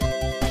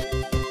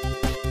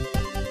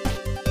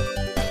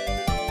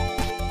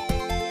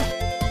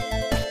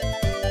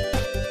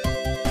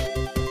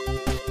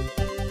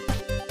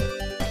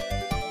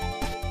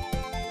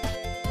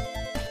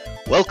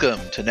Welcome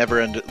to Never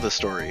End the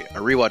Story,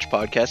 a rewatch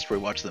podcast where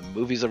we watch the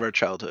movies of our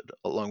childhood,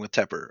 along with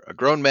Tepper, a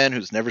grown man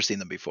who's never seen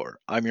them before.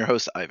 I'm your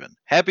host, Ivan.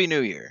 Happy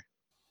New Year!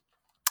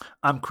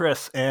 I'm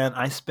Chris, and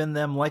I spin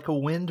them like a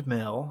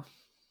windmill.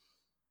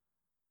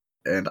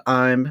 And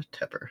I'm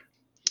Tepper.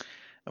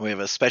 And we have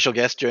a special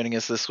guest joining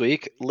us this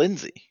week,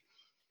 Lindsay.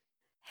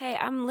 Hey,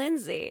 I'm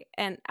Lindsay,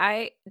 and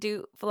I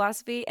do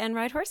philosophy and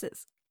ride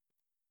horses.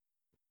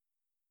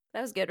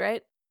 That was good,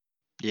 right?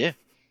 Yeah.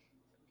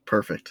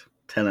 Perfect.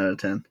 10 out of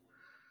 10.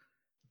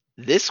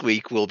 This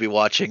week we'll be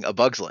watching A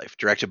Bug's Life,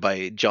 directed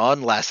by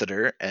John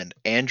Lasseter and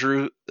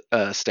Andrew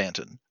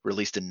Stanton,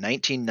 released in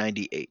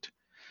 1998.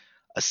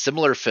 A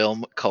similar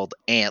film called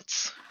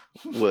Ants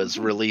was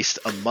released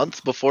a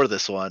month before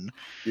this one.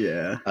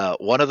 Yeah.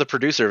 One of the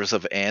producers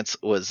of Ants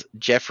was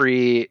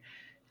Jeffrey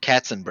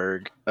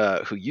Katzenberg,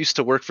 who used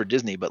to work for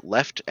Disney but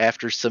left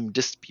after some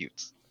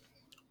disputes.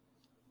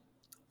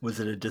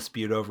 Was it a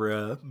dispute over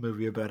a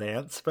movie about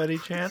ants by any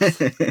chance?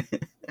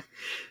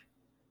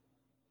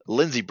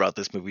 Lindsay brought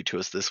this movie to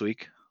us this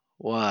week.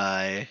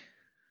 Why?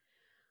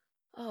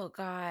 Oh,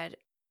 God.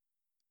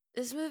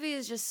 This movie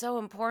is just so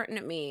important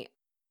to me.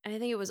 And I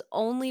think it was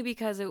only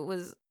because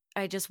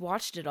I just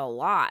watched it a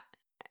lot.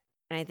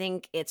 And I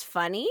think it's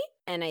funny,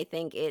 and I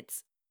think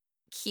it's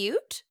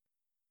cute.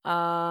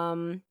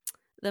 The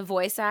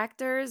voice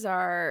actors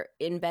are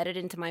embedded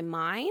into my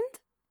mind.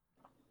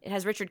 It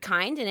has Richard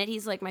Kind in it.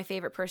 He's like my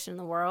favorite person in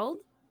the world.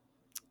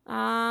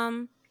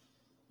 Yeah,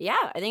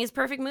 I think it's a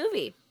perfect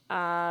movie.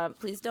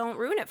 Please don't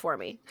ruin it for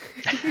me.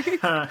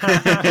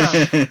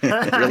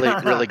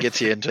 really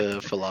gets you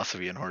into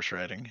philosophy and horse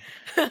riding.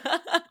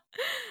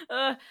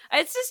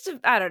 It's just,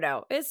 I don't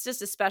know. It's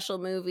just a special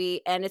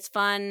movie, and it's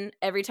fun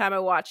every time I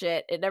watch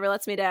it. It never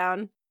lets me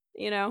down,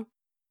 you know?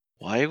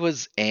 Why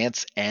was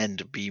Ants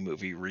and B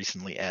Movie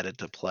recently added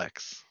to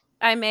Plex?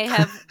 I may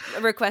have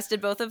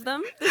requested both of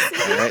them this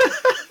year. All right.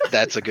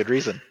 That's a good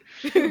reason.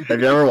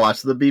 Have you ever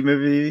watched the B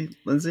movie,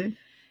 Lindsay?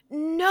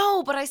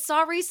 No, but I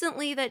saw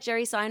recently that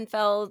Jerry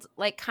Seinfeld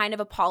like kind of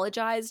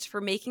apologized for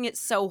making it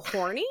so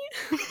horny.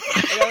 And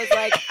I was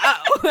like,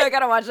 oh, I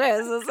gotta watch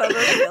this. This sounds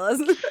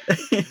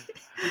ridiculous.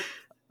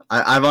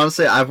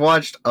 I've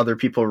watched other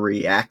people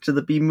react to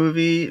the B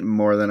movie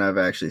more than I've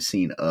actually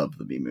seen of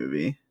the B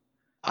movie.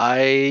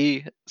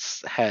 I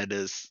had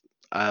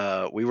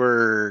we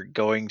were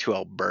going to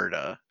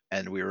Alberta,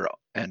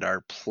 and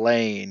our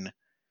plane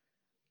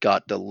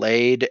got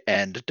delayed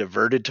and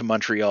diverted to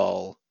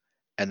Montreal.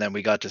 And then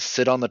we got to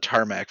sit on the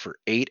tarmac for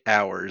 8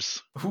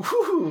 hours.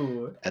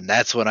 Ooh. And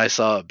that's when I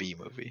saw a B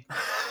movie.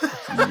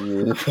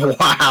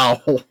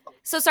 Wow.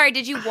 So sorry,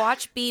 did you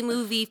watch B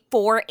Movie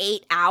for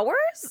 8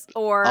 hours?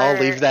 Or I'll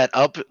leave that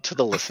up to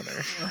the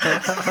listener.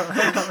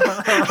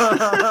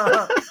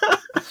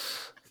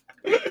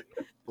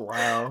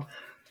 Wow.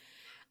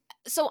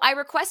 So I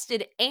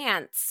requested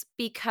Ants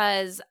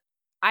because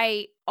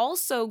I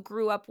also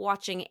grew up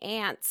watching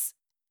Ants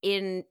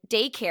in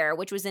daycare,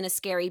 which was in a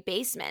scary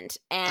basement,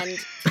 and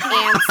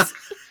Ants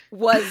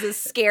was a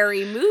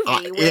scary movie.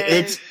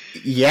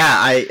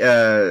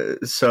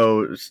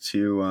 So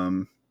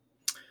to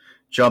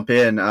jump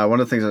in, one of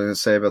the things I was going to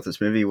say about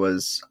this movie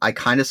was I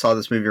kind of saw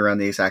this movie around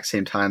the exact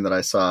same time that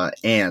I saw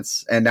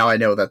Ants, and now I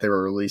know that they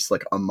were released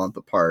like a month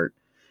apart.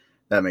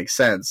 That makes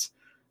sense.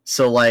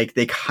 So like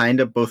they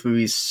kind of, both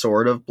movies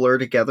sort of blur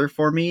together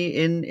for me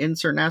in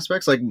certain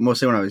aspects, like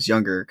mostly when I was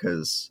younger,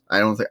 because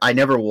I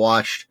never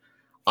watched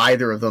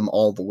either of them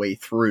all the way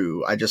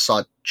through. I just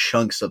saw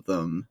chunks of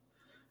them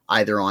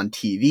either on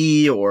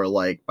TV or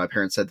like my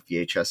parents had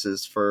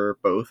VHSs for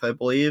both, I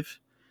believe.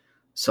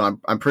 So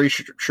I'm pretty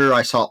sure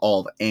I saw all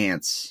of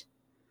Ants,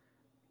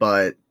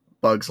 but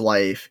Bug's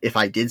Life, if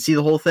I did see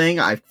the whole thing,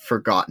 I've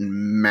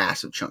forgotten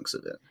massive chunks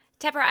of it.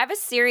 Tepper, I have a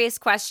serious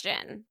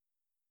question.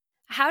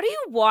 How do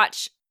you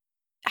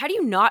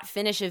not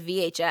finish a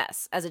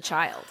VHS as a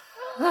child?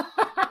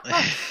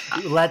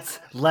 Let's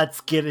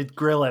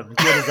grill him.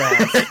 Get his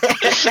ass.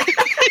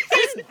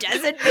 It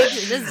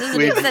just doesn't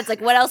make sense.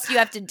 Like, what else do you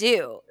have to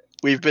do?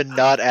 We've been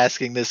not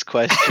asking this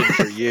question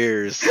for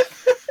years.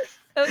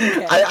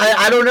 Okay.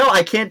 I don't know.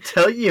 I can't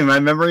tell you. My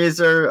memories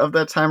of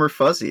that time are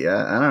fuzzy.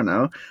 I don't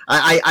know.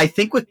 I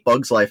think with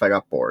Bug's Life, I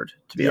got bored,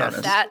 to be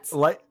honest. That's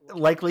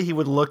likely he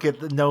would look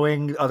at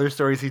knowing other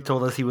stories he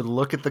told us. He would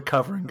look at the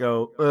cover and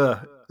go,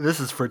 "Ugh,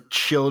 this is for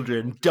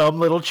children, dumb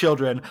little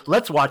children.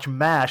 Let's watch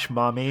MASH,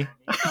 mommy."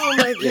 Oh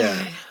my god.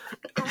 Yeah.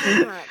 Oh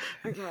my god.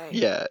 Okay.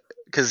 Yeah,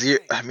 because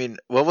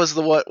what's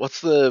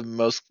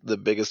the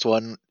biggest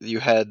one? You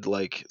had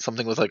like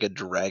something with like a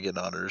dragon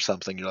on it or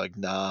something. You're like,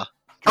 nah.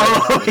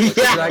 Oh,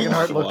 yeah.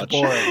 Dragonheart looked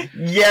boring.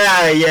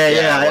 Yeah.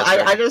 Yeah,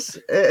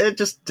 It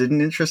just didn't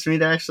interest me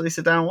to actually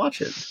sit down and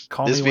watch it.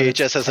 This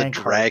VHS has a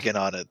dragon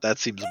on it. That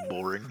seems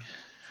boring.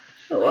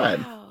 What?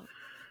 Wow.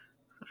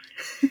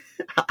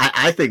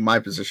 I think my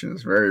position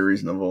is very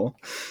reasonable.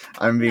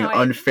 I'm being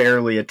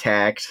unfairly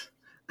attacked.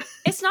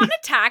 It's not an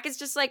attack. It's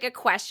just like a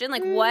question.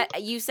 Like,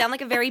 what? You sound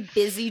like a very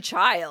busy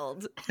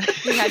child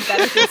who had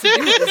better things to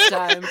do this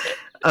time.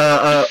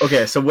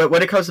 Okay, so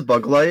when it comes to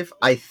Bug Life,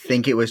 I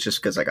think it was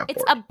just because I got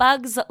It's bored. a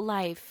bug's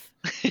life.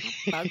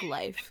 Bug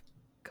life.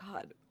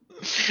 God.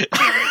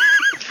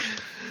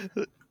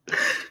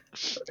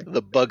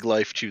 The bug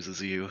life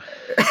chooses you.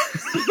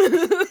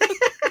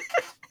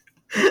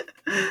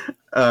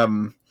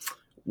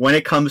 When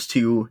it comes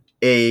to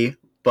a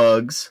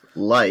bug's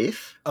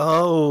life,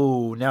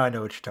 Oh, now I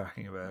know what you're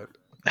talking about.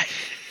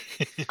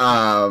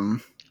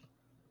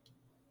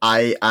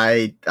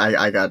 I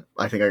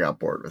think I got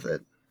bored with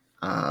it.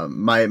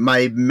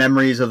 My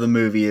memories of the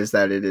movie is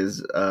that it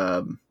is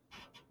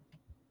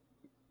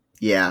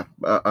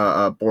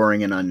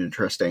boring and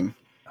uninteresting.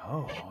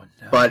 Oh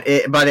no! But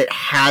it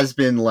has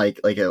been like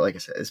I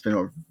said, it's been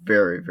a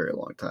very, very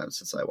long time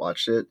since I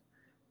watched it,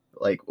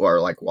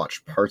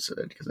 watched parts of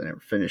it because I never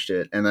finished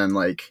it, and then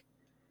I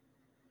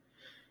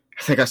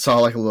think I saw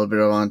a little bit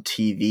of it on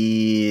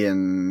TV,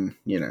 and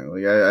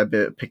I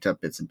picked up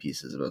bits and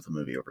pieces about the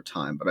movie over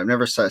time, but I've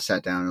never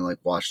sat down and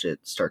watched it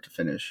start to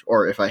finish,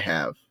 or if I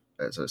have,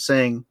 as I was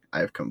saying,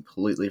 I've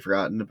completely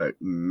forgotten about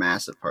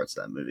massive parts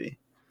of that movie.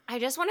 I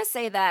just want to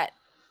say that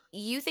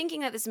you thinking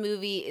that this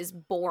movie is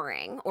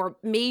boring, or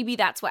maybe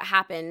that's what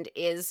happened,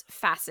 is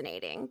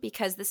fascinating,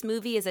 because this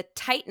movie is a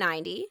tight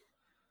 90.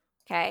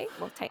 Okay,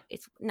 well,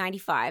 it's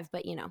 95,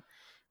 but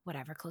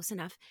whatever, close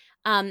enough.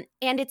 And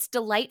it's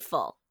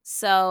delightful.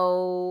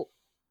 So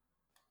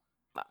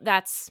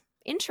that's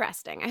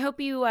interesting. I hope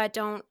you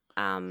don't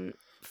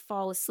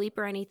fall asleep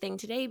or anything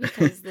today,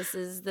 because this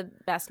is the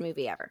best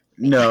movie ever.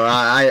 No,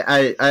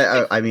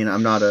 I mean,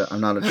 I'm not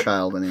a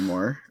child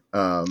anymore.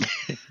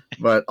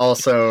 But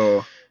also,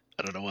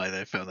 I don't know why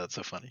they found that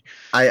so funny.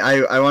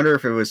 I wonder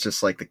if it was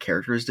just the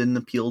characters didn't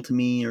appeal to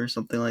me or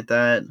something like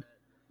that.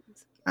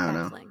 I don't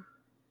know.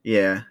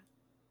 Yeah,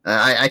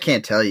 I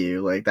can't tell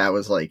you. That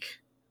was 15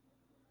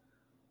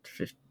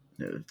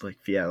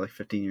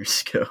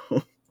 years ago.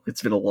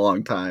 It's been a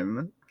long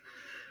time.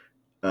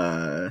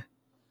 But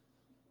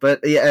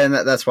yeah, and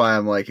that's why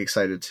I'm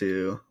excited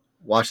to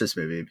watch this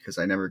movie, because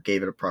I never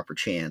gave it a proper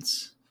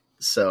chance.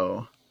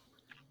 So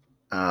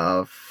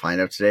find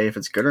out today if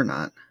it's good or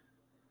not.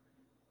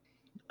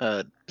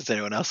 Does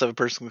anyone else have a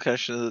personal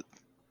connection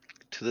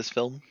to this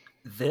film?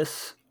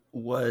 This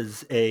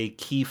was a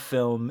key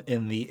film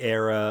in the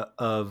era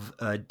of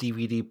a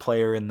DVD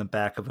player in the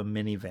back of a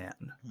minivan.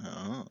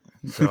 Oh.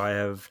 So I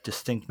have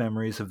distinct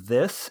memories of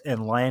this,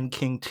 and Lion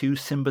King 2,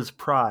 Simba's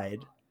Pride,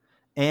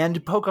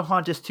 and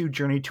Pocahontas 2,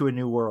 Journey to a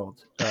New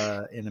World.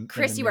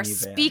 Chris, you are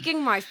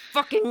speaking my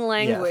fucking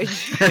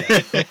language.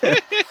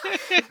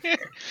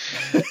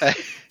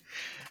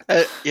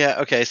 Yeah,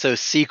 okay, so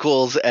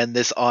sequels, and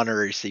this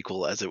honorary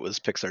sequel, as it was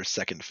Pixar's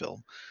second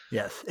film.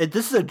 Yes.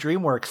 This is a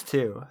DreamWorks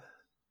too.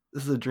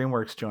 This is a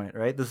DreamWorks joint,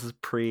 right? This is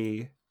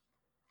pre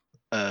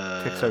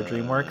Pixar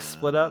DreamWorks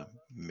split up?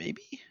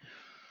 Maybe?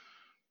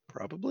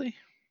 Probably?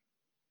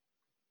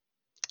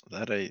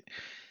 I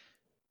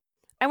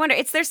wonder,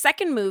 it's their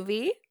second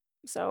movie,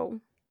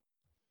 so...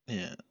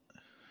 Yeah.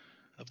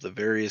 Of the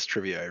various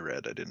trivia I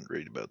read, I didn't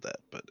read about that,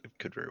 but it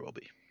could very well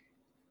be.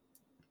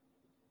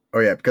 Oh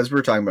yeah, because we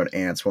were talking about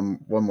ants. One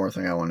more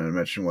thing I wanted to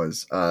mention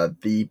was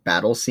the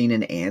battle scene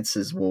in Ants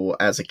as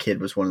a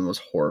kid, was one of the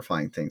most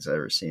horrifying things I've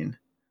ever seen.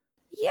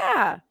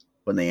 Yeah.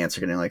 When the ants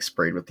are getting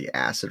sprayed with the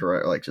acid,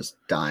 or just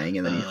dying,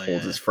 and then he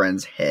holds his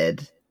friend's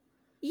head.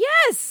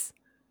 Yes.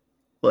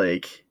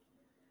 Not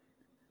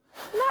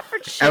for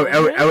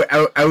children.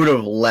 Out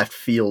of left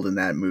field in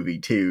that movie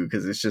too,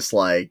 because it's just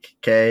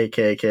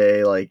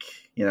KKK,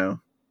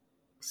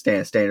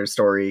 standard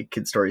story,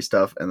 kid story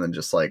stuff, and then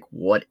just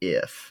what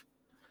if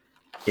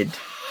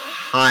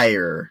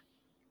entire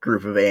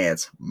group of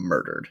ants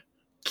murdered,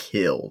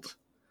 killed.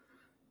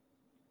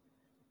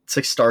 It's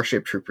like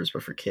Starship Troopers,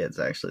 but for kids,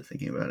 actually,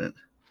 thinking about it.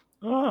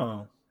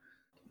 Oh.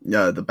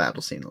 No, the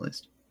battle scene, at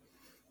least.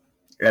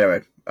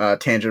 Anyway,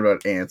 tangent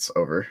about ants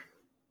over.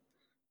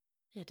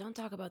 Yeah, don't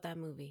talk about that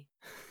movie.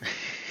 The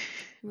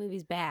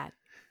movie's bad.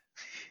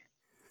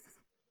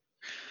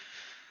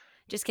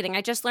 Just kidding.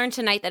 I just learned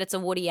tonight that it's a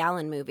Woody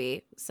Allen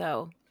movie,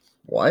 so...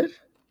 What?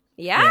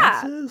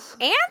 Yeah.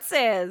 Ants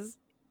is.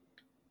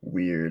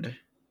 Weird.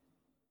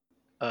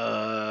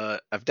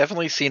 I've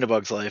definitely seen A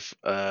Bug's Life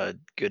a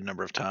good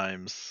number of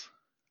times.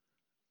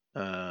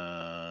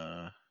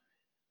 Nothing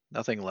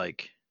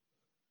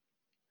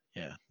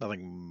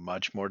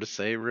much more to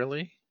say,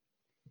 really.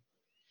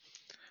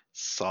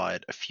 Saw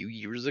it a few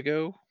years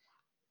ago,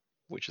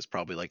 which is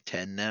probably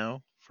 10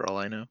 now, for all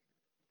I know.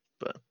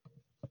 But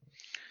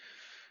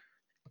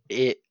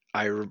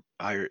I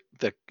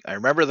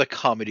remember the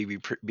comedy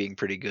being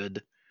pretty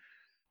good.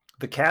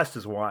 The cast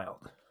is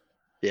wild.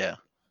 Yeah.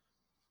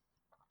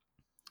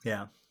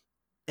 Yeah.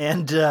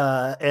 And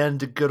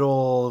good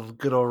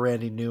old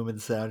Randy Newman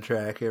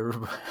soundtrack.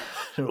 Everybody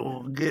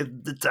will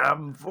get the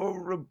time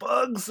for A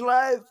Bug's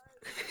Life.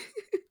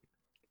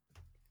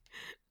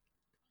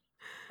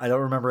 I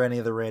don't remember any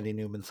of the Randy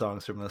Newman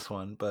songs from this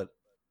one, but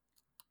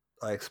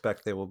I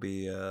expect they will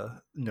be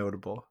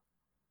notable.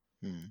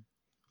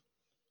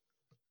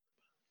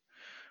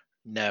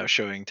 Now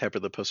showing Tepper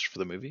the poster for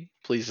the movie.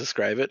 Please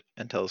describe it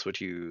and tell us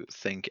what you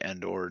think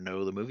and or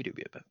know the movie to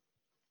be about.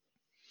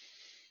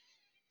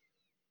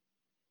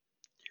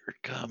 Here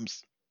it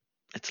comes.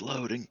 It's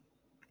loading.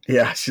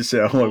 Yeah, she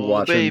said, I'm like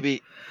watching.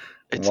 Baby.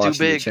 It's too watching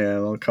big. The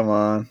channel. Come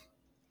on.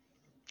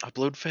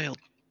 Upload failed.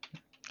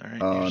 All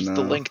right, Oh, here's no.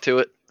 the link to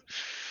it.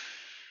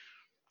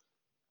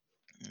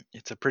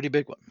 It's a pretty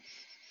big one.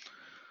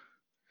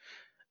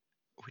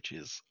 Which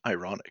is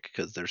ironic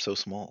because they're so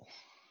small.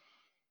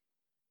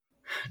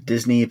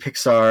 Disney,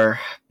 Pixar,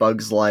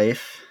 Bugs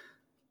Life.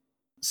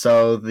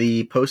 So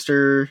the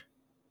poster,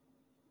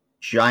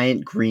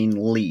 giant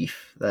green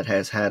leaf that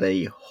has had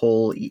a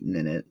hole eaten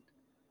in it.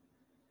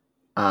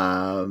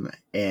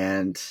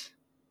 And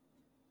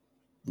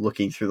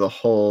looking through the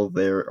hole,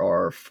 there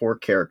are 4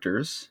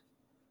 characters.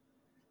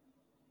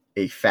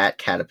 A fat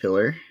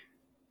caterpillar.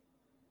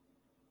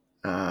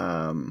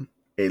 A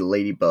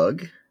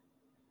ladybug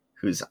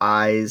whose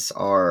eyes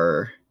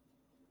are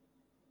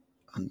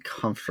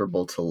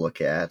uncomfortable to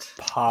look at.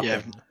 Poppin'.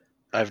 Yeah,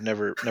 I've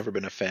never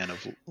been a fan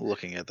of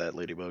looking at that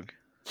ladybug.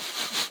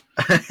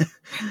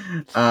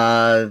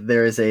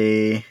 There is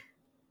a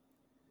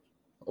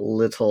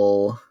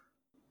little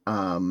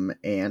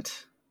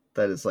ant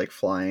that is like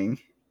flying,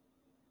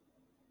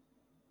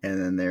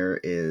 and then there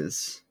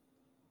is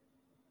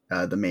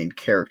the main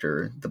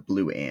character, the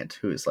blue ant,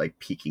 who is like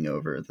peeking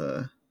over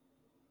the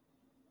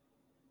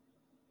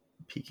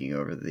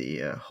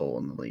hole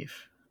in the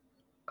leaf.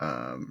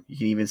 You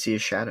can even see a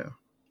shadow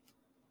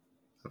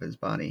of his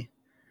body.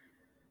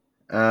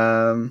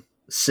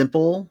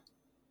 Simple,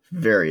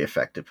 very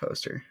effective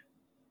poster.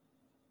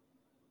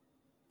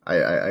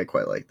 I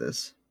quite like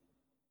this.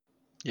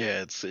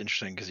 Yeah, it's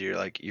interesting because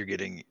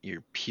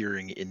you're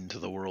peering into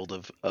the world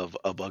of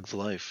A Bug's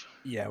Life.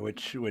 Yeah,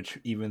 which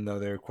even though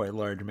they're quite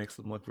large, makes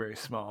them look very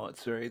small.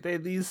 It's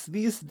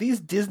these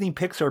Disney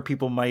Pixar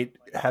people might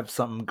have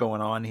something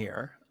going on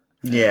here.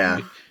 Yeah,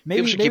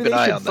 maybe should keep an they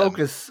eye should on them.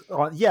 focus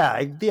on.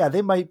 Yeah,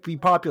 they might be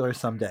popular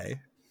someday.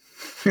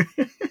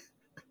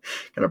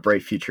 got a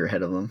bright future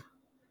ahead of them.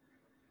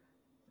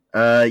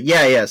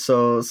 Yeah.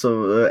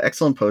 So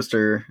excellent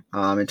poster.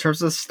 In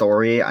terms of the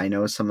story, I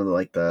know some of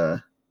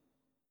the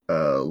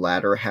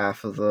latter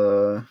half of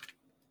the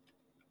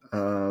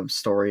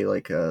story,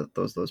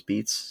 those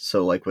beats.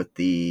 So like with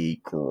the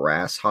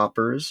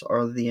grasshoppers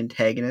are the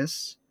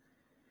antagonists,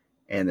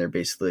 and they're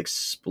basically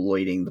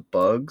exploiting the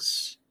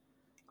bugs.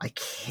 I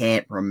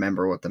can't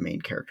remember what the main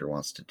character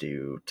wants to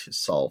do to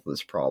solve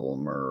this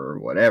problem or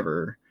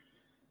whatever.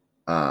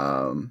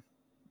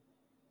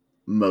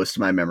 Most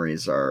of my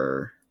memories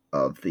are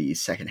of the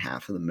second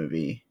half of the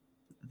movie.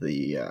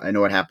 I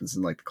know what happens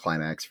in like the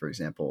climax, for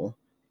example,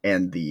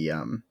 and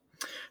the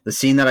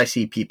scene that I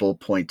see people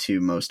point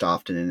to most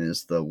often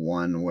is the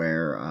one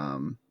where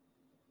the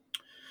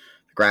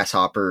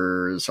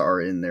grasshoppers are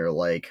in their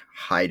like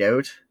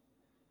hideout,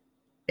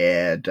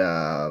 and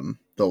the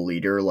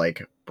leader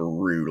like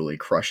brutally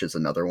crushes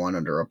another one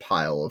under a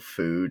pile of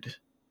food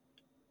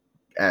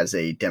as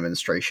a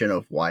demonstration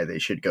of why they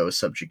should go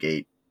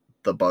subjugate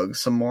the bugs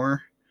some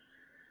more.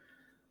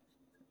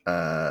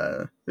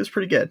 It was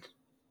pretty good.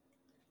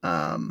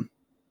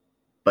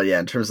 But yeah,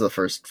 in terms of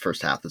the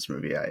first half of this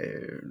movie,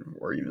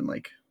 or even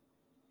like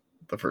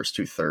the first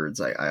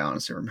 2/3, I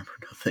honestly remember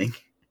nothing.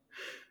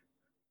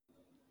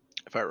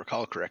 If I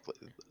recall correctly,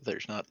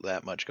 there's not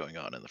that much going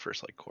on in the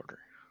first like quarter.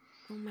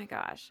 Oh my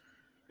gosh.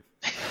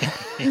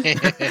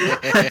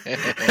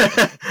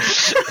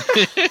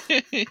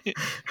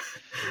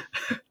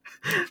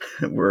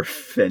 We're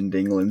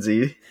offending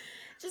Lindsay.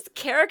 Just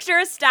character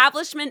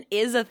establishment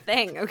is a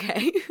thing,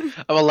 okay?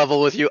 I'm a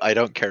level with you. I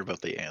don't care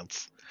about the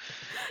ants.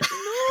 No.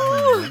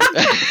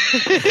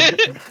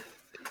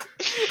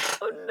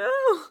 Oh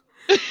no.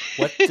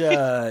 What?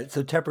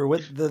 So Tepper,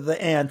 what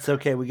the ants?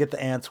 Okay, we get the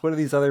ants. What are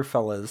these other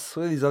fellas?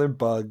 What are these other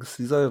bugs?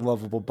 These other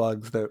lovable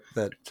bugs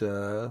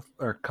that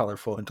are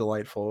colorful and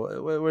delightful.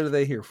 What are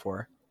they here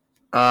for?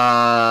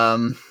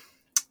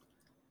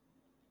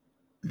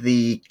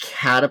 The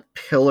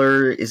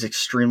caterpillar is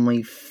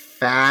extremely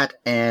fat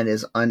and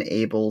is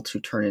unable to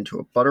turn into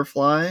a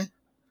butterfly.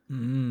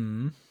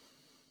 Mm.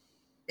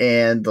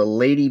 And the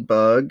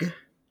ladybug,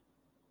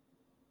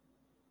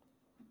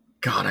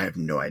 God, I have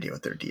no idea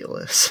what their deal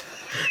is.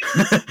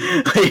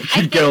 It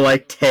could go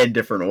like 10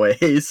 different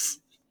ways.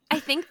 I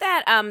think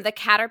that the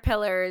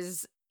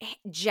caterpillar's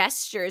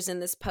gestures in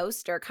this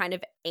poster kind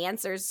of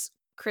answers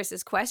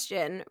Chris's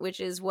question, which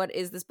is, what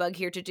is this bug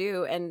here to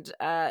do? And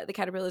the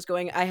caterpillar's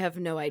going, I have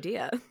no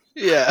idea.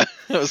 Yeah,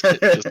 I was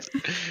just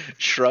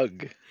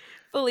shrug.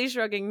 Fully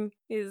shrugging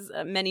his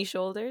many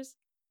shoulders.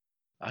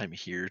 I'm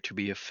here to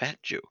be a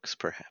fat jokes,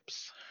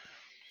 perhaps.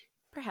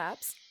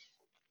 Perhaps.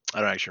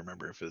 I don't actually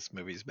remember if this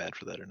movie's bad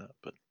for that or not,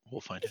 but we'll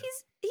find out.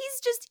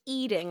 He's just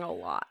eating a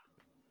lot.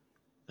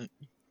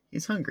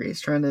 He's hungry.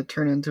 He's trying to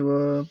turn into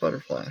a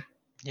butterfly.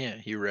 Yeah,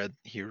 he read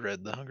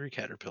The Hungry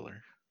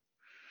Caterpillar,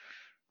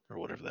 or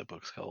whatever that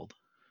book's called.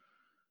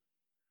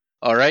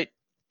 All right,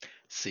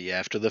 See you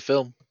after the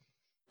film.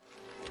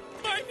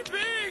 My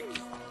wings!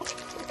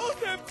 Oh,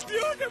 they're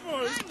beautiful!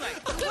 I'm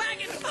like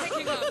wagons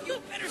picking up. You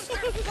better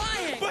start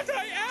flying. But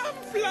I am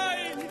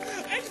flying!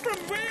 And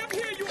from way up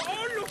here, you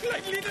all look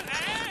like little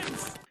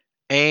ants!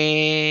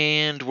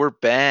 And we're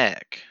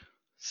back.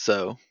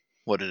 So,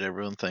 what did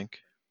everyone think?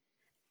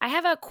 I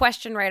have a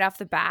question right off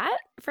the bat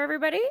for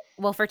everybody.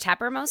 Well, for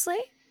Tepper mostly.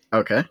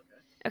 Okay.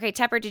 Okay,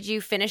 Tepper, did you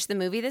finish the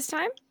movie this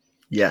time?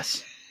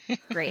 Yes.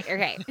 Great.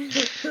 Okay.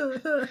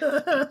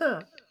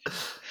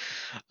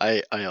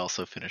 I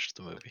also finished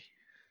the movie.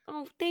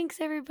 Oh, thanks,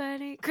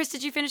 everybody. Chris,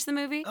 did you finish the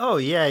movie? Oh,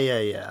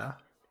 yeah.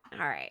 All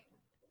right.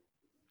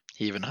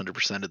 He even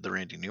 100%ed the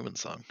Randy Newman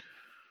song.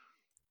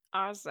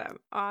 Awesome.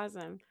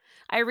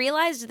 I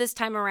realized this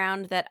time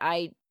around that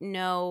I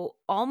know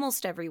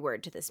almost every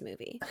word to this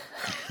movie.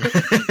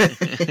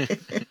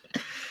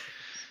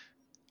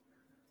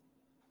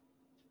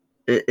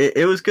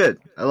 It was good.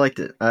 I liked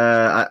it.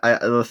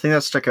 The thing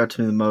that stuck out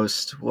to me the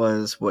most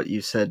was what you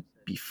said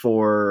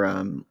before,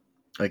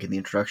 like in the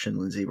introduction,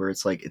 Lindsay, where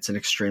it's like it's an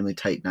extremely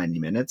tight 90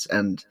 minutes,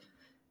 and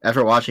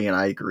after watching it,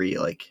 I agree.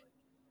 Like,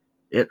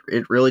 it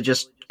really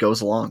just goes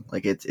along.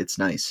 Like it's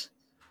nice.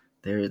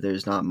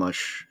 There's not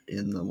much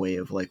in the way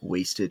of like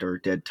wasted or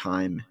dead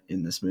time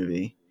in this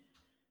movie.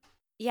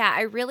 Yeah,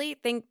 I really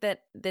think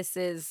that this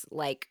is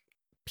like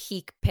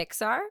peak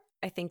Pixar.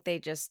 I think they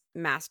just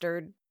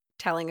mastered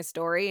telling a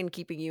story and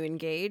keeping you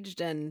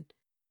engaged and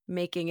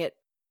making it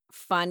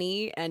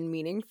funny and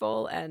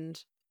meaningful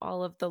and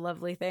all of the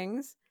lovely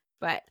things.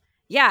 But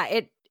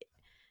yeah,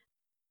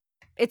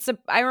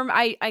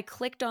 I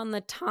clicked on the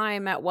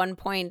time at one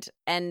point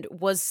and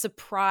was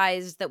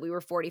surprised that we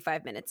were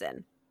 45 minutes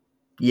in.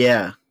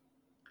 Yeah,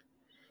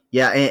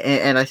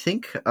 and I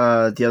think the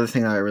other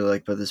thing that I really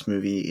like about this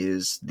movie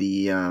is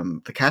the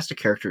cast of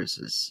characters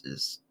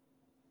is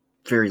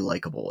very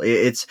likable.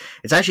 It's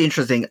actually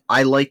interesting.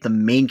 I like the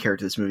main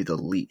character of this movie the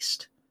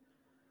least.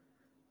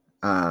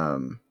 I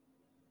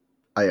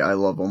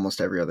love almost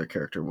every other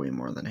character way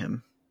more than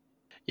him.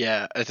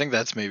 Yeah, I think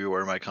that's maybe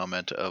where my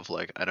comment of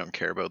like I don't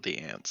care about the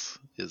ants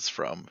is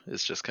from.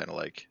 It's just kind of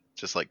like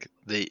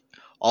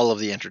all of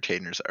the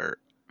entertainers are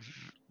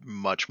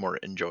much more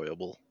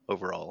enjoyable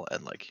overall,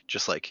 and like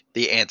just like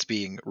the ants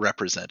being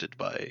represented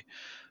by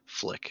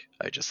Flick,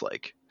 I just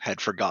like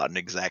had forgotten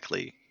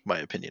exactly my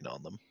opinion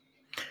on them.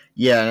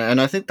 Yeah, and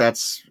I think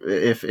that's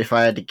if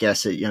I had to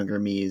guess at younger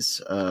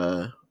me's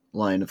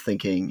line of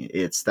thinking,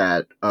 it's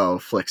that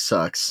Flick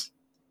sucks,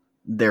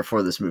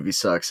 therefore this movie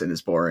sucks and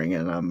is boring,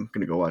 and I'm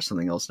gonna go watch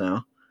something else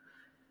now.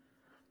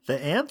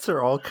 The ants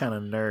are all kind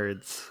of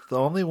nerds. The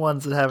only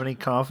ones that have any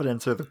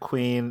confidence are the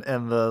queen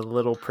and the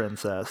little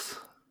princess.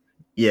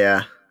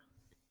 Yeah.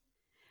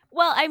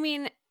 Well, I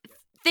mean,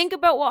 think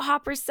about what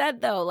Hopper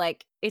said, though.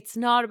 Like, it's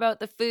not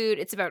about the food.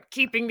 It's about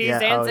keeping these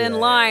ants in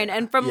line.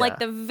 And from, like,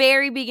 the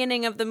very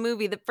beginning of the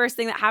movie, the first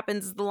thing that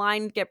happens is the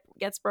line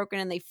gets broken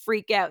and they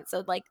freak out.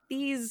 So, like,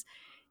 these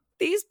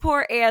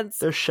poor ants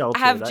They're sheltered.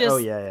 have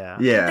just... Yeah.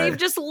 They've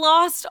just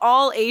lost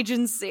all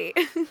agency.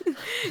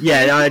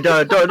 Yeah,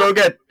 don't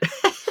get...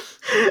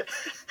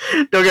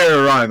 don't get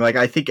it wrong. Like,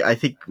 I think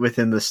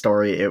within the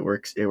story, it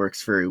works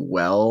very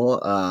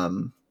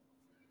well.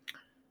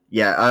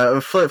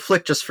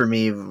 Flick just for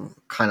me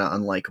kind of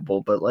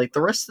unlikable, but like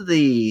the rest of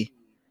the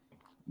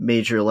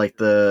major, like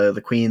the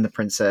queen, the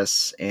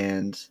princess,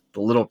 and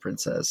the little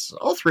princess,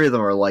 all three of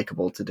them are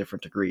likable to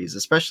different degrees.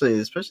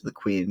 Especially the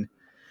queen.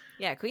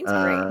 Yeah, Queen's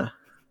great.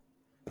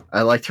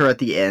 I liked her at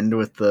the end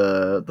with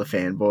the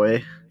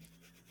fanboy.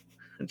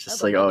 It's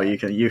just like, you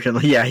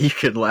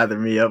can lather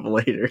me up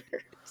later.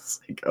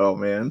 It's like, oh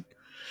man.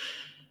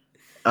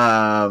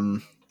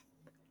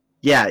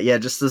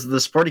 Just the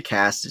sporty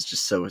cast is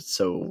just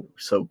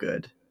so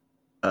good.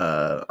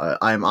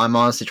 I'm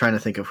honestly trying to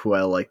think of who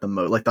I like the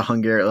most. Like the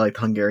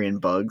Hungarian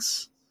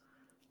bugs.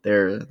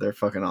 They're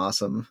fucking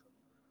awesome.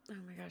 Oh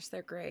my gosh,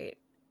 they're great.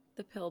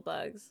 The pill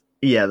bugs.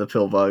 Yeah, the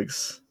pill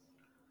bugs.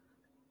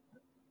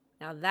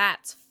 Now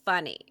that's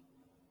funny.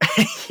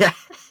 Yeah.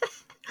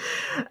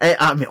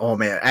 I mean, oh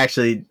man,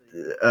 actually,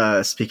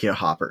 speaking of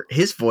Hopper,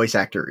 his voice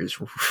actor is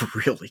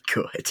really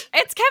good.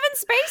 It's Kevin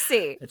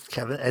Spacey.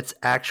 It's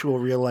actual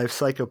real life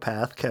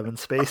psychopath Kevin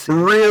Spacey.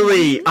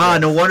 Really?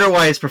 No wonder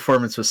why his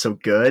performance was so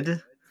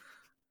good.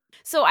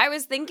 So I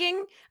was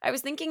thinking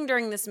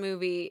during this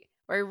movie,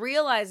 or I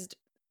realized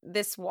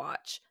this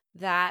watch,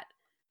 that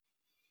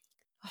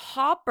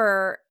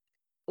Hopper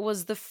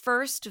was the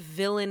first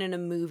villain in a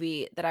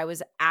movie that I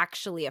was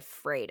actually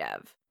afraid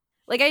of.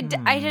 Like,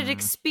 I had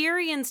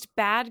experienced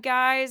bad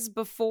guys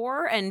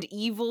before and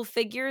evil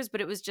figures, but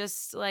it was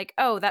just like,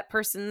 oh, that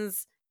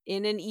person's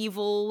in an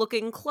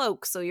evil-looking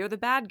cloak, so you're the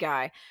bad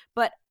guy.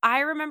 But I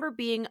remember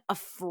being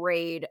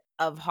afraid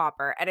of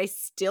Hopper, and I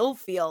still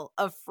feel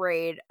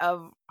afraid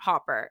of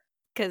Hopper,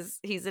 because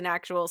he's an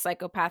actual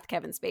psychopath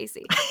Kevin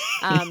Spacey.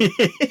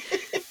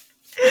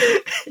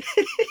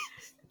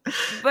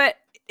 But,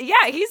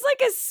 yeah, he's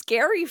like a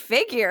scary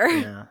figure.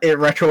 Yeah. It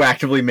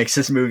retroactively makes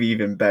this movie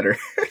even better.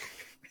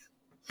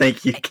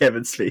 Thank you,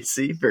 Kevin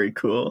Spacey. Very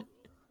cool.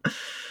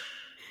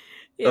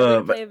 Yeah, way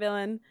to But- play a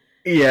villain.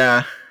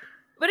 Yeah,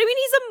 But I mean,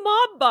 he's a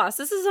mob boss.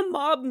 This is a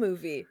mob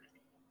movie.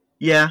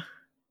 yeah,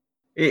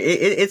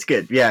 it's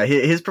good. Yeah,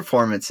 his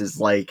performance is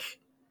like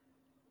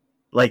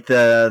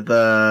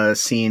the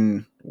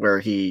scene where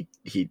he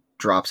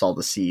drops all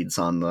the seeds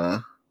on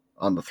the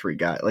three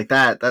guys. Like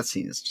that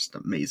scene is just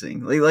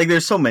amazing. Like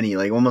there's so many.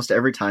 Like almost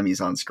every time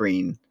he's on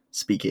screen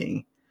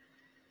speaking,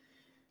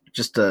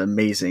 just an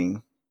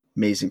amazing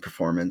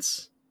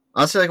performance.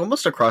 Honestly, like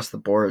almost across the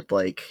board.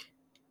 Like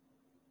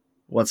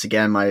once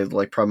again, my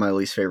probably my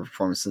least favorite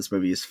performance in this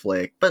movie is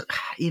Flick. But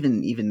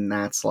even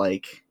that's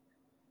like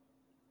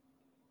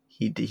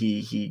he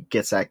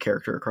gets that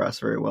character across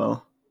very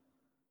well.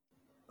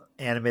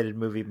 Animated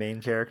movie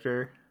main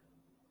character.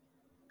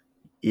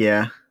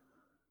 Yeah.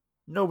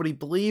 Nobody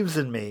believes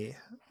in me.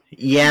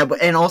 Yeah,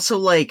 but and also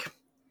like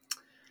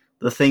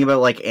the thing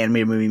about like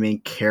animated movie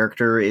main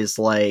character is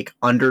like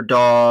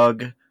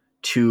underdog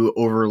to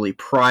overly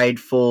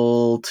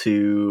prideful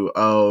to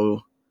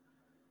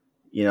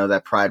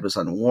that pride was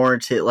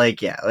unwarranted.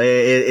 Like yeah,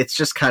 it's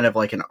just kind of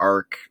like an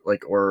arc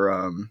like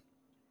or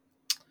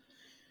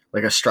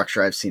like a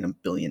structure I've seen a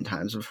billion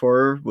times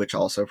before, which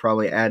also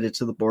probably added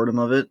to the boredom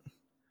of it.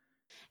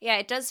 Yeah,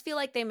 it does feel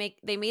like they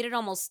made it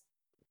almost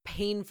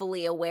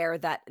painfully aware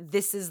that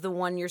this is the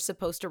one you're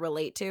supposed to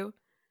relate to.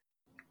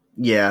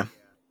 Yeah.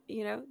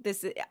 You know,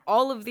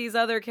 all of these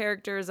other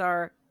characters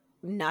are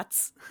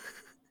nuts.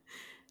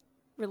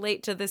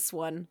 Relate to this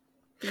one.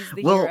 He's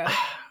the hero.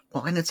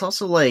 Well, and it's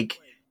also like,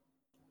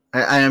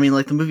 I mean,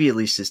 like the movie at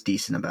least is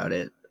decent about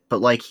it,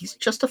 but like he's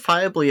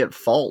justifiably at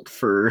fault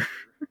for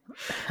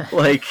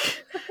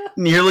like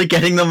nearly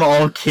getting them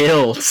all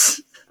killed.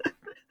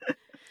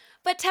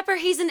 But Tepper,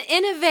 he's an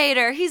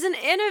innovator. He's an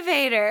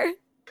innovator.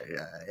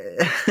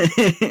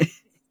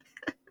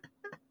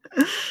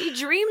 He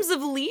dreams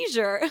of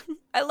leisure.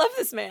 I love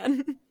this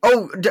man.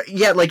 Oh,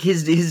 yeah, like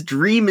his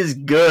dream is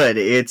good.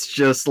 It's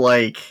just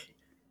like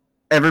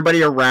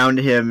everybody around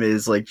him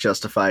is like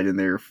justified in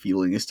their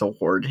feelings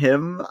toward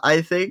him,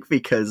 I think,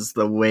 because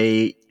the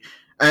way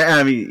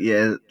I mean,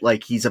 yeah,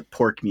 like he's a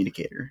poor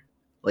communicator.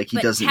 Like he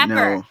doesn't Tepper,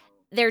 know.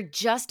 They're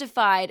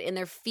justified in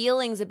their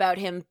feelings about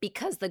him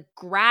because the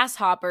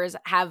grasshoppers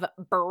have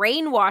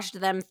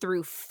brainwashed them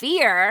through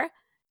fear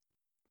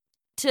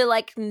to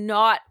like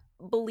not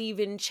believe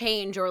in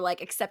change or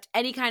like accept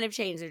any kind of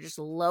change. They're just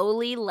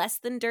lowly, less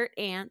than dirt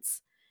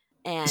ants.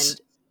 And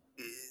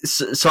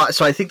so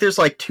I think there's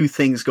like two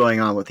things going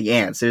on with the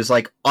ants. There's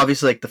like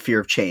obviously like the fear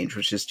of change,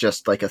 which is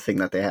just like a thing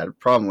that they had a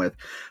problem with,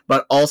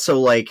 but also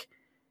like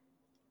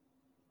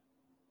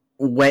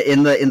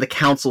in the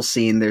council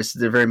scene, there's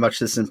very much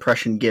this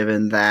impression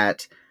given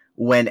that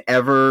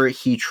whenever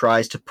he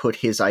tries to put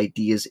his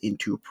ideas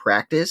into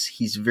practice,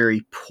 he's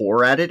very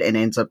poor at it and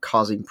ends up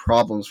causing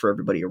problems for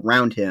everybody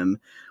around him,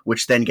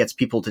 which then gets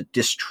people to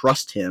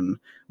distrust him,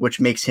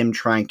 which makes him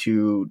trying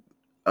to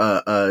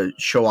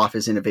show off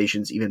his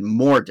innovations even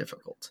more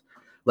difficult.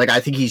 Like,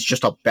 I think he's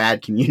just a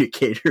bad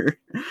communicator.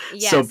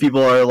 yes. So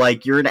people are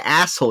like, you're an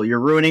asshole. You're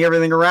ruining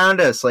everything around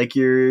us. Like,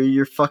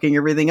 you're fucking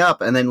everything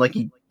up. And then, like,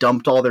 he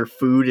dumped all their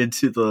food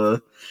into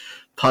the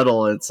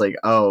puddle. And it's like,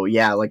 oh,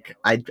 yeah, like,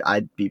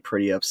 I'd be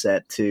pretty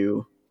upset,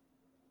 too,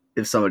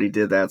 if somebody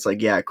did that. It's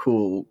like, yeah,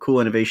 cool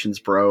innovations,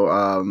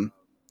 bro.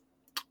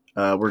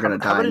 We're going to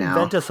die How about now.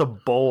 invent us a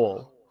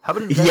bowl? How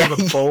about invent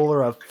us a bowl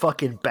or a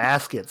fucking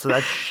basket so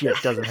that shit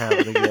doesn't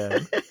happen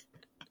again?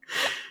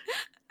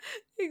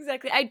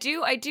 Exactly. I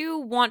do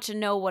want to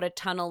know what a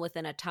tunnel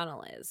within a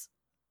tunnel is.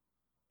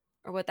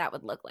 Or what that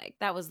would look like.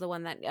 That was the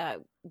one that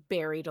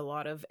buried a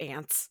lot of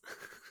ants.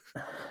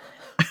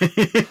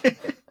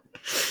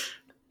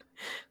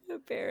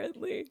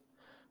 Apparently.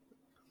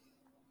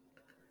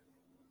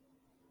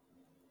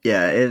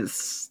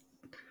 So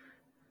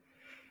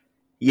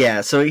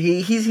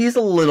he's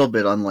a little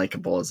bit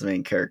unlikable as the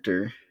main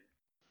character.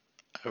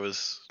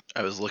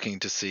 I was looking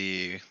to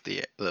see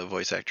the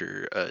voice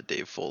actor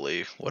Dave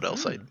Foley, what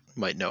else I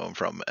might know him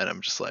from, and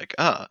I'm just like,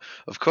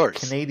 of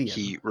course, Canadian.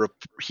 He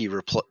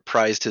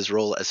reprised his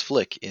role as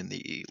Flick in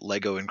the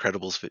Lego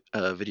Incredibles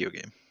video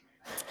game.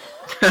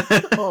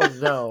 Oh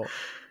no!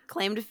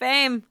 Claim to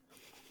fame.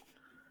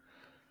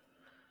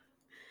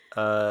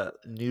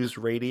 News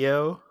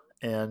radio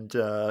and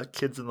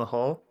Kids in the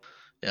Hall.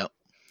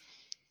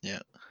 Yeah.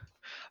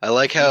 I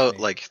like how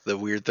like the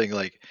weird thing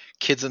like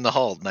Kids in the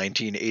Hall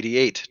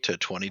 1988 to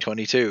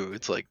 2022.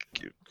 It's like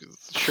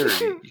sure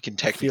you can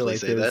technically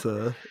say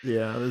that.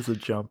 There's a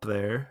jump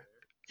there.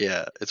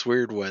 Yeah, it's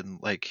weird when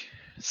like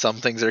some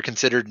things are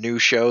considered new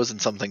shows and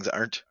some things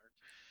aren't.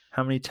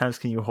 How many times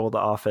can you hold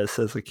office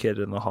as a kid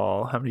in the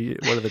hall? What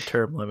are the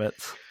term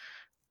limits?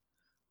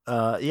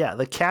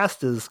 The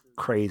cast is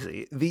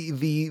crazy.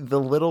 The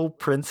little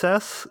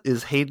princess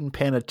is Hayden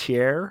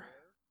Panettiere.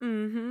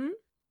 Mm-hmm.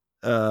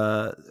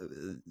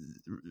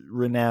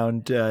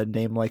 Renowned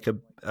name like a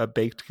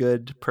baked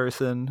good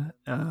person,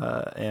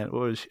 and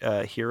what was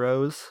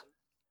Heroes?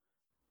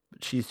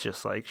 She's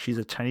just like she's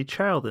a tiny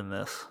child in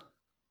this.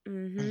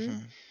 Mm-hmm.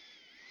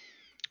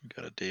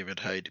 Got a David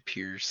Hyde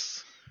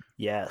Pierce.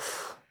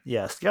 Yes,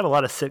 Yes, got a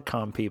lot of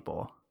sitcom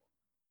people.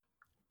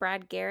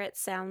 Brad Garrett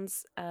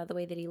sounds the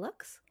way that he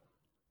looks.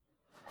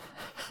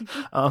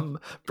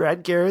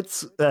 Brad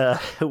Garrett's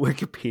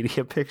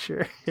Wikipedia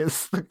picture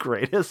is the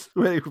greatest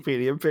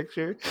Wikipedia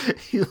picture.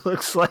 He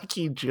looks like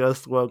he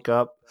just woke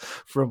up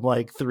from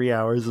like 3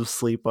 hours of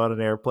sleep on an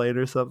airplane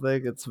or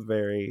something. It's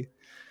very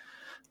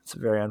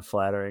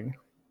unflattering.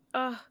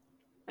 Oh,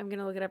 I'm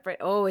gonna look it up right.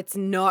 Oh, it's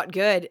not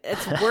good.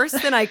 It's worse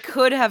than I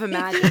could have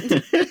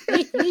imagined.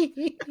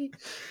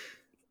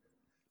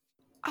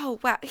 Oh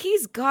wow,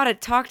 he's got to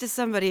talk to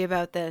somebody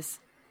about this.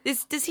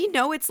 Does he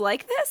know it's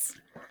like this?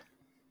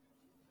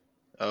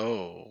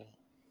 Oh.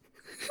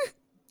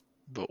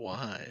 But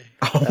why?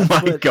 Oh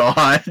my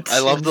god! I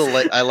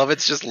love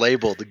it's just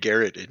labeled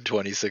Garrett in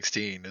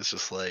 2016. It's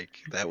just like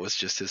that was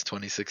just his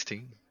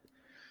 2016.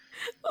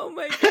 Oh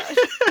my gosh.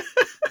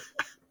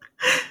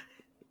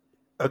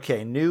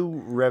 Okay, new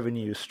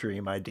revenue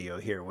stream idea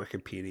here,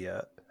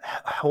 Wikipedia.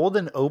 Hold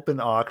an open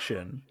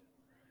auction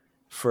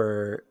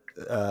for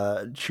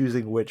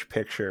choosing which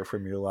picture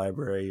from your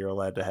library you're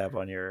allowed to have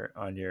on your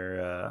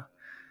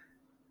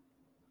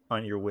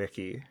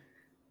wiki.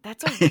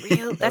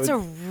 That's a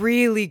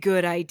really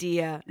good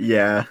idea.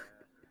 Yeah.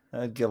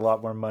 I'd get a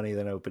lot more money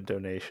than open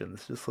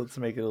donations. Just let's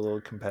make it a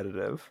little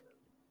competitive.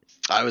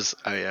 I was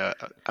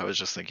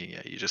just thinking,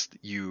 yeah,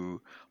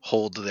 you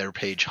hold their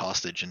page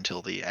hostage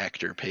until the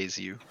actor pays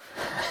you.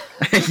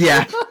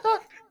 Yeah.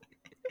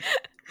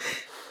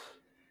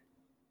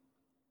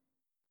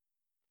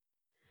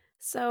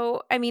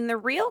 So, I mean, the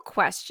real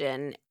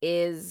question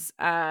is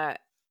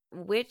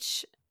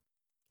which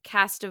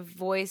cast of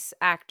voice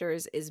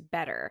actors is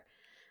better?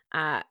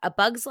 A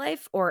Bug's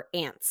Life or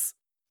Ants?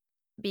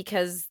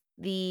 Because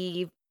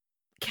the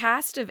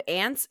cast of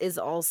Ants is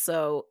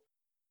also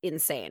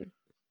insane.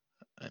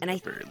 And I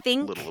very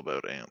think little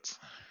about ants.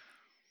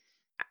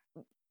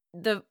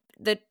 The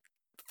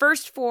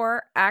first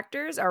four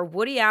actors are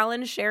Woody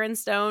Allen, Sharon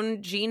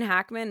Stone, Gene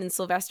Hackman, and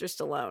Sylvester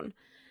Stallone.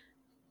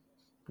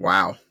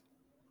 Wow.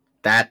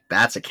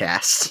 That's a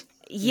cast.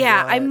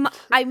 Yeah, What?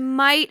 I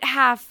might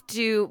have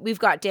to. We've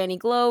got Danny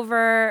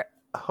Glover.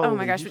 Oh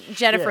my gosh, Holy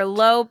Jennifer shit.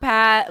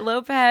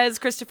 Lopez,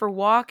 Christopher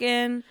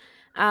Walken.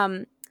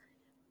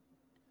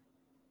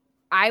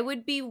 I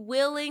would be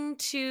willing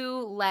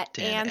to let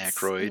Dan Ants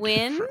Aykroyd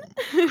win.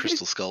 from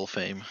Crystal Skull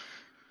fame.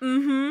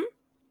 Mm-hmm.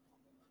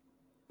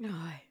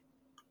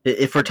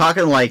 If we're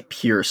talking like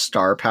pure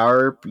star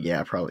power,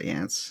 yeah, probably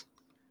Ants.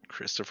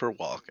 Christopher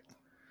Walken.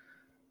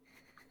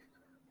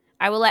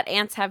 I will let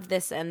Ants have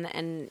this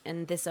and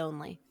this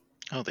only.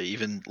 Oh, they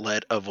even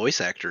let a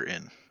voice actor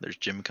in. There's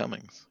Jim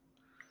Cummings.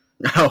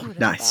 Oh, Who would've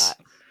nice.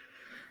 thought?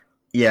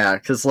 Yeah,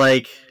 because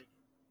like,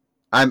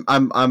 I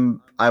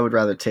would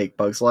rather take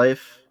Bug's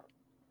Life.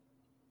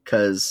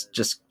 Because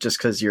just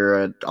because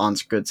you're a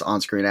good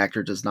on-screen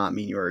actor does not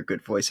mean you're a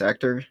good voice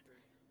actor.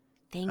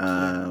 Thank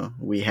you.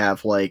 We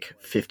have like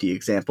 50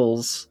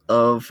 examples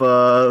of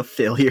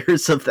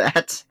failures of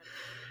that,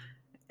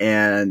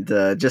 and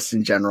just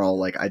in general,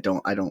 like I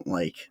don't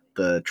like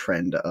the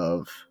trend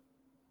of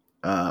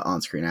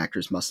on-screen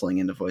actors muscling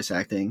into voice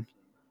acting.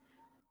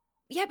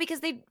 Yeah, because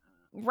they'd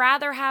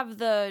rather have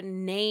the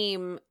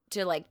name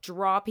to like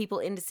draw people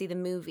in to see the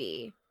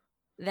movie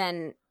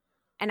than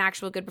an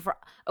actual good before.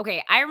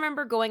 Okay, I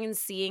remember going and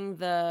seeing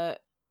the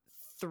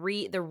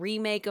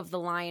remake of The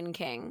Lion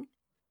King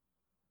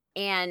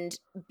and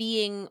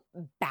being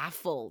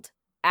baffled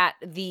at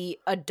the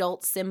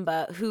adult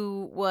Simba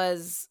who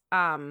was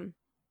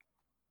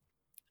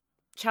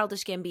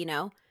Childish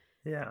Gambino,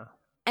 Yeah.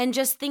 and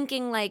just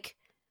thinking like,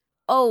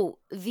 oh,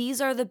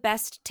 these are the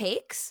best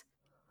takes?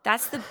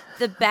 That's the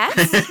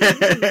best?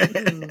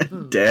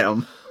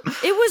 Damn.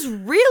 It was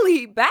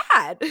really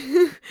bad.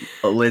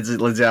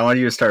 Lindsay, I want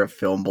you to start a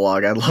film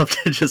blog. I'd love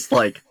to just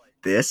like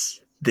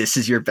this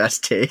is your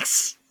best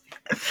takes.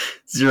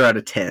 0 out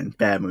of 10.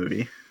 Bad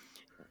movie.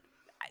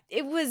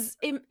 It was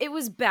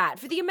bad.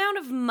 For the amount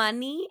of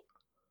money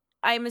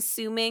I'm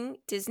assuming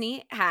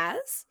Disney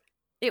has,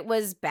 it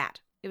was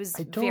bad. It was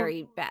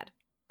very bad.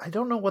 I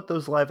don't know what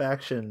those live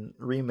action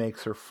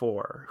remakes are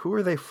for. Who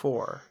are they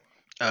for?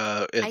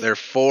 They're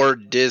for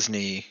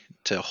Disney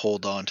to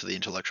hold on to the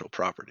intellectual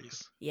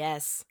properties.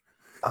 Yes.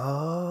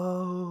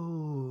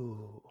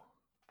 Oh,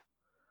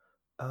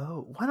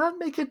 why not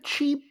make a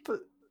cheap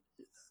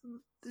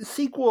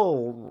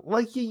sequel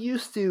like you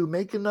used to?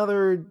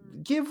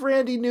 Give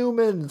Randy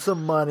Newman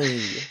some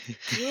money.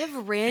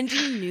 Give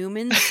Randy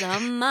Newman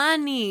some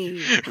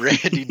money.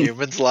 Randy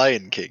Newman's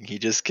Lion King. He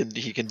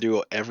can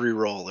do every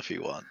role if he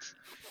wants.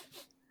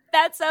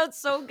 That sounds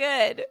so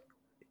good.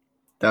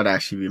 That would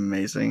actually be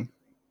amazing.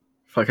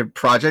 Fucking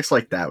projects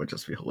like that would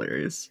just be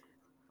hilarious.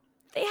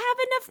 They have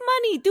enough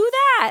money. Do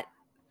that.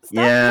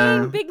 Stop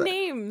paying big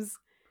names.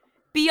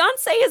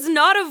 Beyonce is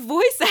not a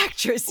voice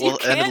actress. You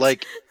can't. And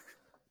like,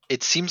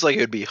 it seems like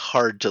it would be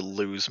hard to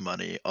lose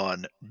money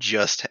on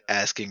just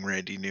asking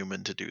Randy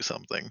Newman to do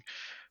something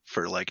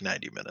for like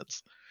 90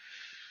 minutes.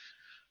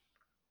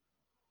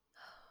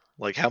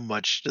 Like, how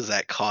much does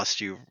that cost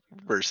you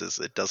versus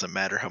it doesn't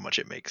matter how much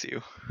it makes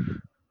you?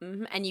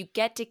 And you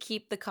get to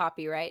keep the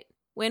copyright.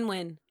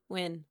 Win.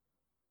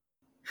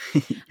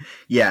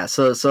 Yeah,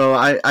 so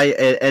I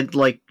and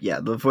like, yeah,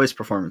 the voice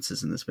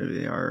performances in this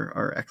movie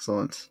are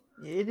excellent.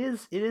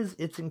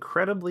 It's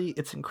incredibly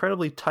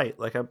tight.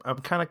 Like I'm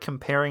kind of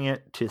comparing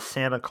it to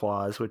Santa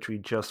Claus, which we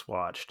just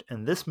watched,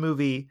 and this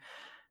movie,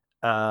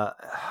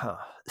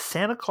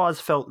 Santa Claus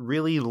felt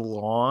really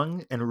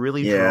long and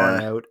really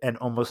drawn out, and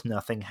almost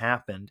nothing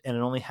happened, and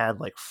it only had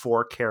like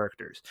 4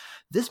 characters.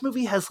 This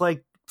movie has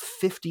like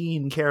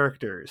 15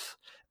 characters,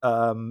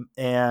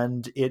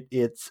 and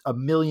it's a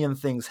million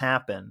things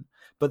happen,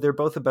 but they're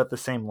both about the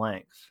same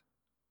length.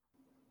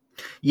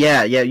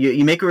 Yeah,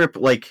 you make a rip,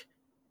 like,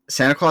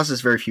 Santa Claus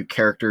has very few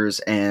characters,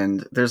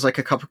 and there's like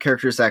a couple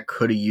characters that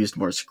could have used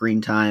more screen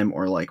time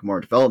or like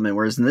more development,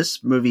 whereas in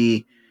this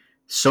movie,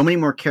 so many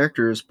more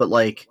characters, but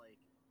like,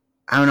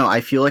 I don't know, I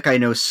feel like I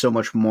know so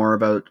much more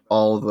about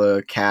all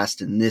the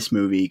cast in this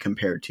movie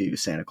compared to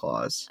Santa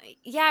Claus.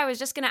 Yeah, I was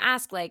just going to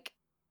ask, like,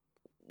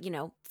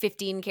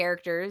 15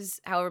 characters,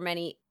 however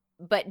many,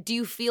 but do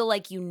you feel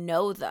like you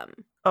know them?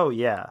 Oh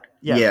yeah.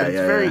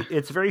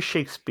 It's very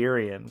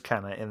Shakespearean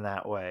kind of in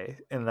that way,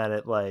 in that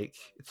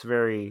it's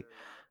very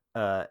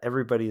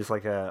everybody's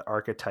like a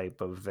archetype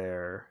of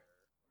their,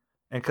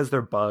 and because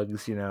they're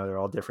bugs, they're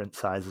all different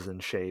sizes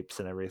and shapes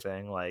and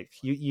everything. Like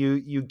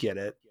you get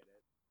it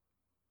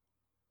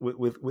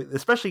with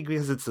especially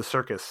because it's the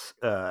circus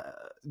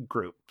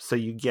group, so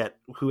you get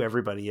who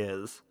everybody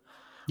is.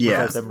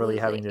 Yeah, without them really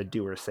having to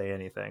do or say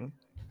anything.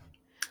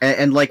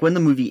 And like when the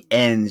movie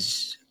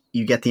ends,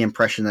 you get the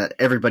impression that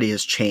everybody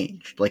has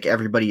changed. Like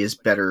everybody is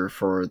better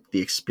for the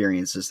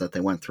experiences that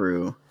they went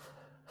through.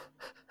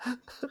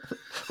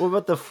 What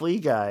about the flea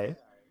guy?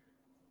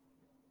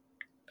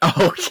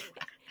 Oh,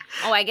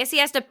 I guess he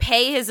has to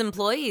pay his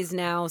employees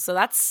now, so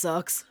that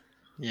sucks.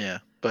 Yeah,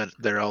 but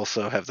they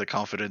also have the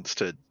confidence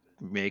to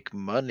make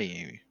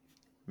money.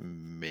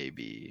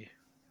 Maybe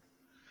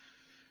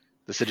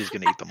the city's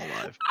gonna eat them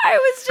alive. I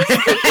was just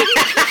thinking.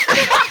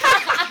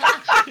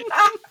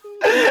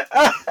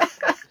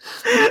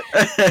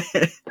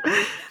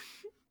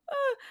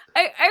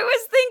 I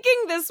was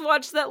thinking this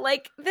watch that,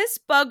 like, this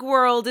bug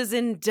world is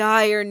in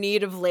dire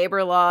need of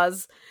labor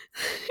laws.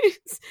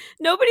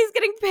 Nobody's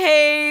getting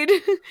paid.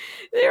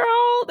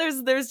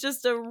 There's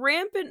just a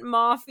rampant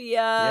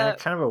mafia. Yeah,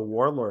 kind of a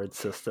warlord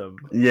system.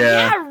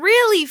 Yeah,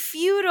 really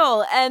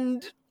feudal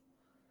and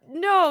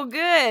no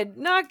good.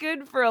 Not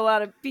good for a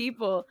lot of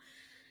people.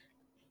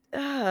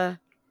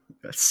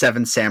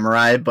 7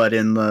 Samurai, but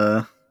in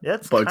the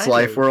Bugs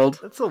Life world.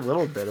 That's a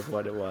little bit of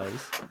what it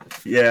was.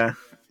 Yeah.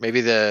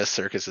 Maybe the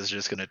circus is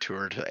just gonna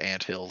tour to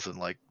anthills and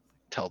like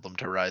tell them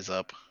to rise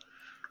up.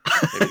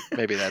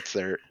 Maybe that's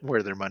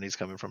where their money's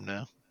coming from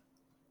now.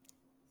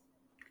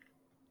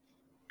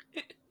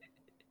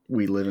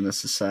 We live in a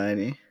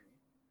society.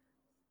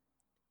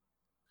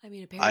 I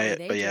mean,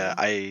 apparently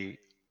I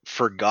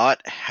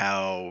forgot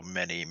how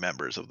many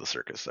members of the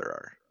circus there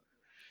are.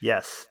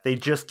 Yes, they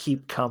just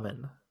keep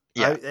coming.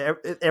 Yeah.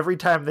 Every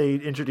time they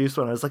introduce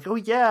one, I was like, "Oh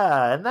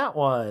yeah, and that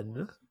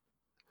one."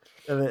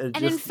 And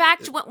in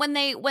fact, when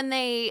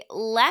they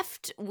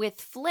left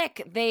with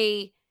Flick,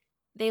 they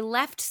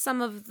left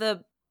some of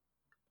the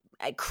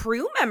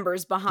crew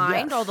members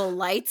behind. Yes. All the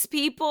lights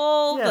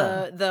people,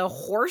 the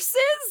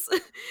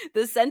horses,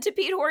 the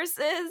centipede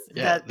horses.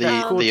 Yeah, that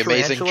the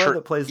amazing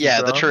that plays the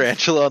drums. The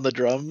tarantula on the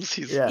drums.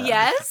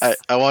 Yes,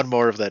 I want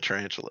more of that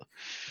tarantula.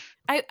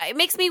 It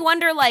makes me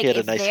wonder, like,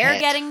 if nice they're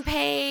hat. getting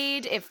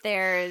paid, if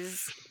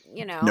there's,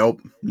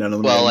 Nope, none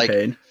of them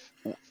getting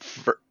paid.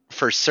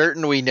 For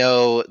certain, we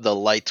know the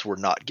lights were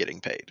not getting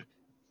paid.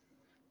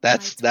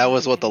 That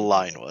was what the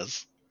line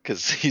was,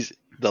 because he's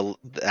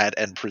that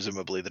and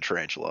presumably the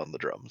tarantula on the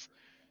drums.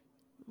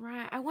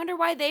 Right. I wonder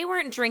why they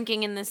weren't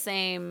drinking in the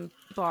same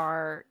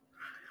bar.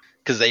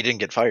 Because they didn't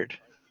get fired.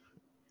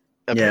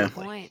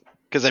 Apparently. Yeah.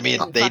 Because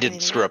they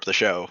didn't screw up the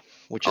show.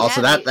 Which is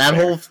also that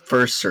whole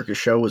first circus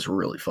show was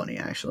really funny.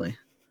 Actually,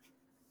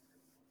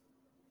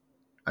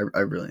 I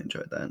really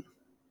enjoyed that.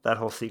 That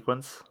whole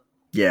sequence.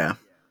 Yeah.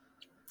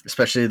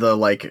 Especially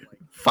the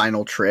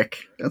final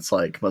trick. It's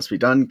must be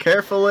done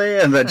carefully,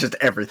 and then just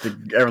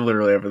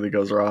literally everything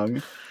goes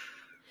wrong.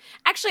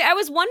 Actually, I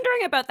was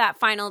wondering about that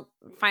final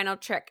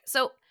trick.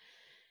 So,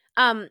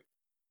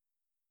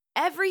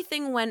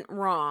 everything went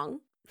wrong.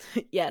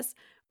 Yes.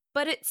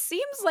 But it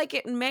seems like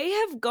it may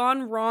have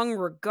gone wrong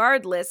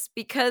regardless,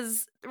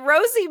 because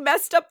Rosie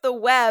messed up the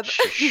web.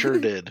 She sure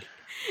did.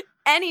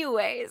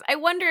 Anyways, I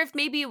wonder if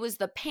maybe it was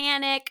the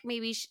panic.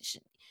 Maybe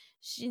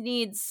she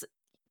needs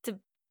to,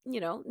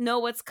 know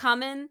what's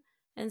coming,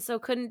 and so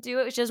couldn't do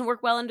it. Which doesn't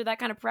work well under that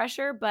kind of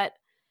pressure, but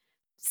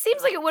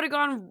seems like it would have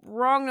gone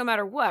wrong no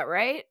matter what,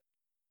 right?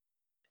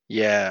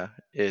 Yeah,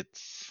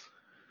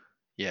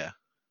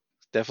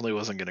 definitely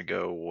wasn't going to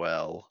go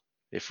well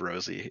if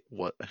Rosie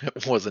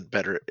wasn't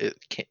better. It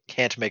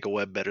can't make a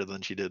web better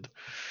than she did.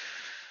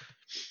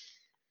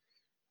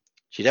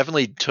 She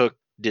definitely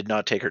did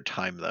not take her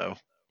time though,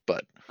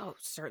 but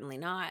certainly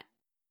not.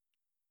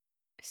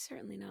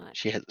 Certainly not.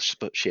 She had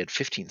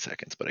 15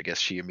 seconds, but I guess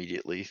she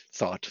immediately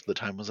thought the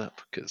time was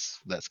up because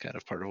that's kind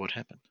of part of what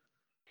happened.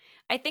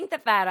 I think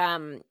that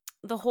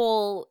the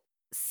whole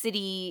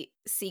city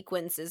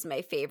sequence is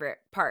my favorite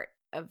part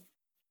of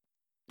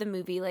the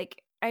movie.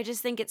 Like, I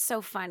just think it's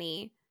so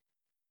funny.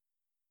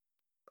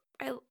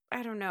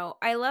 I don't know.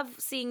 I love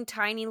seeing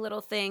tiny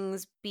little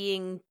things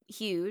being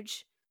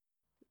huge.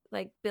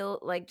 Like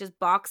just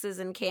boxes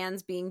and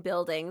cans being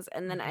buildings,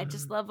 and then I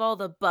just love all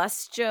the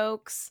bus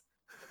jokes.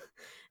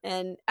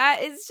 And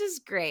it's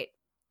just great.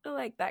 I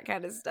like that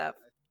kind of stuff.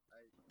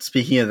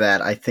 Speaking of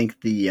that, I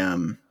think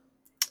the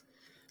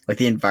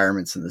the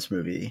environments in this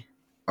movie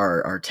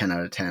are 10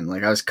 out of 10.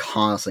 Like, I was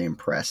constantly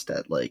impressed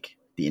at like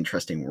the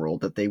interesting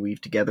world that they weave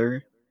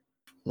together.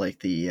 Like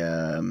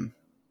the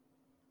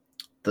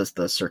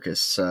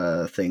circus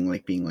thing,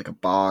 like being like a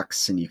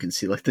box, and you can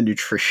see like the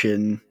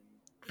nutrition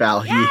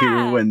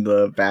value when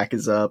the back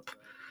is up.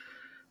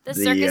 The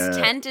circus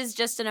tent is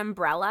just an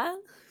umbrella?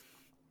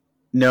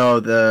 No,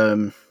 and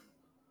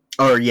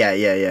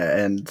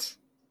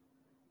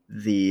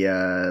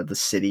the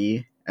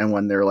city, and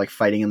when they're like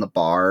fighting in the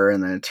bar,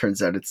 and then it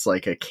turns out it's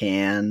like a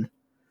can,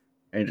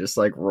 and it just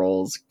like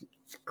rolls,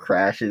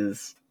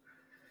 crashes.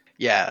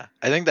 Yeah,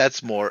 I think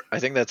that's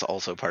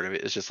also part of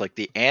it. It's just like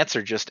the ants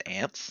are just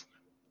ants.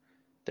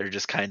 They're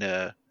just kind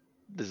of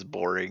this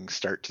boring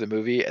start to the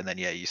movie, and then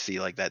you see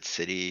like that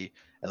city,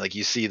 and like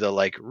you see the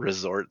like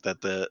resort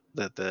that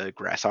the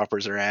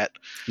grasshoppers are at.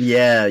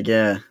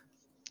 Yeah.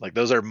 Like,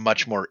 those are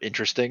much more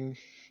interesting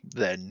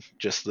than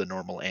just the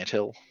normal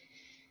anthill.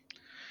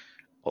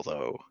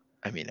 Although,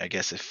 I mean, I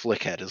guess if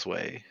Flick had his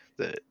way,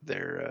 the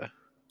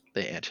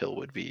anthill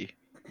would be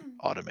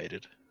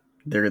automated.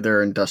 They're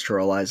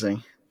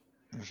industrializing.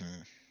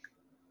 Mm-hmm.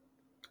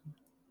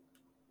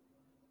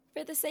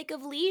 For the sake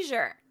of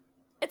leisure.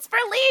 It's for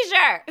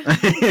leisure.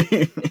 It's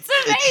amazing.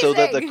 It's so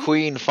that the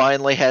queen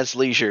finally has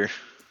leisure.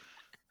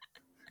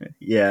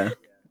 Yeah.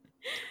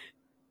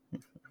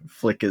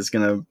 Flick is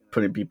gonna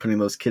be putting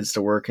those kids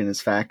to work in his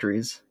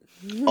factories.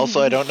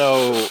 Also, I don't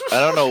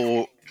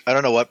know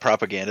what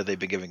propaganda they've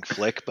been giving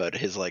Flick, but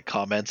his like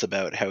comments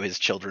about how his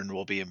children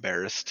will be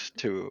embarrassed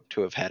to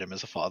have had him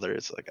as a father.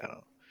 It's like,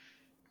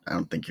 I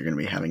don't think you're gonna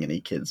be having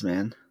any kids,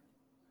 man.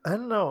 I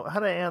don't know. How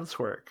do ants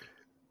work?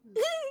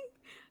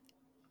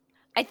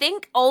 I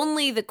think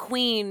only the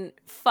queen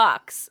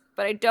fucks,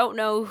 but I don't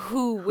know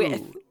who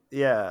with.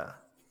 Yeah.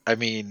 I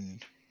mean,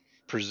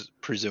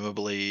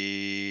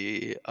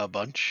 presumably a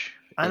bunch.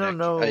 I don't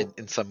know.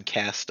 In some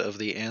caste of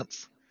the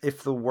ants.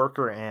 If the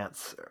worker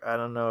ants, I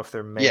don't know if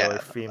they're male or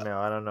female.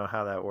 I don't know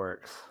how that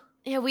works.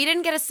 Yeah, we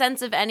didn't get a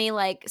sense of any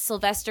like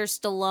Sylvester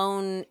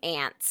Stallone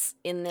ants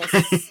in this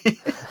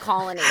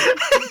colony.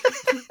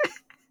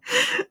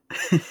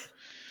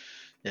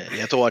 Yeah, you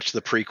have to watch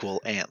the prequel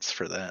Ants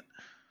for that.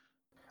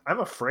 I'm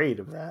afraid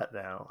of that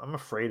now. I'm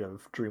afraid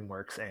of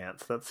DreamWorks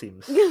ants. That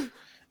seems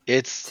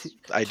it's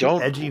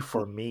too edgy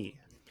for me.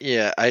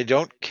 Yeah, I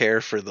don't care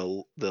for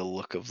the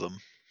look of them.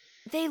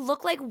 They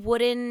look like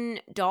wooden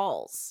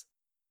dolls.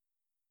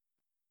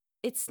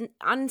 It's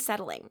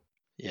unsettling.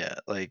 Yeah,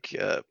 like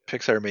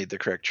Pixar made the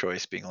correct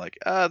choice, being like,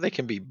 they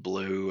can be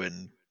blue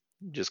and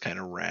just kind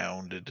of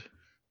rounded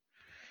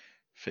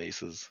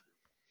faces.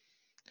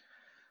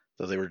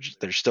 Though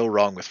they're still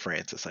wrong with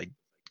Francis. I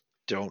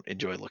don't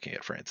enjoy looking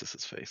at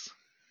Francis's face.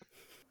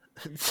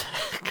 It's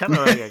kind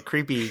of like a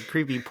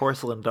creepy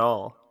porcelain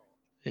doll.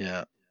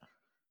 Yeah.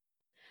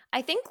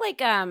 I think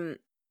like I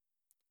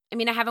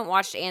mean, I haven't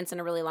watched Ants in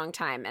a really long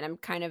time, and I'm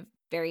kind of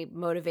very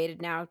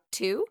motivated now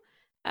to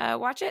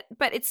watch it.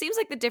 But it seems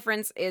like the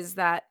difference is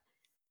that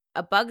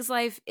A Bug's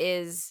Life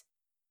is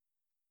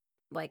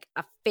like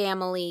a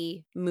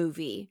family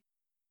movie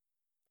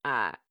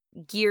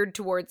geared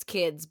towards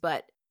kids,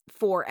 but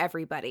for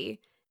everybody.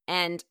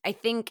 And I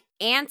think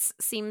Ants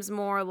seems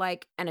more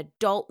like an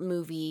adult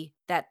movie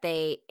that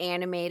they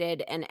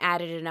animated and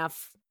added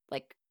enough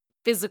like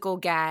physical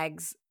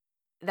gags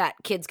that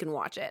kids can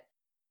watch it.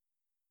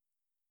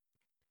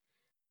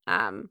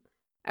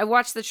 I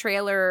watched the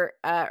trailer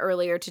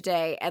earlier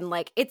today, and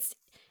like it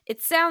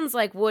sounds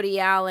like Woody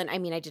Allen. I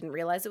mean, I didn't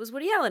realize it was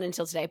Woody Allen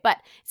until today, but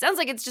it sounds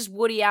like it's just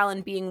Woody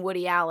Allen being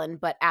Woody Allen,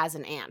 but as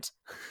an ant.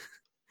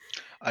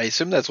 I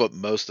assume that's what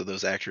most of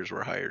those actors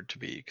were hired to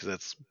be, because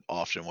that's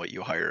often what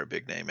you hire a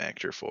big name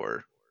actor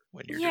for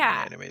when you're doing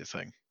an animated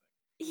thing.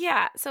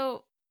 Yeah,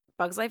 so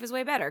Bug's Life is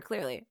way better,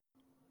 clearly.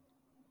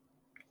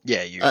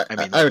 Yeah,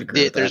 I would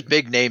agree with there's that.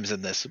 big names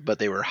in this, but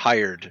they were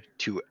hired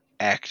to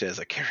act as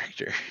a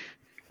character.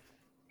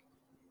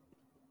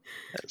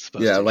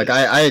 Yeah, like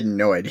I had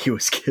no idea he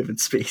was Kevin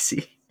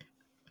Spacey.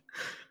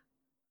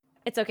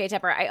 It's okay,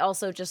 Tepper. I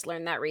also just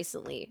learned that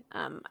recently.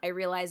 I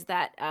realized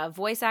that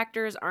voice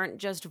actors aren't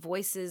just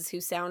voices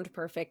who sound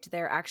perfect.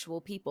 They're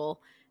actual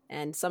people.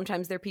 And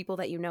sometimes they're people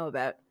that you know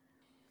about.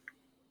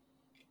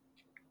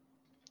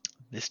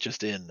 This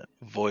just in,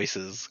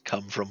 voices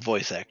come from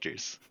voice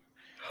actors.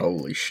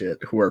 Holy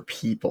shit, who are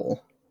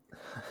people?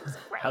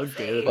 How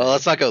dare they? Well,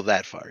 let's not go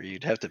that far.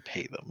 You'd have to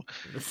pay them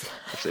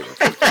if they were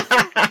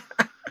people.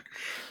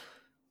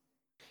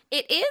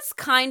 It is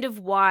kind of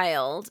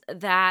wild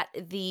that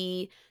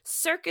the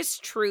circus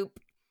troupe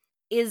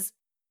is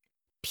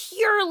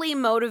purely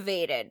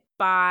motivated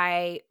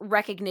by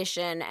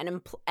recognition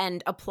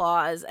and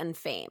applause and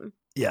fame.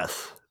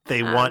 Yes.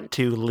 They want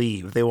to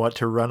leave. They want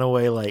to run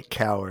away like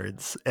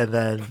cowards. And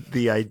then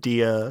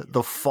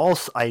the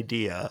false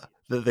idea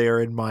that they are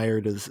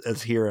admired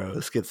as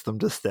heroes gets them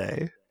to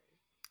stay.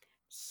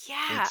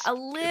 Yeah, It's a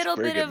little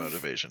very bit good of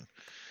motivation.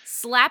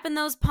 slapping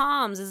those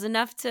palms is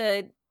enough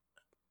to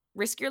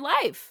risk your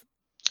life.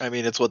 I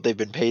mean, it's what they've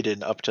been paid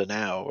in up to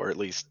now, or at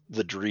least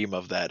the dream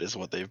of that is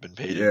what they've been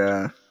paid in.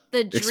 Yeah.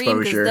 The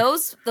dream, Exposure.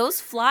 because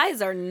those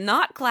flies are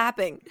not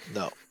clapping.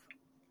 No,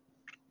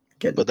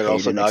 Getting but they're paid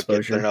also in not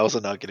exposure. they're also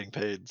not getting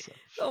paid. So.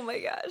 Oh my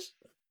gosh,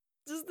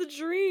 this is the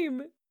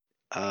dream.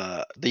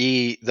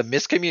 The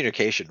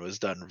miscommunication was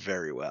done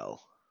very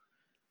well,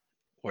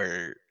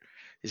 where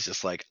it's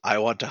just like, I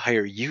want to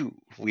hire you.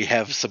 We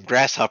have some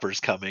grasshoppers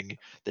coming.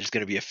 There's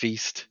going to be a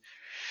feast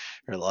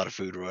or a lot of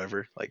food or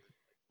whatever. Like,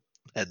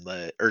 and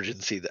the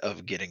urgency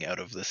of getting out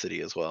of the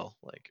city as well.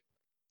 Like,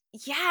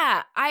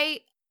 Yeah,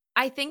 I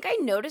think I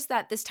noticed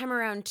that this time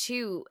around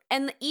too.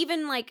 And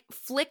even like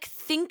Flick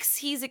thinks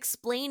he's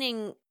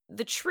explaining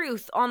the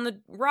truth on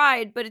the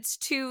ride, but it's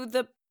to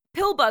the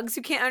pillbugs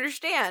who can't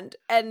understand,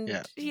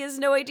 and he has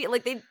no idea.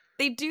 Like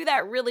they do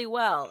that really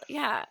well.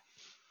 Yeah.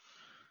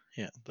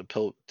 Yeah,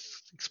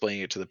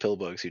 explaining it to the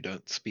pillbugs who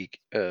don't speak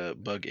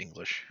bug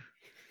English.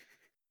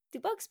 Do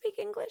bugs speak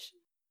English?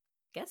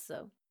 Guess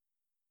so.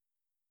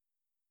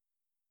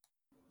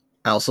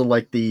 I also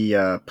like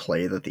the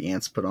play that the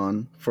ants put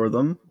on for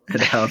them,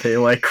 and how they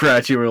like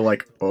gradually were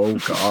like, "Oh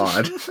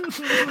God,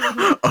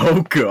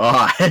 oh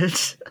God."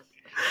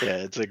 Yeah,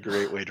 it's a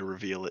great way to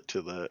reveal it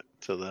to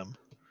them,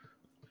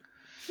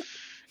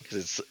 because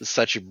it's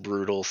such a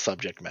brutal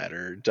subject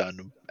matter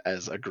done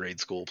as a grade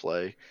school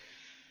play.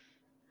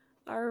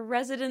 Our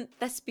resident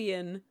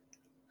thespian.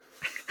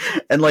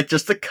 And like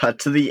just the cut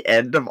to the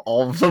end of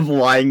all of them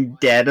lying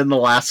dead, and the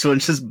last one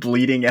just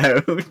bleeding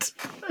out.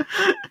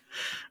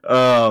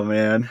 Oh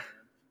man,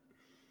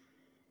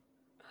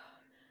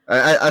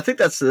 I think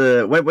that's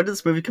when did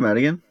this movie come out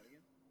again?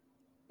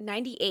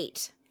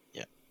 98.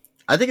 Yeah,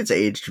 I think it's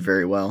aged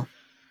very well.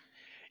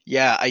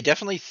 Yeah, I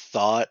definitely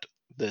thought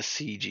the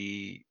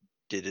CG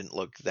didn't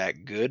look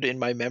that good in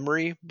my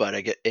memory, but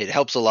it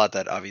helps a lot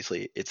that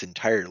obviously it's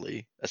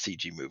entirely a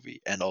CG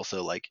movie, and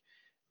also like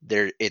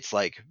it's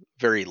like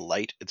very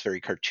light, it's very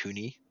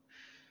cartoony.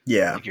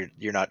 Yeah, like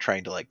you're not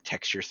trying to like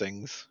texture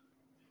things.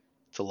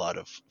 It's a lot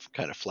of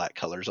kind of flat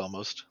colors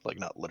almost, like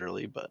not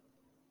literally, but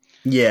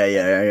yeah, I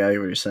get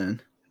what you're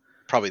saying.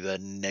 Probably the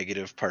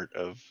negative part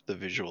of the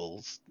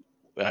visuals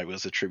I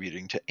was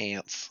attributing to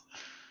ants.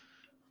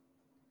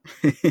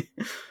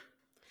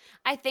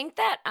 I think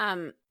that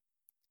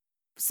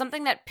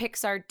something that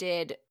Pixar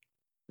did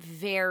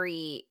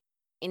very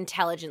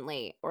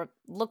intelligently, or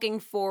looking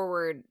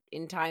forward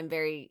in time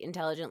very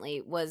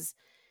intelligently, was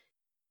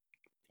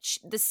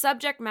the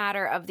subject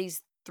matter of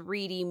these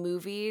 3D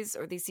movies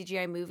or these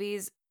CGI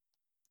movies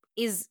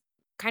is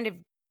kind of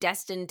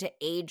destined to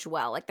age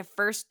well. Like the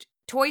first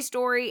Toy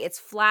Story, it's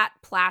flat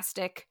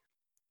plastic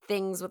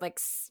things with like,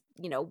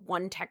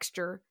 one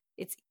texture.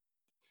 It's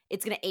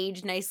going to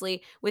age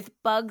nicely. With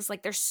bugs,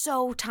 like they're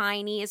so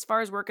tiny as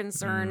far as we're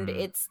concerned.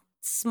 It's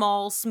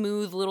small,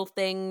 smooth little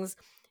things.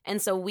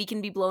 And so we can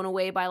be blown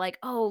away by like,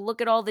 oh,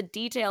 look at all the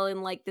detail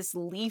in like this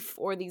leaf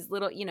or these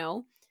little,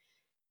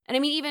 And I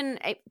mean, even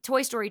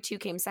Toy Story 2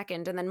 came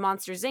second, and then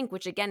Monsters, Inc.,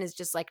 which again is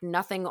just like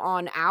nothing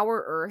on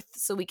our Earth,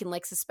 so we can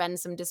like suspend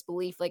some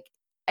disbelief. Like,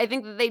 I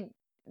think that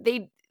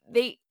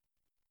they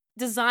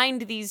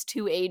designed these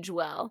to age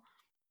well.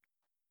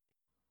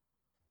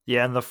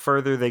 Yeah, and the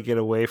further they get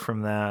away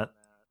from that,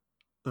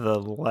 the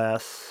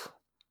less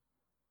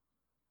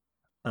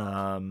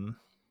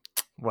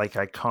like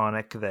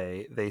iconic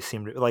they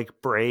seem to, like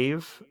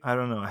Brave. I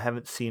don't know. I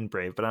haven't seen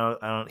Brave, but I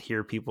don't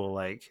hear people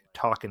like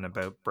talking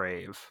about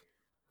Brave.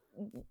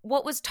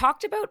 What was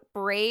talked about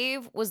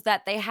Brave was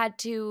that they had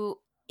to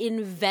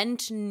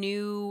invent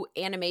new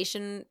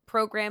animation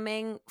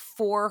programming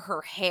for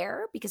her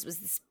hair, because it was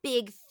this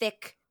big,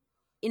 thick,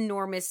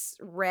 enormous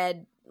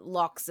red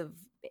locks of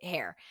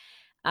hair.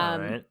 All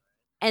right.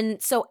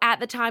 And so at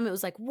the time it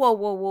was like,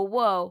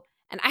 whoa.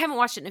 And I haven't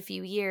watched it in a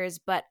few years,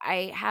 but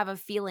I have a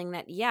feeling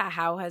that,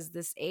 how has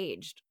this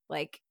aged?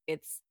 Like,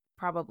 it's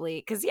probably,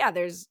 because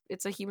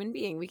it's a human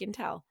being, we can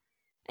tell.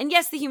 And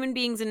yes, the human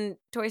beings in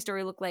Toy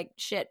Story look like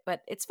shit,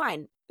 but it's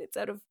fine. It's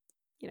out of,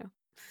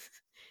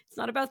 it's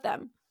not about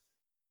them.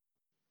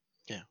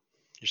 Yeah.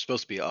 You're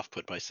supposed to be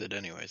off-put by Sid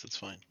anyways, it's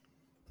fine.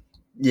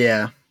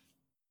 Yeah.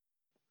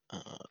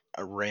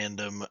 A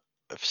random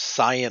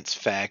science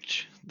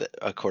fact that,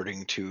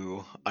 according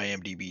to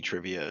IMDb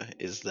trivia,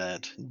 is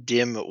that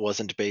Dim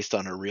wasn't based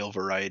on a real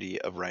variety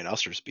of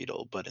rhinoceros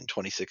beetle, but in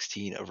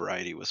 2016 a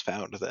variety was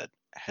found that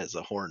has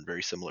a horn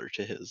very similar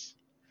to his.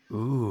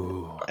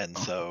 Ooh. And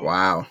so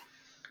Wow.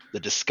 The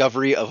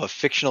discovery of a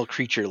fictional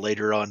creature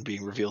later on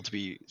being revealed to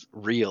be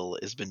real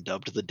has been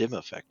dubbed the Dim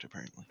effect,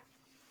 apparently.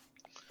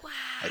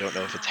 I don't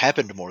know if it's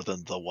happened more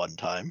than the one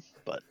time,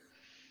 but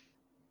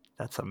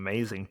That's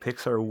amazing.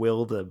 Pixar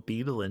willed a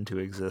beetle into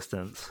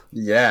existence.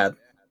 Yeah.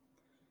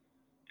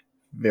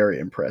 Very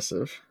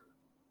impressive.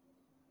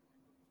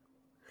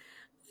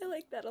 I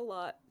like that a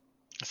lot.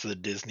 it's the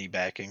Disney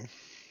backing.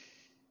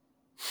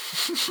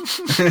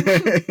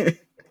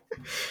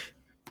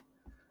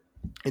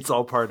 It's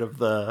all part of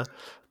the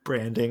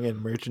branding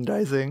and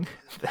merchandising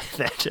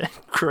that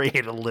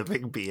create a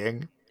living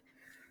being.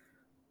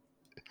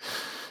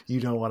 You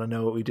don't want to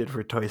know what we did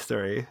for Toy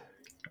Story.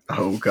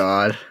 Oh,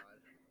 God.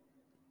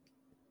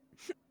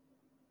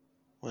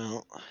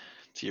 Well,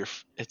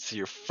 it's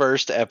your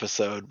first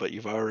episode, but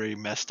you've already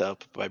messed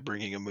up by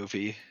bringing a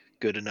movie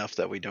good enough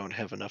that we don't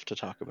have enough to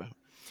talk about.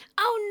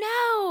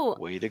 Oh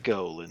no! Way to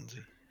go, Lindsay.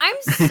 I'm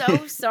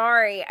so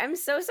sorry. I'm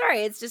so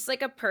sorry. It's just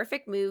like a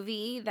perfect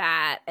movie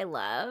that I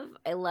love.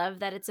 I love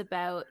that it's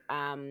about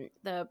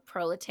the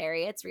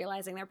proletariats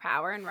realizing their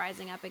power and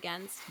rising up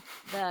against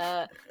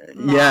the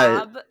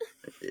Yeah, mob.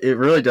 it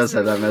really does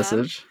have that Ruling them.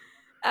 message.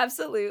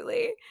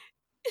 Absolutely.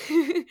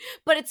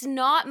 But it's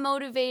not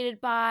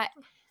motivated by...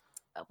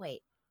 Oh,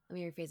 wait, let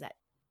me rephrase that.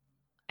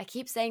 I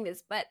keep saying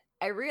this, but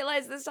I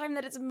realized this time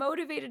that it's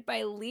motivated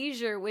by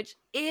leisure, which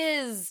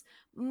is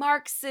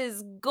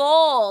Marx's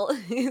goal.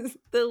 Is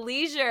the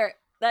leisure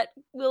that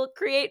will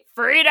create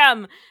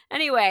freedom.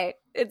 Anyway,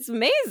 it's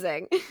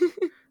amazing.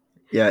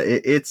 Yeah,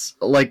 it's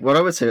like what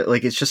I would say.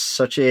 Like, it's just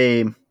such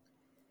a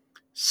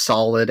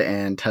solid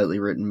and tightly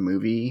written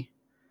movie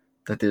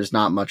that there's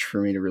not much for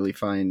me to really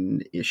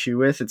find issue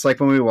with. It's like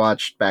when we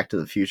watched Back to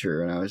the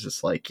Future, and I was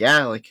just like,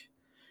 yeah, like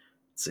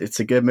it's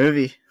a good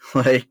movie.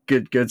 Like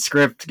good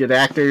script, good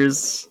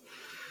actors.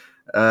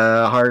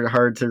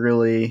 Hard to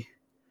really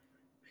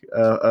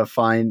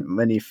find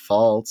many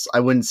faults. I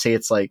wouldn't say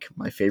it's like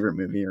my favorite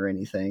movie or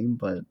anything,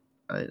 but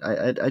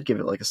I'd give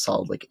it like a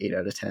solid like 8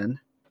 out of 10.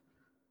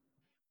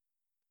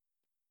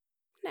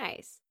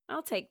 Nice.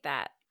 I'll take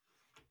that.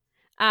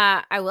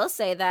 I will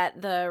say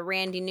that the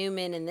Randy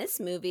Newman in this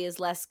movie is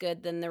less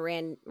good than the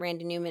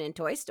Randy Newman in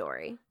Toy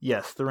Story.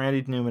 Yes, the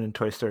Randy Newman in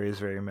Toy Story is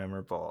very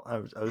memorable. I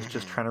was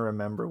just trying to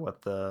remember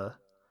what the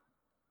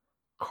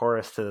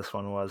chorus to this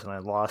one was, and I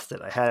lost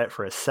it. I had it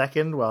for a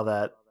second while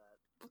that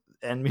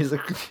end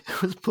music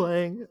was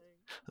playing.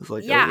 I was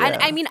like, Yeah, oh, yeah.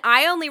 and I mean,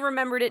 I only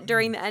remembered it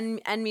during the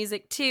end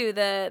music too.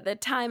 The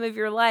time of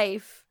your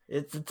life.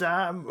 It's the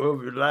time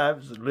of your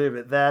life, so live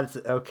it. That's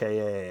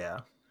okay.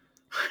 Yeah.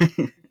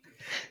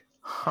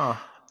 Huh.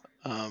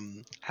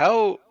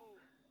 How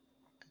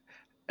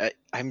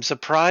I'm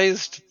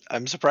surprised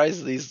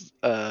these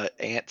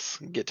ants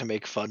get to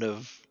make fun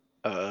of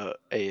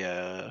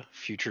a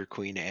future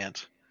queen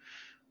ant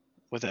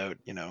without,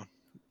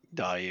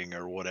 dying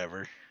or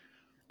whatever.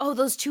 Oh,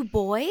 those two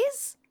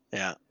boys?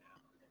 Yeah.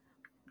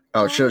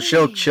 Oh, she'll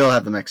Right.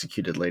 have them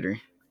executed later.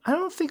 I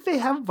don't think they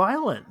have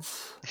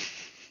violence.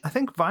 I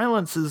think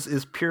violence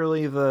is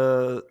purely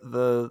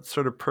the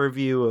sort of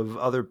purview of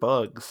other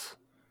bugs,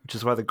 which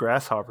is why the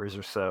grasshoppers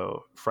are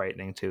so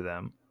frightening to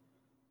them.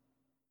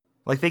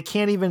 Like they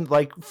can't even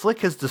Flick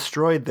has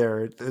destroyed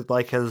their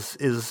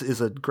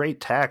is a great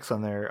tax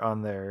on their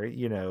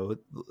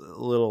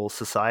little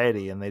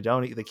society, and they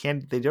don't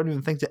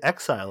even think to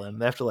exile him.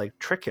 They have to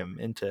trick him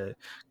into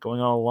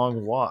going on a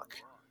long walk.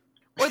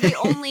 Or they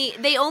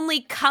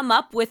only come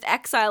up with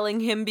exiling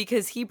him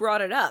because he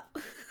brought it up.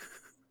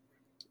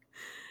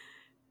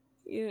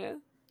 Yeah.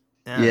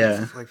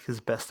 Yeah. It's like his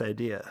best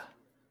idea.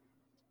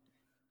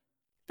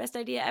 Best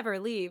idea ever,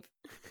 leave.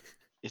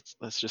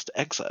 Let's just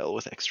exile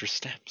with extra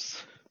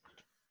steps.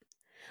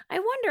 I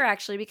wonder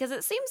actually, because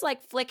it seems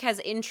like Flick has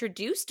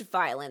introduced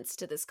violence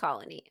to this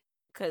colony,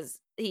 because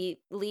he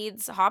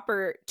leads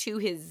Hopper to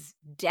his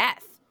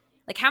death.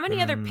 Like, how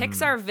many other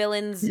Pixar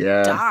villains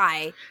Yeah.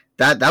 die?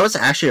 That was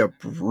actually a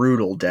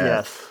brutal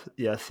death.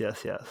 Yes.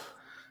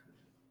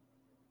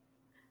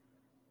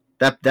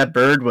 That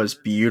bird was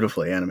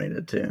beautifully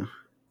animated too.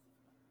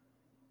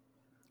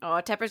 Oh,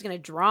 Tepper's gonna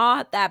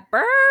draw that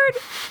bird.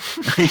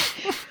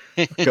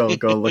 go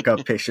look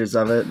up pictures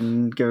of it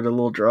and give it a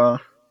little draw.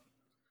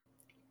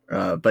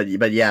 But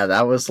yeah,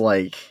 that was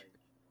like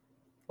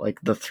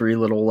the three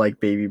little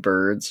baby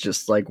birds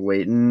just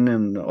waiting,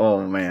 and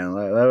oh man,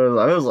 I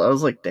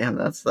was like, damn,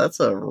 that's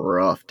a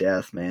rough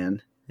death,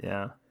 man.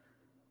 Yeah.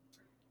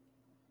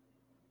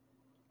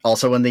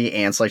 Also, when the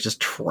ants just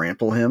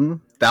trample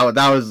him, that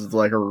was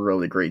a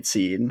really great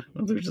scene.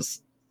 They're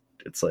just,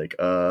 it's like,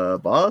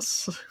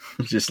 boss,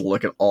 just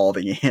look at all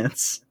the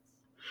ants.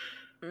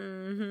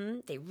 Mm-hmm.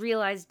 They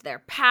realized their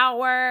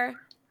power.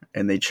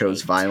 And they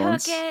chose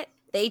violence. Took it.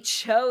 They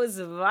chose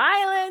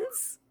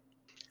violence.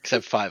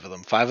 Except 5 of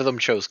them. 5 of them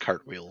chose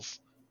cartwheels.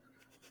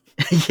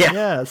 Yeah,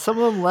 Yeah, some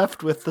of them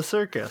left with the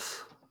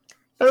circus.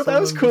 that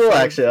Some was of them cool.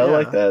 decided- Actually, I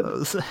like yeah, that.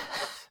 was-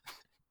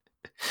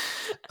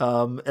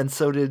 and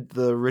so did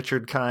the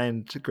Richard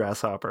Kind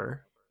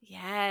grasshopper.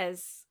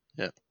 Yes.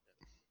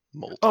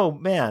 Molt. Oh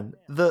man,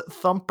 the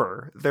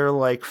Thumper.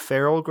 They're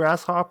feral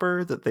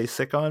grasshopper that they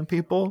sick on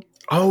people.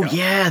 Oh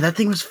yeah, that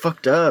thing was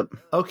fucked up.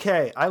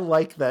 Okay, I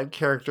like that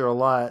character a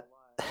lot.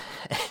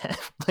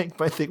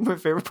 Like, I think my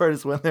favorite part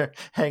is when they're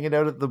hanging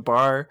out at the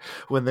bar,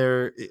 when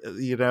they're,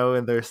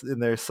 in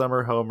their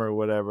summer home or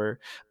whatever.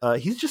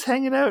 He's just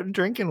hanging out and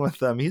drinking with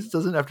them. He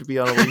doesn't have to be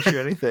on a leash or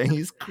anything.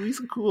 He's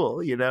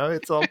cool.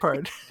 It's all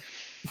part.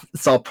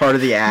 It's all part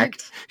of the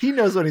act. He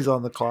knows when he's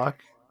on the clock.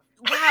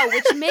 Wow,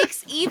 which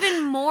makes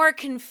even more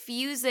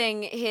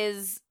confusing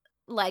his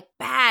like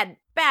bad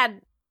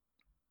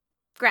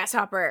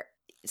grasshopper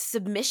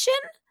submission.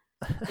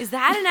 Is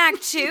that an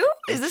act too?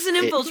 Is this an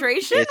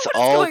infiltration? It's What's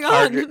all going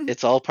on?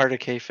 It's all part of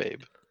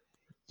kayfabe.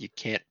 You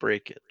can't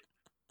break it.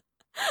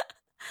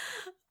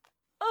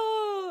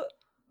 Oh,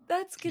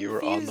 that's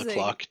confusing. You're on the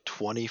clock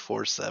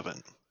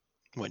 24/7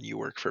 when you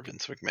work for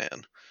Vince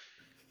McMahon.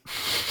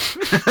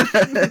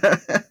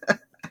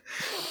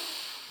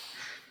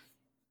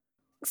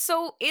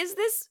 So is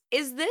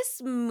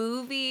this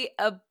movie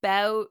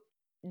about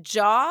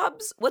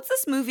jobs? What's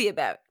this movie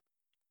about?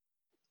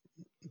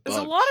 There's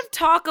a lot of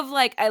talk of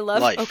like, I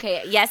love life.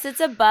 Okay, yes,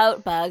 it's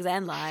about bugs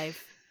and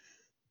life.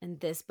 And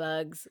this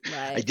bug's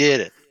life. I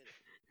did it.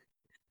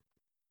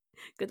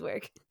 Good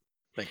work.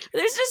 Thank you.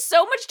 There's just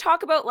so much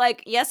talk about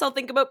like, yes, I'll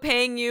think about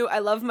paying you. I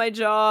love my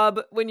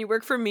job when you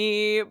work for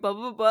me. Blah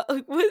blah blah.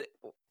 Like, what?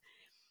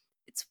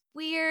 It's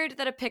weird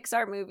that a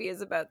Pixar movie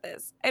is about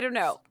this. I don't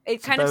know.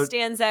 It kind of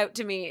stands out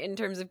to me in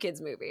terms of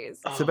kids' movies.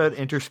 It's about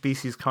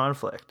interspecies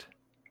conflict.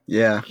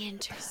 Yeah.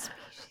 Interspecies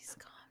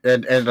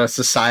and a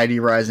society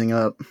rising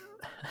up.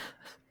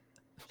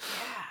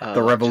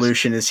 The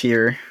revolution is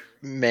here.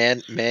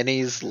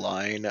 Manny's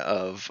line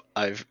of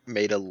 "I've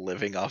made a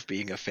living off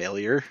being a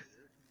failure."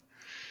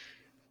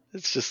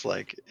 It's just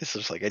like,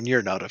 and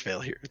you're not a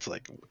failure. It's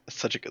like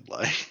such a good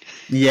line.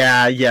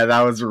 Yeah,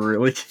 that was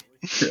really,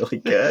 really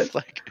good.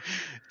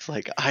 it's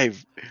like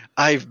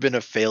I've been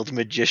a failed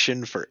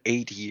magician for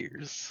 8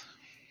 years,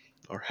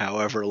 or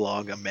however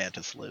long a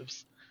mantis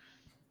lives.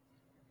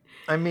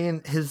 I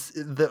mean,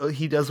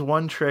 he does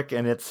one trick,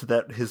 and it's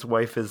that his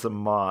wife is a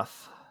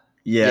moth.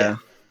 Yeah.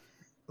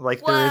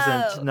 Like, there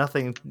isn't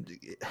nothing.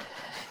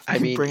 I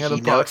mean,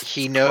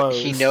 he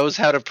knows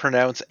how to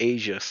pronounce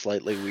Asia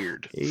slightly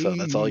weird, so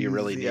that's all you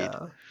really need.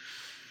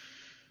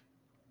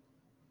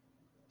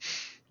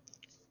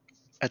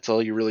 That's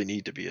all you really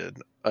need to be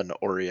an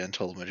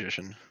Oriental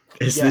magician.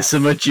 Is this a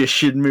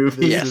magician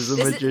movie? This is a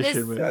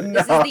magician movie.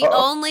 This is the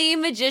only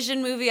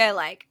magician movie I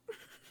like.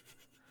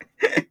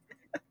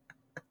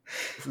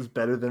 This is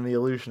better than The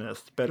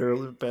Illusionist.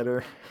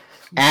 Better.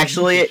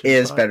 Actually, it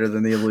is better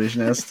than The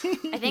Illusionist.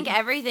 I think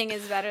everything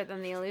is better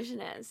than The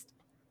Illusionist.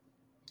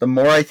 The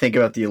more I think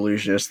about The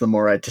Illusionist, the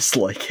more I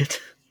dislike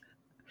it.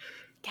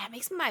 God, it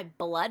makes my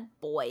blood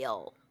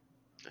boil.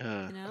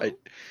 I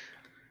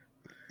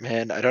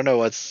don't know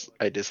what's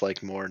I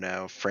dislike more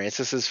now,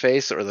 Francis's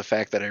face or the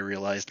fact that I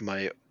realized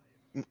my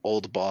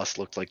old boss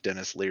looked like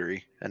Dennis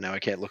Leary, and now I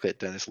can't look at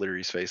Dennis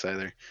Leary's face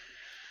either.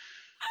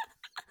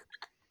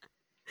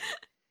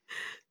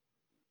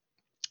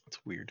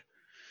 It's weird.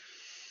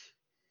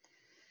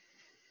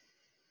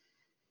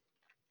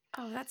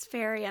 Oh, that's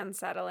very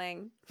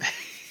unsettling.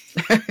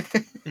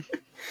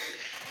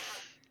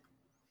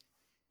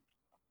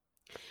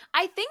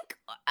 I think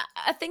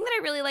a thing that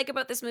I really like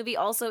about this movie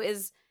also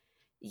is,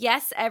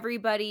 yes,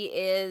 everybody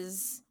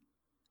is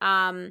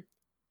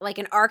like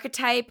an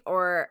archetype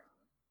or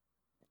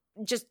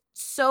just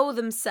so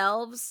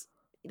themselves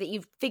that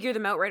you figure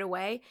them out right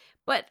away,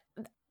 but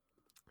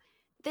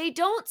they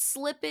don't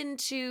slip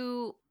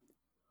into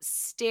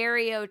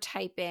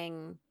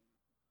stereotyping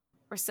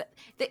or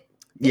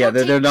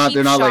they're not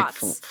like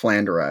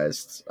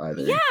flanderized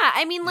either. Yeah,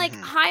 I mean, like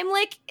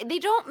Heimlich, they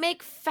don't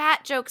make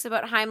fat jokes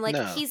about Heimlich.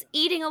 No. He's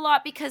eating a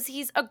lot because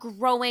he's a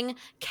growing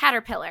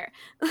caterpillar.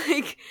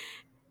 Like,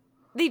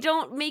 they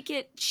don't make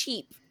it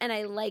cheap, and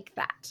I like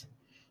that.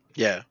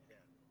 Yeah.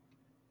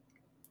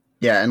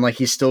 Yeah, and like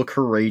he's still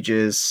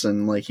courageous,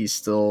 and like he's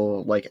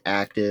still like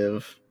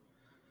active.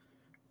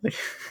 Like,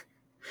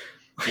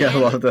 I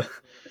love the.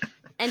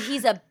 And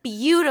he's a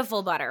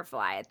beautiful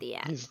butterfly at the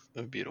end. He's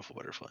a beautiful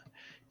butterfly.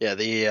 Yeah,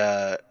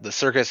 the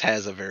circus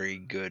has a very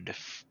good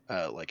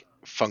like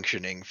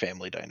functioning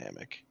family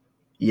dynamic.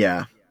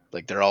 Yeah.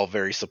 Like they're all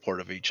very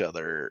supportive of each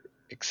other,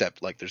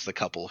 except like there's the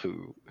couple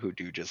who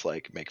do just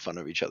like make fun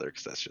of each other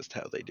because that's just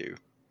how they do,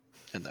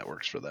 and that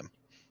works for them.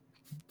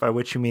 By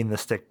which you mean the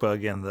stick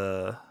bug and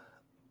the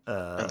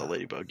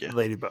ladybug, yeah.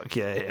 Ladybug,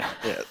 yeah.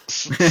 Yeah,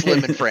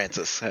 Slim and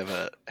Francis have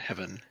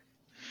an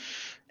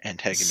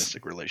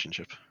antagonistic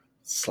relationship.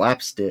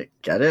 Slapstick,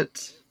 get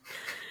it?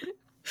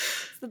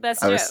 It's the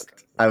best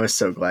joke. I was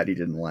so glad he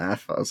didn't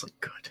laugh. I was like,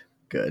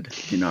 good.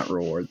 Do not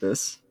reward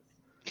this.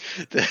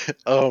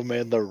 Oh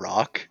man, The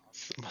Rock.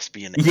 It must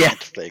be an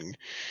ant thing.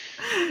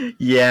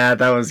 Yeah,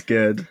 that was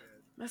good.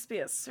 Must be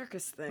a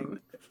circus thing.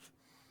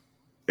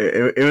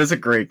 It was a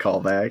great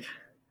callback.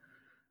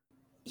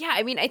 Yeah,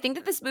 I mean, I think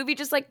that this movie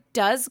just like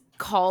does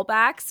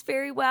callbacks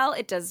very well.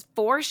 It does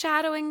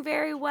foreshadowing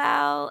very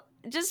well.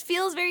 It just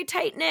feels very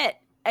tight knit.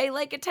 I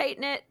like a tight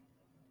 90.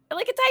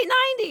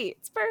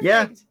 It's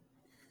perfect.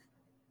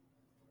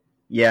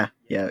 Yeah,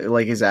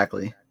 like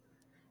exactly.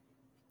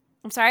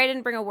 I'm sorry I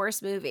didn't bring a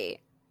worse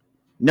movie.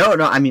 No,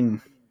 I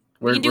mean,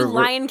 We can do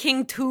Lion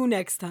King 2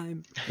 next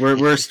time.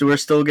 we're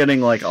still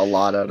getting like a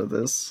lot out of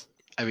this.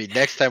 I mean,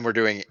 next time we're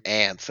doing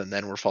Ants, and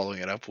then we're following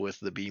it up with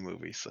the Bee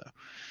Movie. So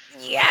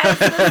Yes,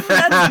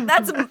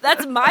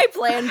 that's my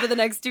plan for the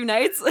next 2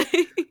 nights.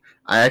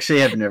 I actually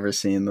have never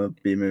seen the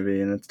Bee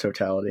Movie in its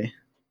totality.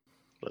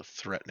 a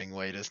threatening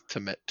way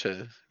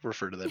to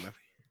refer to that movie.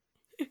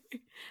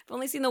 I've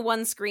only seen the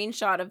one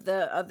screenshot of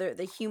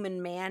the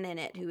human man in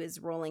it who is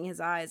rolling his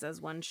eyes, as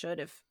one should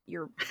if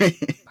your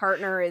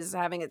partner is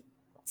having a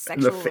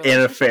sexual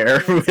an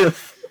affair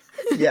with.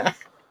 Yeah.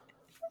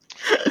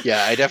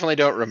 Yeah, I definitely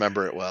don't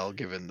remember it well,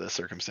 given the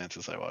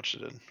circumstances I watched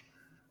it in.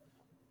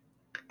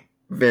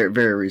 Very,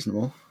 very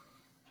reasonable.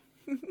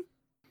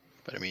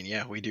 But I mean,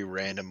 yeah, we do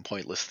random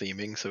pointless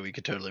theming, so we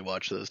could totally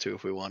watch those too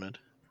if we wanted.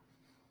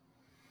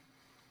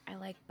 I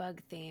like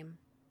bug theme.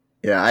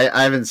 Yeah,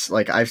 I haven't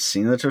I've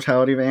seen the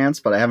totality of Ants,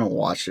 but I haven't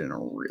watched it in a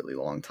really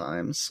long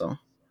time. So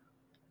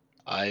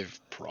I've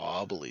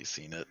probably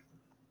seen it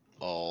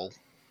all.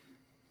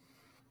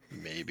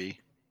 Maybe.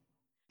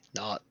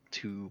 Not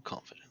too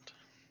confident.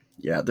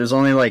 yeah, there's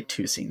only like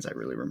 2 scenes I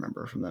really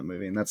remember from that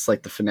movie, and that's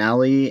like the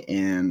finale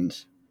and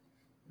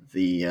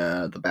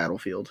the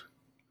battlefield.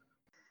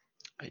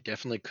 I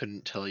definitely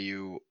couldn't tell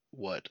you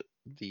what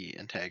the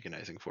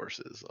antagonizing force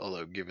is,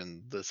 although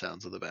given the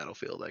sounds of the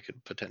battlefield, I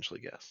could potentially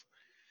guess.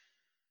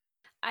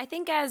 I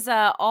think as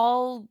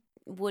all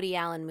Woody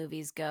Allen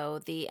movies go,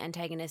 the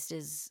antagonist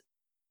is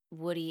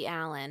Woody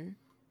Allen.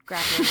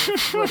 Grappling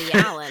with Woody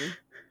Allen.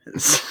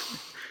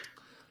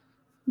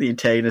 The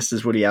antagonist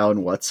is Woody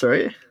Allen. What?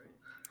 Sorry.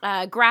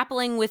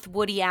 Grappling with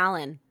Woody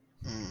Allen.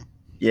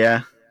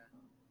 Yeah.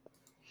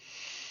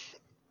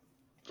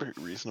 Very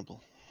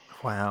reasonable.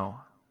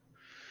 Wow.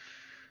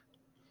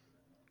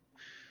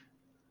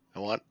 I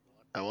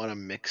want a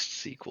mixed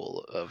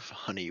sequel of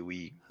Honey,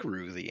 We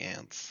Grew the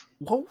Ants.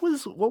 What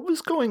was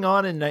going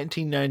on in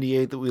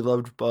 1998 that we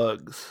loved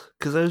bugs?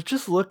 Because I was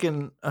just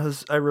looking.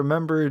 I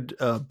remembered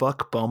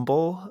Buck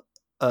Bumble,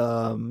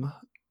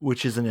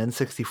 which is an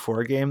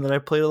N64 game that I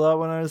played a lot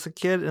when I was a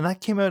kid, and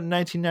that came out in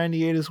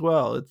 1998 as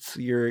well. It's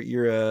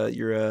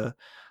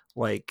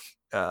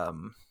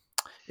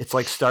it's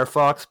like Star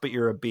Fox, but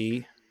you're a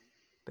bee,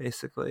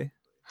 basically.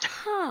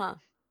 Huh.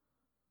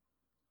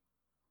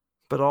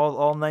 But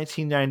all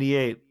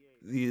 1998,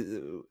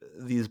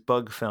 these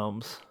bug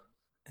films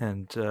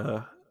and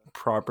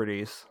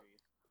properties.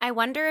 I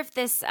wonder if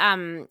this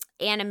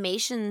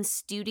animation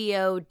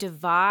studio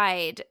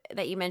divide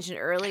that you mentioned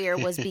earlier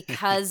was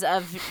because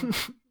of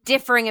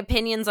differing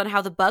opinions on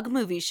how the bug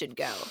movie should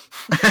go.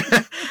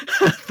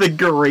 The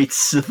great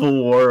civil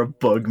war of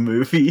bug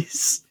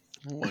movies.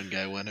 One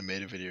guy went and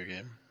made a video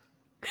game.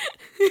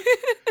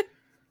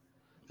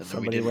 And then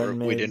Somebody went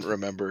and we made- didn't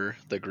remember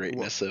the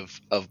greatness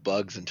of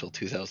bugs until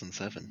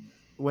 2007.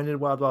 When did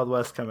Wild Wild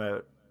West come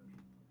out?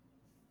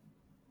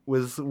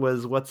 Was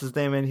what's his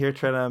name in here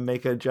trying to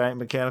make a giant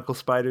mechanical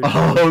spider?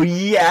 Oh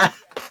yeah,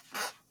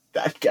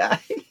 that guy.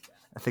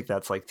 I think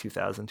that's like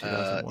 2000,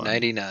 2001.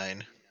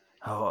 99.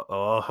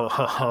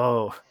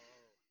 Oh.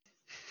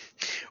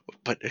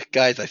 But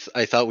guys,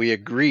 I thought we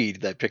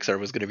agreed that Pixar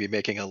was going to be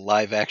making a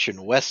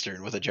live-action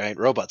Western with a giant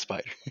robot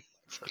spider.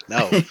 It's like,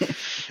 no.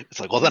 It's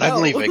like, well, then I'm No.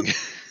 leaving.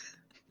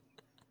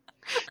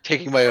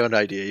 Taking my own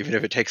idea, even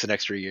if it takes an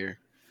extra year.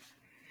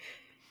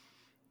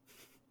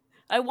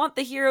 I want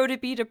the hero to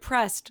be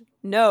depressed.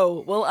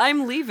 No, well,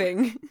 I'm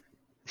leaving.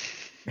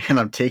 And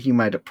I'm taking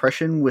my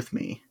depression with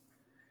me.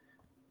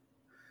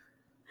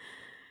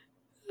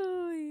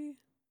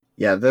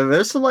 Yeah,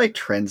 there's some like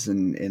trends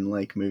in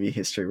like movie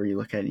history where you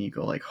look at it and you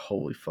go like,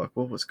 holy fuck,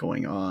 what was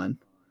going on?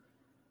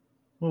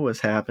 What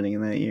was happening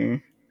in that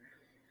year?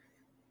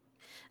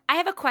 I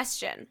have a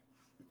question.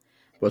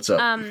 What's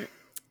up?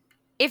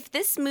 If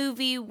this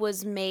movie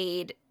was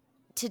made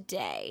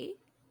today,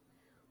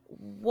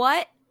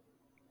 what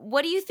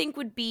do you think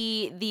would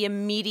be the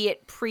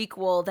immediate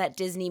prequel that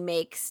Disney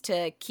makes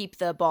to keep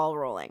the ball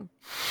rolling?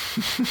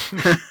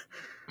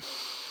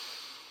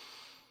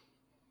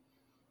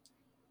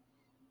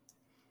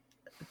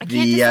 I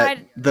can't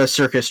decide. The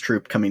circus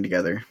troupe coming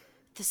together.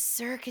 The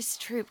circus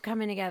troupe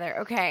coming together.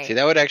 Okay. See,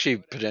 that would actually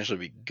potentially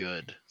be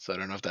good. So I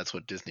don't know if that's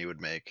what Disney would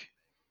make.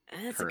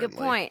 That's a good currently.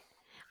 point.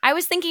 I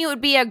was thinking it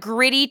would be a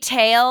gritty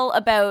tale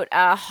about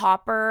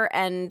Hopper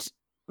and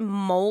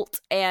Molt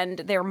and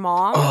their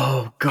mom.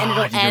 Oh god, and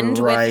it'll end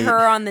you're right. with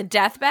her on the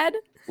deathbed.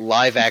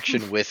 Live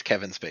action with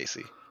Kevin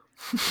Spacey.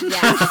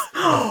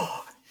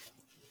 Yes.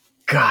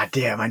 God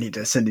damn, I need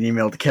to send an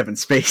email to Kevin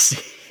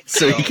Spacey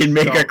so he Don't, can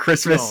make a don't,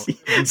 Christmas.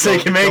 don't. So he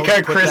can make Don't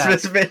a put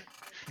Christmas that. video.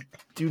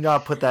 Do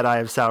not put that Eye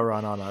of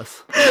Sauron on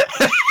us.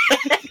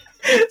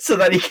 So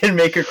that he can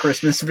make a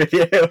Christmas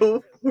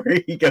video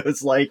where he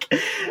goes like,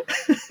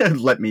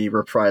 "Let me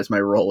reprise my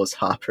role as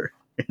Hopper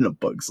in A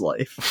Bug's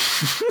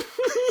Life."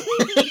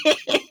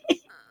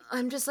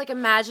 I'm just like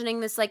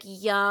imagining this like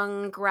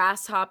young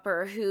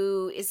grasshopper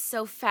who is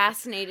so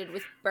fascinated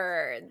with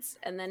birds,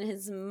 and then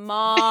his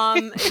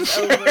mom is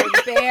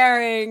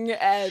overbearing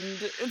and,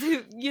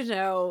 you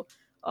know,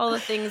 All the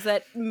things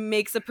that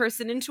makes a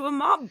person into a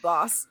mob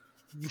boss.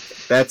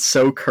 That's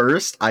so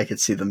cursed. I could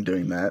see them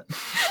doing that.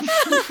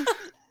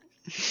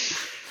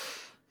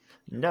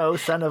 No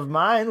son of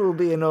mine will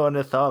be an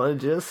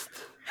ornithologist.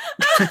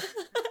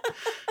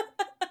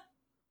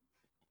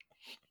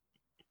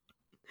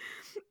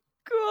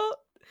 Cool.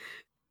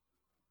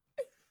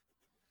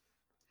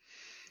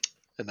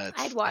 And I'd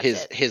that's watch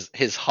his it.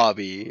 his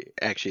hobby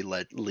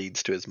actually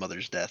leads to his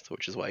mother's death,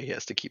 which is why he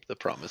has to keep the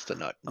promise to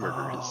not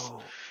murder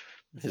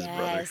his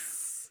brother.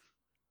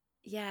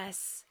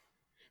 Yes.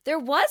 There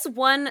was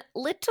one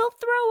little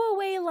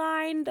throwaway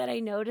line that I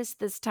noticed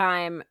this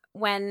time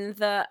when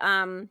the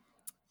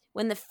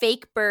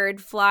fake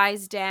bird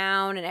flies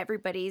down and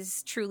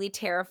everybody's truly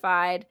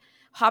terrified.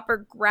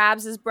 Hopper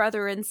grabs his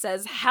brother and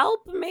says,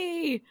 "Help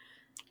me!"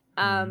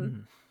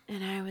 And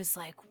I was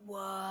like,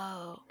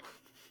 "Whoa!"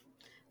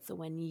 So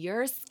when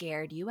you're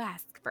scared, you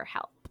ask for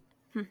help.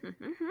 But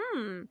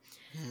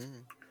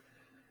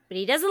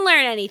he doesn't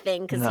learn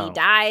anything because he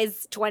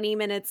dies 20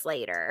 minutes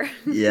later.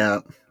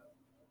 Yeah.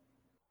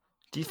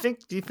 Do you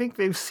think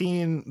they've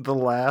seen the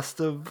last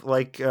of,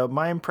 like,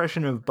 my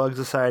impression of Bug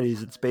Society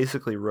is it's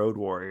basically Road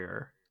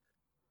Warrior.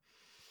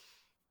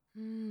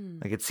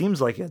 Like, it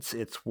seems like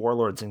it's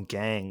warlords and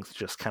gangs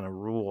just kind of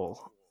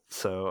rule.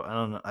 So I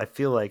don't know. I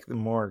feel like the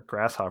more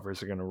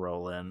grasshoppers are going to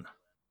roll in.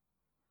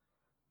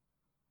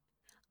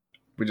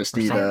 We just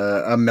need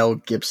a Mel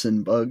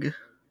Gibson bug.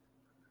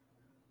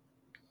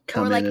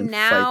 Come or like in and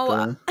now,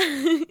 fight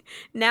the...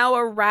 now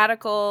a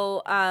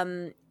radical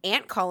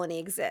ant colony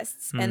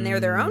exists, and they're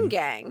their own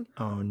gang.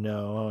 Oh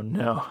no!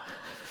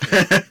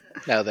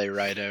 Now they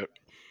ride out.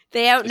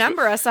 They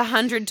outnumber us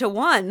 100 to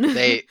 1.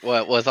 They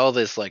with all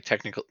this like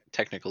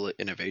technical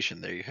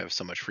innovation, they have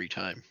so much free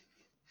time.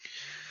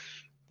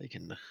 They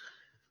can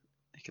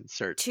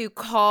start to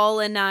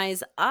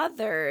colonize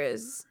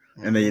others.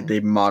 And they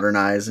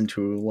modernize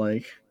into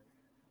like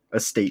a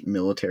state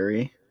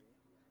military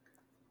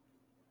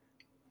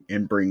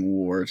and bring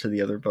war to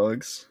the other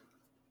bugs.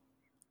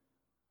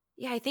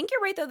 Yeah, I think you're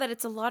right though that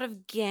it's a lot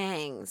of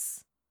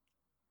gangs.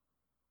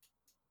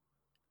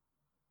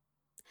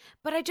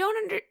 But I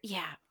don't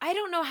I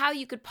don't know how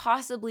you could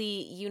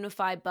possibly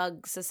unify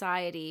bug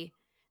society.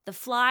 The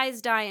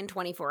flies die in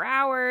 24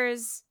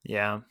 hours.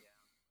 Yeah.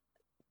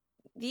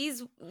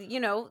 These,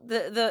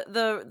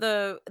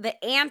 the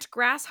ant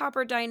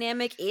grasshopper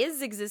dynamic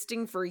is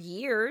existing for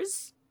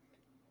years.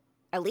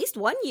 At least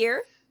 1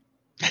 year.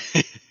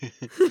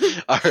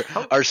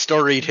 our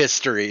storied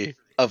history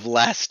of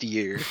last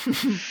year.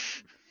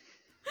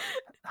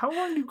 How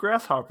long do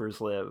grasshoppers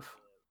live?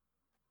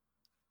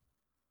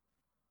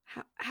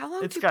 How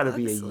long? It's got to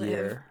be a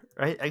year,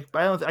 right?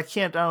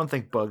 I don't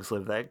think bugs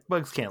live that.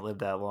 Bugs can't live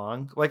that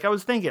long. Like I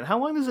was thinking, how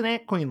long does an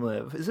ant queen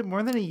live? Is it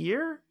more than a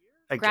year?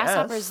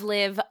 Grasshoppers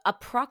live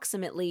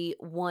approximately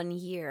 1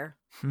 year.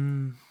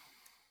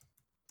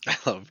 I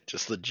love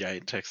just the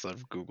giant text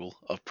of Google.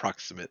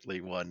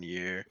 Approximately 1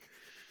 year.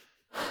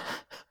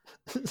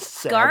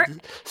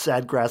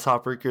 Sad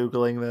grasshopper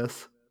Googling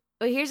this.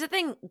 But here's the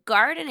thing.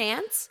 Garden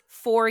ants,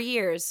 4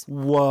 years.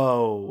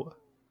 Whoa.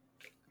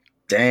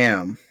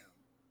 Damn.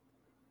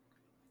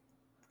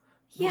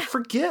 Yeah.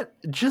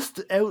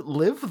 Just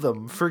outlive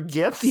them.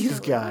 Forget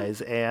these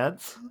guys,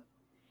 ants.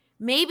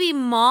 Maybe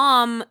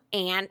mom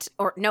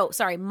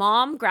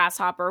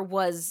grasshopper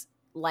was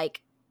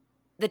like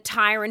the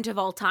tyrant of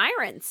all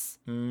tyrants.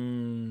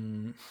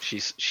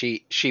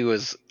 She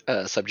was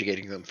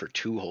subjugating them for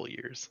 2 whole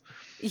years.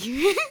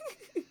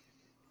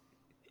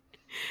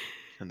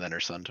 And then her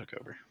son took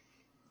over.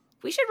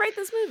 We should write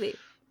this movie.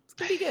 It's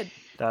gonna be good.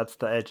 That's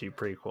the edgy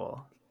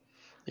prequel.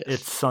 Yes.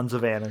 It's Sons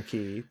of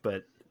Anarchy,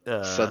 but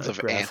Sons of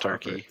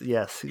Antarchy.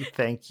 Yes,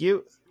 thank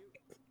you.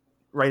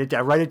 Write it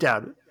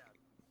down.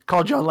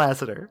 Call John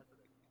Lasseter.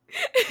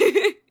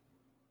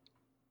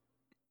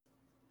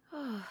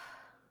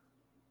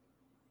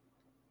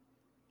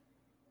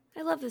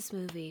 I love this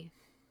movie.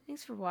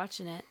 Thanks for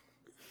watching it.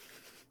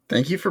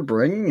 Thank you for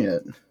bringing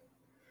it. Do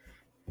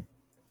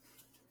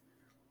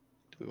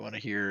we want to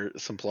hear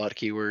some plot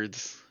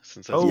keywords?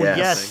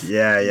 Yes.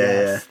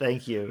 Yeah.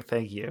 Thank you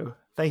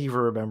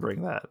for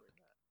remembering that.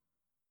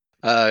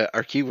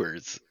 Our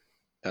keywords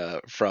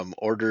from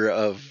order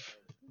of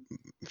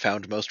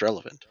found most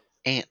relevant: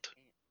 ant,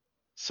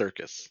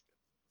 circus,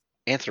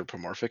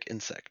 anthropomorphic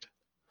insect,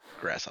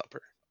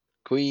 grasshopper,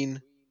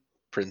 queen,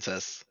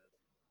 princess,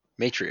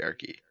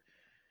 matriarchy,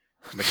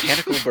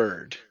 mechanical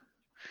bird,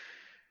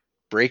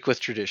 break with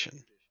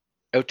tradition,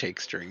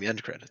 outtakes during the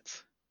end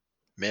credits,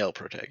 male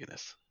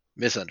protagonist,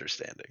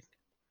 misunderstanding,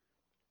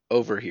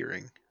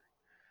 overhearing,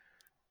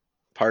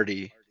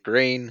 party,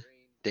 grain,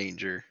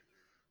 danger,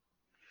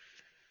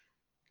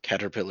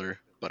 caterpillar,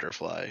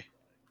 butterfly,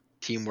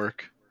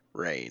 teamwork,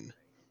 rain,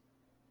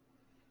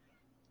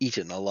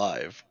 eaten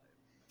alive,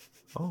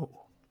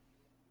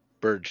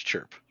 bird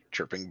chirp,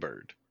 chirping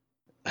bird,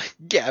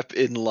 gap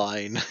in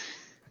line.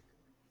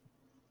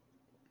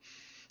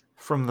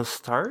 From the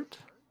start?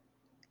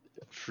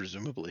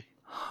 Presumably.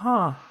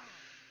 Huh.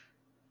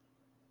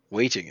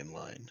 Waiting in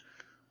line,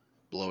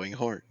 blowing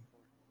horn,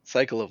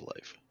 Cycle of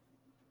Life,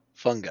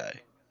 Fungi,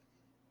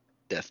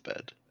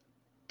 Deathbed,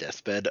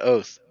 Deathbed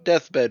Oath,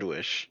 Deathbed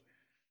Wish.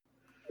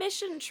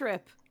 Mission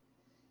Trip.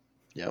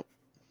 Yep.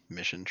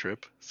 Mission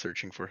Trip,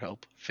 Searching for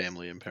Help,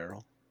 Family in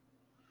Peril.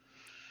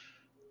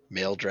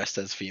 Male dressed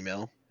as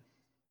female.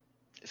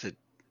 Is it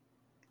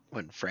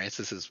when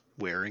Francis is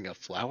wearing a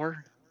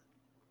flower?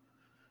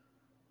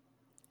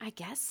 I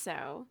guess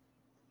so.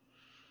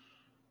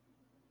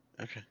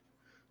 Okay.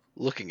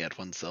 Looking at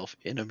oneself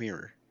in a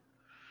mirror.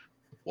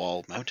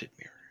 Wall-mounted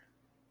mirror.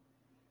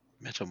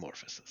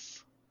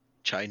 Metamorphosis.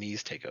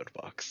 Chinese takeout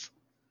box.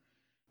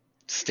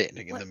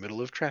 Standing in What? the middle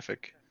of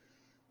traffic.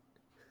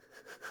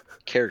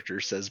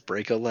 Character says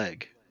break a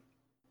leg.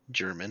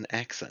 German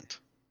accent.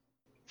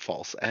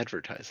 False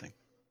advertising.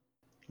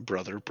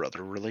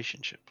 Brother-brother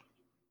relationship.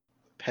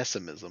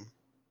 Pessimism.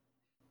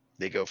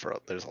 They go for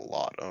there's a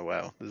lot. Oh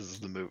wow,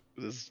 this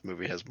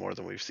movie has more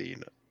than we've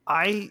seen.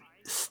 I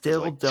It's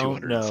still like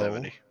don't know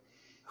 270.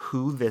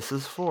 who this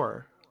is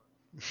for.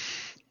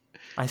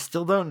 I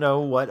still don't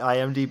know what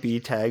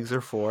IMDb tags are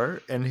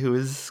for and who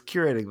is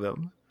curating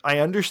them. I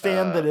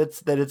understand that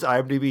it's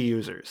IMDb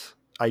users.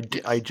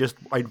 Yes.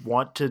 I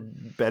want to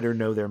better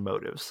know their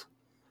motives.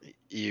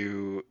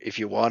 If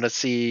you want to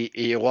see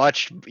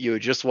you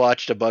just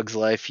watched A Bug's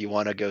Life, you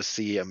want to go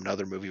see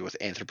another movie with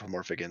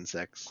anthropomorphic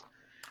insects.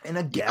 And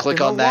a You gap click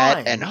in on the that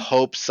line. and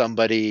hope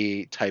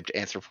somebody typed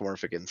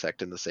anthropomorphic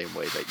insect in the same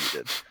way that you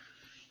did.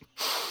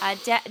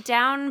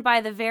 Down by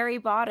the very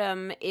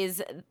bottom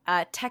is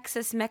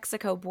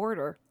Texas-Mexico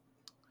border.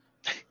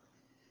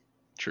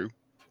 True.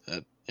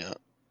 Yeah.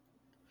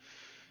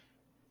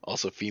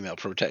 Also, female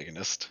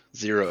protagonist.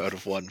 0 out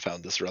of 1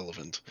 found this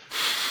relevant.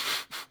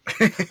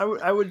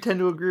 I would tend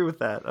to agree with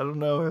that. I don't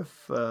know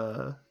if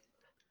I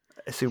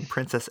assume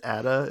Princess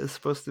Ada is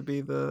supposed to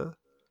be the.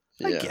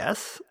 I Yeah.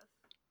 guess.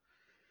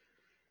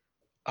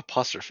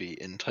 Apostrophe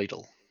in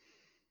title.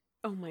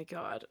 Oh my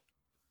god.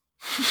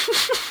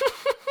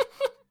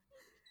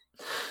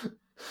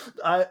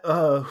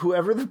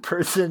 Whoever the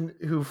person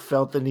who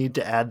felt the need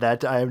to add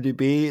that to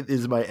IMDb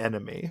is my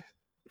enemy.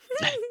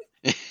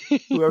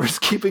 Whoever's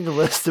keeping a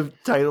list of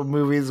title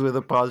movies with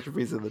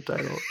apostrophes in the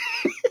title.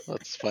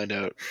 Let's find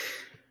out.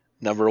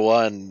 Number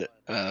 1,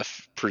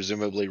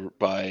 presumably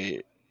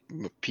by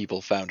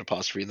people found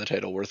apostrophe in the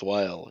title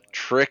worthwhile.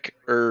 Trick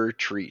or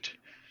Treat.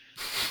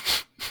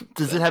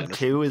 Does it have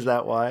 2? Is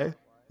that why?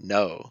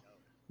 No.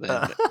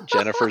 Then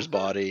Jennifer's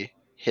Body.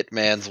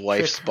 Hitman's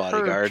Wife's Trick or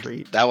Bodyguard.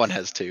 Treat. That one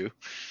has 2.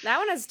 That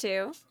one has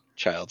 2.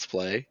 Child's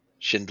Play.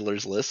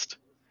 Schindler's List.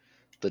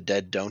 The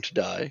Dead Don't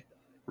Die.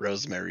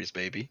 Rosemary's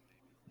Baby.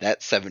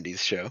 That 70s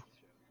Show.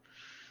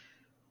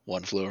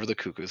 One Flew Over the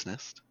Cuckoo's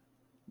Nest.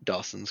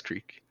 Dawson's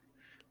Creek.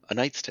 A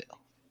Knight's Tale.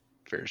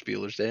 Ferris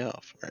Bueller's Day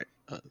Off. All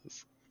right.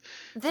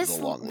 This is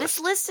a long This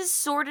list. list is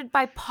sorted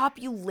by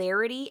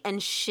popularity,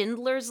 and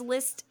Schindler's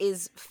List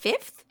is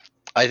 5th?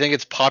 I think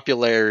it's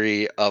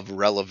popularity of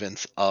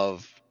relevance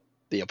of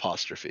the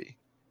apostrophe.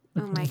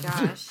 Oh my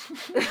gosh.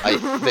 I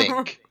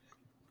think.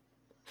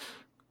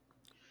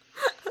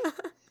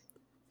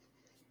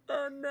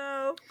 Oh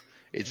no.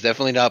 It's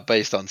definitely not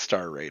based on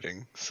star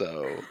rating,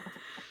 so Okay.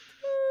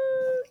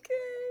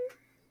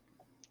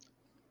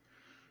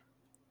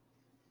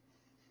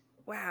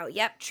 Wow,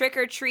 yep, Trick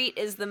or Treat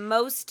is the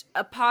most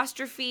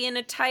apostrophe in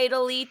a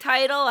title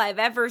I've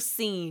ever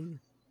seen.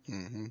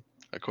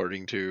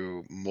 according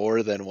to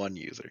more than one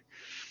user.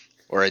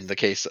 Or in the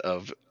case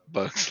of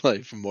Bug's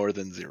Life, more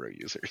than 0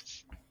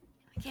 users.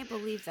 I can't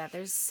believe that.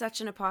 There's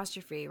such an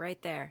apostrophe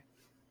right there.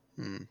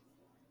 Hmm.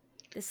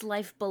 This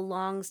life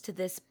belongs to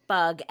this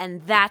bug,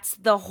 and that's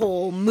the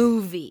whole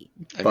movie.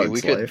 I mean,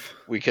 Bug's we Life.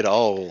 could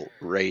all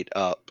rate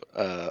up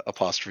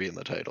apostrophe in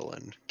the title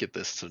and get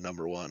this to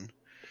number 1.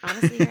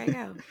 Honestly, here I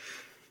go.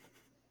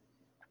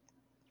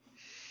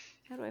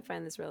 How do I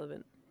find this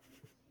relevant?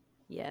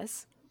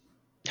 Yes.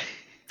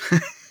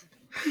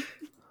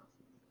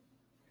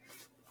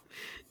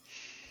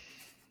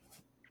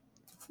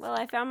 Well,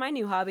 I found my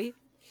new hobby.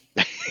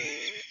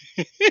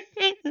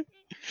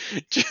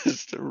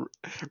 Just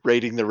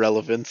rating the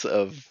relevance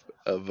of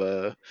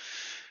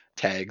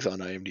tags on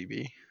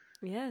IMDb,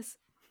 Yes.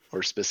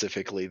 or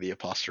specifically the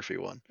apostrophe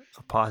one.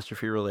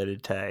 Apostrophe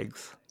related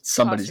tags.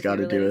 Somebody's got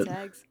to do it.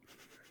 Apostrophe-related tags.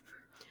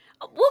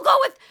 We'll go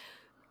with.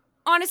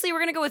 Honestly, we're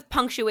gonna go with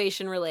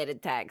punctuation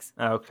related tags.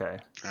 Okay.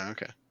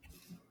 Okay,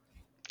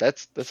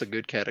 that's a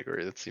good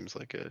category. That seems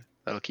like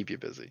that'll keep you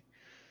busy.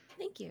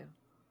 Thank you.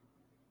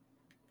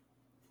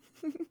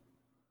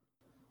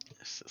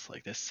 It's just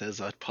like this says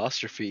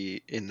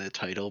apostrophe in the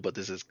title, but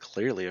this is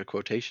clearly a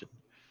quotation.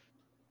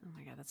 Oh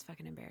my god, that's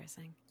fucking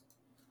embarrassing.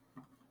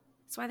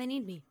 That's why they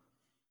need me.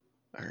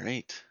 All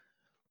right,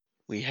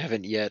 we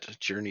haven't yet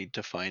journeyed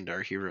to find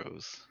our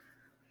heroes.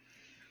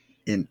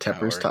 In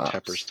Tepper's Our Tops.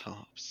 Tepper's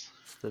Tops.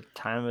 It's the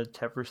time of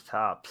Tepper's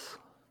Tops.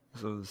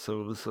 So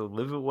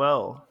live it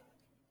well.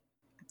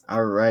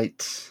 All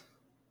right.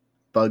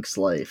 Bug's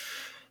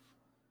Life.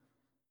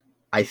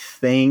 I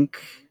think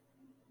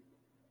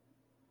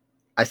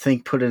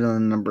put it on the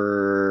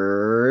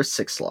number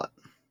 6 slot.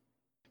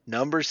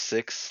 Number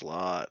 6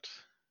 slot.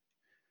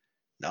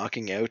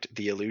 Knocking Out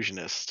the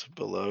Illusionist,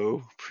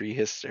 below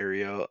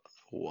Prehysteria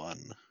 1.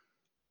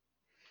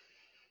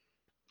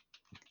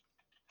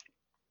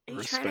 Are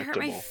you trying to hurt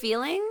my Respectable.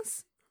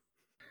 feelings?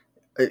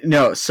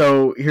 No,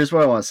 so here's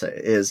what I want to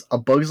say: is A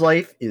Bug's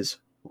Life is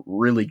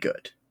really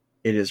good.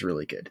 It is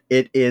really good.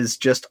 It is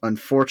just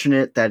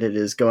unfortunate that it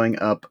is going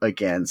up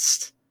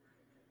against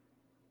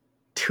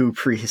 2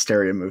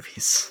 Prehysteria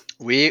movies.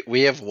 We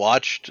have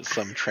watched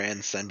some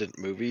transcendent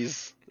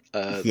movies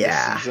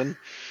Yeah. this season.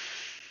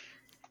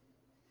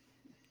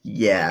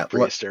 Yeah,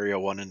 Like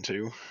Prehysteria 1 and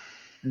 2.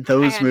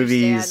 those I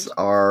movies understand.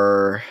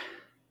 are...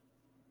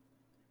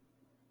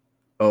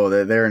 Oh,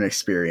 they're an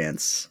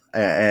experience.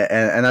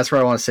 And that's where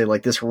I want to say,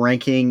 like, this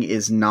ranking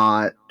is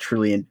not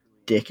truly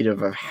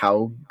indicative of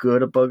how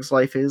good A Bug's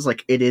Life is.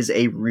 Like, it is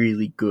a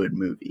really good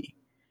movie.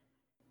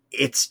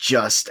 It's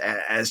just,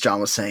 as John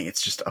was saying,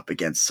 it's just up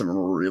against some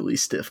really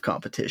stiff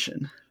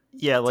competition.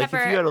 Yeah, like if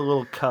Tepper- you had a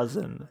little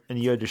cousin and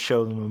you had to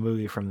show them a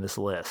movie from this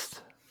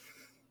list.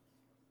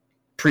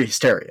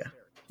 Prehysteria.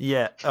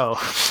 Yeah. Oh.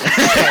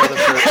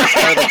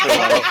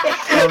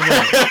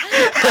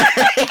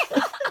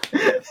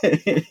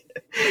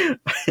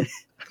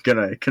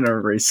 I'm gonna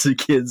raise the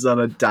kids on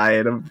a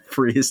diet of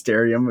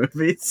Prehysteria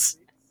movies.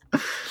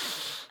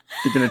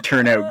 They're gonna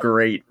turn out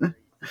great.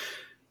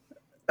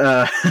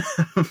 So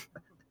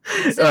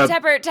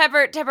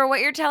Tepper, what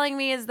you're telling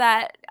me is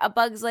that A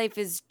Bug's Life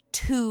is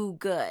too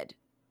good.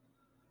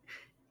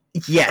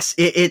 Yes,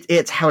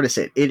 it's how to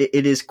say it.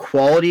 It is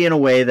quality in a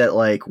way that,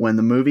 like, when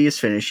the movie is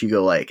finished, you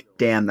go like,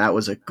 "Damn, that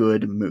was a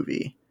good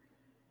movie."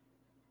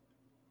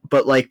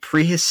 But like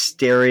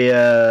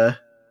Prehysteria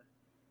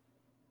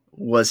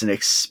was an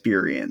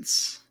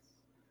experience.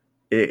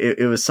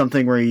 It was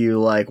something where you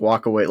like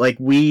walk away. Like,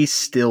 we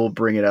still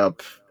bring it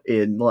up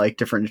in like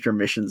different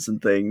intermissions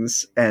and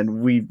things,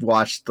 and we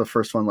watched the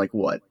first one like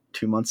what,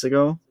 2 months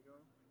ago.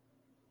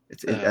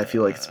 I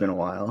feel like it's been a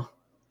while.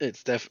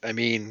 It's I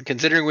mean,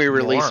 considering we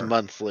release More.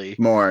 monthly.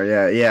 More,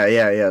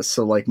 yeah.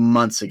 So like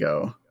months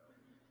ago,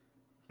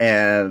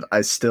 and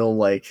I still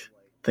like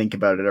think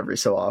about it every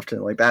so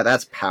often. Like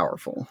that's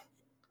powerful.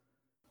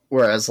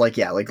 Whereas like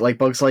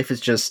Bug's Life is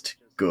just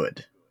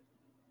good.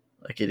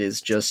 Like, it is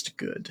just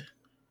good.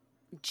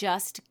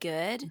 Just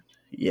good?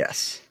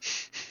 Yes.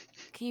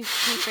 Can you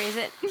phrase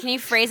it? Can you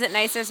phrase it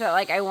nicer so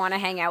like I want to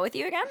hang out with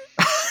you again?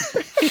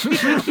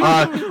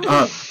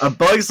 A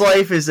Bug's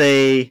Life is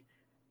a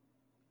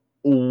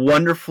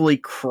wonderfully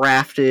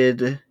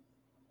crafted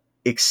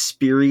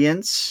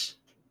experience.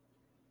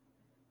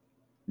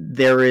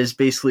 There is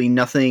basically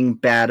nothing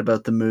bad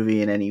about the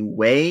movie in any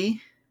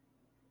way.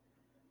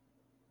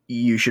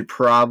 You should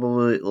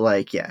probably,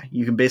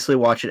 you can basically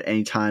watch it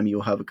anytime.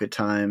 You'll have a good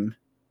time.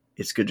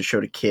 It's good to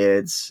show to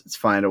kids. It's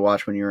fine to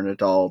watch when you're an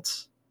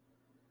adult.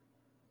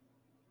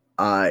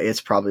 It's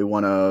probably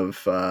one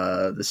of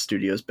the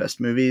studio's best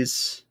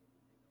movies.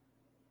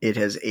 It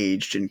has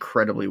aged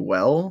incredibly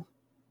well.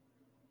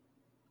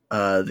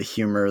 The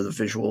humor, the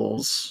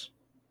visuals,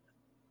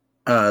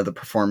 the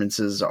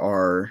performances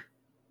are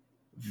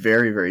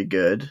very, very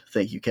good.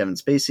 Thank you, Kevin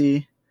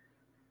Spacey.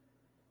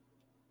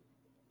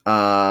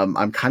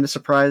 I'm kind of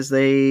surprised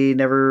they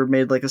never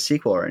made like a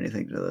sequel or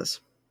anything to this.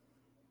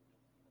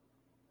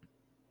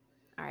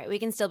 All right, we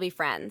can still be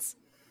friends.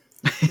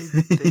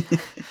 They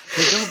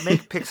don't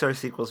make Pixar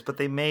sequels, but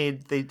they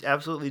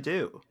absolutely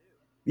do.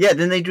 Yeah,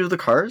 didn't they do the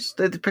Cars?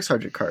 The Pixar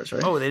did Cars,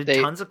 right? Oh, they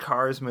did tons of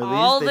Cars movies.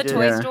 All They the did,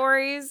 Toy Yeah.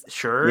 Stories.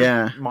 Sure.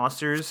 Yeah.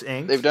 Monsters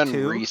Inc. They've done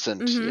too.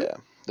 recent, Mhm. yeah.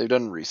 They've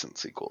done recent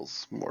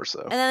sequels more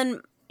so. And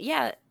then,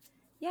 yeah.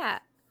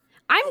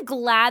 I'm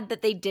glad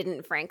that they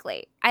didn't,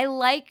 frankly. I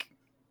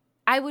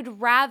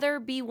would rather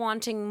be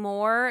wanting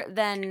more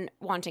than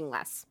wanting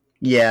less.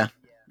 Yeah,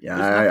 There's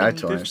I nothing-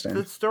 totally understand.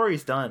 The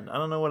story's done. I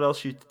don't know what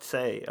else you'd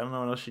say. I don't know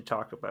what else you'd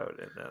talk about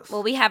in this.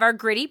 Well, we have our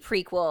gritty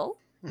prequel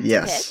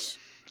Yes. pitch.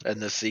 And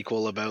the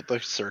sequel about the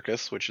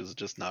circus, which is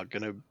just not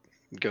gonna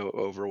go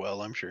over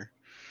well, I'm sure.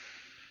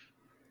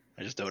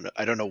 I just don't know.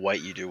 I don't know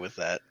what you do with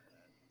that.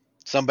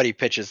 Somebody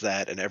pitches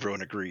that and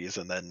everyone agrees,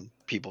 and then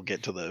people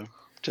get to the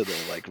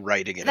like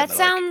writing it. That and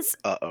they're sounds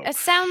like, uh-oh. it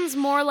sounds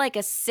more like a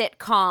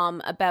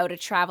sitcom about a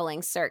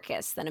traveling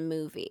circus than a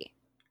movie.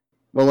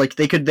 Well, like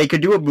they could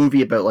do a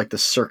movie about like the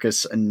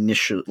circus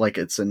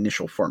its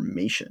initial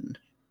formation.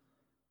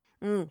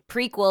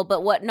 Prequel,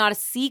 but what? Not a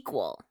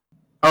sequel.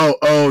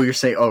 Oh, you're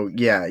saying,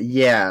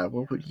 yeah.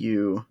 What would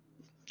you?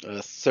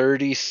 A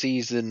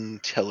 30-season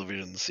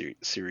television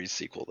series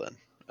sequel then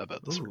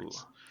about the Ooh,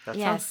 circus. that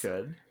Yes. sounds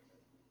good.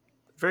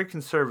 Very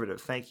conservative.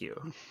 Thank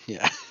you.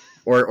 Yeah.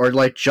 Or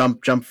like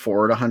jump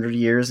forward 100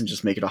 years and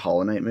just make it a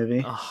Hollow Knight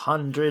movie.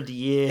 100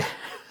 years.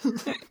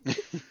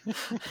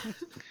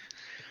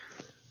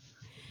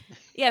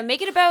 Yeah,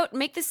 make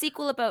the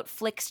sequel about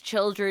Flick's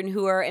children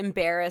who are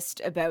embarrassed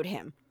about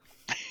him.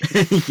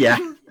 Yeah.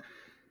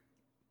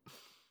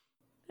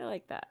 I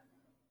like that.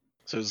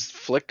 So is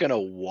Flick gonna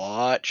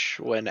watch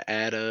when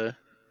Ada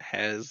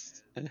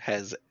has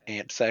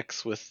ant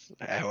sex with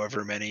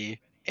however many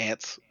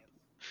ants?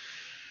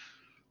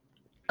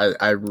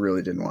 I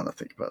really didn't want to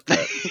think about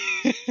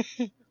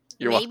that.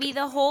 You're Maybe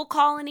the whole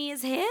colony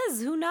is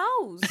his. Who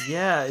knows?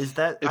 Yeah, is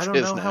that It's I don't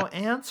his know now. how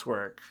ants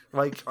work.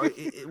 Like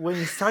when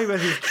he's talking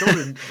about his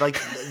children,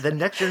 like the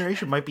next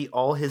generation might be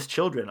all his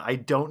children. I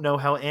don't know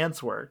how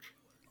ants work.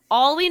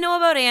 All we know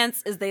about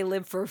ants is they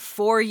live for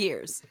 4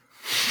 years.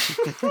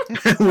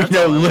 We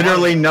know all I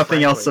literally wanted,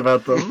 nothing else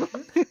frankly. about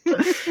them.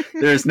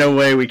 There's no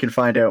way we can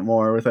find out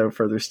more without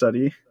further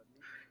study.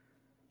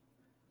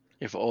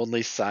 If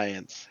only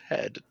science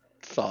had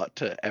thought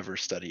to ever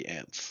study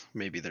ants,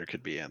 maybe there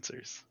could be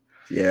answers.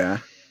 Yeah.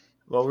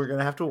 Well, we're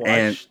gonna have to watch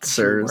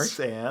Answers. Mark's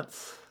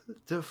Ants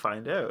to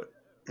find out.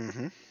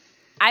 Mm-hmm.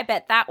 I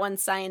bet that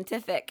one's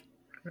scientific.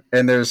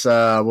 And there's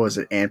what was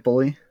it, Ant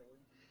Bully?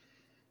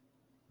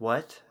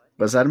 What?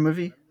 Was that a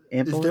movie?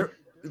 Ant Is Bully? there?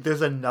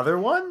 There's another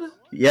one?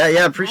 Yeah,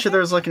 I'm pretty sure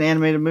there was like an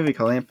animated movie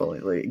called Ant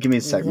Bully. Like, give me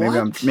a sec.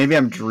 What? Maybe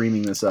I'm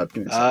dreaming this up.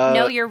 Give me a sec.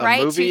 No, you're a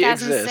right. movie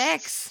 2006.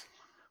 exists.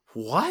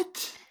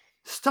 What?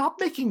 Stop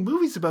making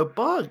movies about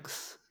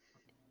bugs.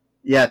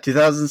 Yeah,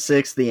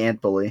 2006, The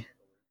Ant Bully.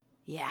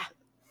 Yeah.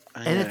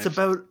 And it's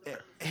about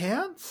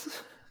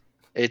ants?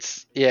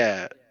 There's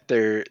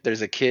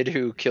a kid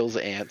who kills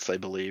ants, I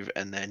believe,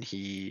 and then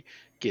he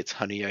gets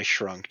Honey I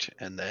Shrunked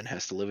and then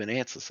has to live in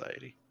ant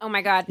society. Oh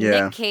my God.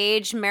 Yeah. Nick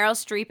Cage, Meryl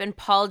Streep, and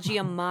Paul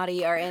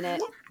Giamatti are in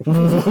it.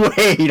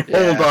 Wait,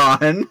 hold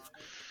on.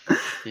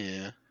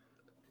 Yeah.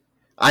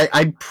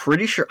 I'm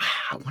pretty sure.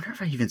 I wonder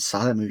if I even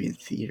saw that movie in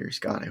theaters.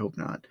 God, I hope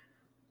not.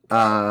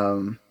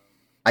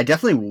 I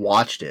definitely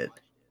watched it.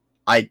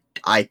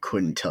 I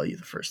couldn't tell you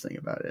the first thing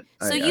about it.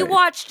 So you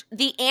watched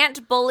The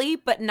Ant Bully,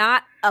 but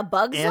not A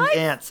Bug's And Life?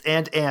 ants,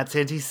 and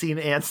he's seen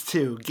ants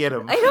too. Get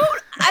him. I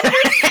don't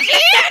understand.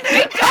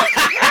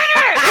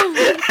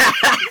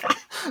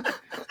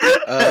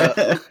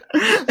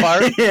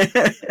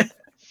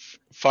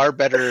 Far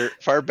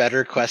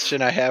better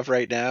question I have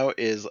right now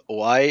is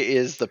why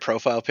is the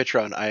profile picture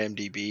on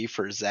IMDb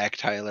for Zach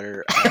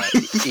Tyler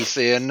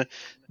Eason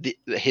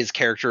his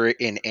character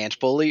in Ant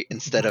Bully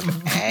instead of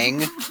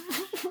Aang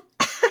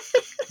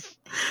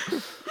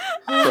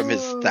from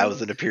his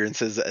 1,000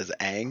 appearances as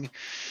Aang?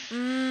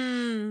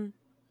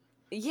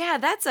 Yeah,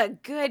 that's a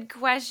good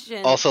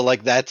question. Also,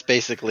 like that's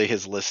basically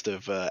his list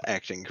of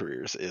acting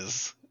careers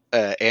is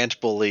Ant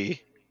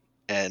Bully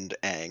and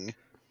Aang.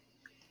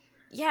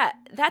 Yeah,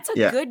 that's a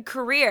Yeah. good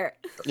career.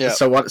 Yeah.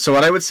 So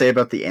what I would say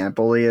about The Ant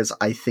Bully is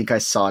I think I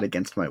saw it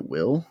against my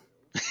will.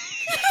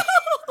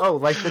 Oh,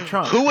 like the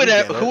trunk. Who would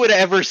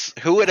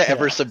Yeah.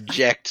 ever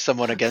subject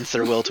someone against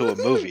their will to a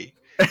movie?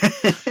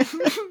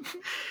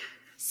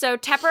 So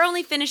Tepper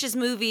only finishes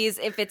movies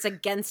if it's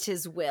against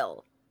his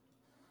will.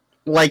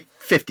 Like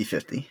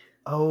 50-50.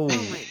 Oh,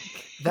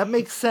 that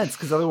makes sense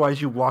because otherwise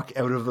you walk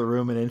out of the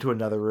room and into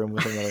another room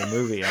with another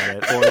movie on it,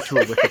 or to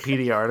a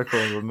Wikipedia article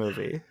of a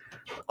movie.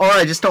 Or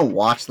I just don't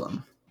watch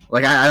them.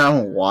 Like I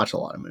don't watch a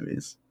lot of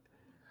movies.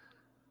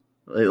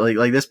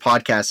 Like this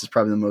podcast is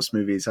probably the most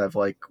movies I've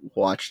like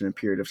watched in a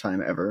period of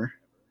time ever.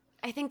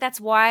 I think that's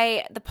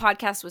why the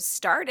podcast was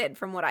started,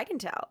 from what I can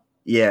tell.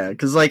 Yeah,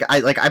 because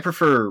I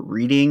prefer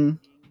reading,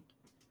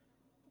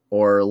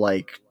 or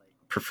like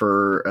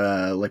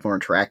prefer like more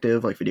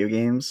interactive like video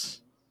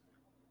games.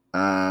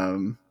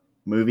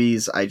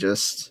 Movies I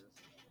just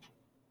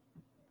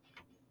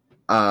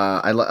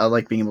I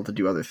like being able to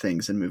do other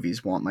things, and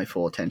movies want my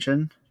full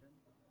attention.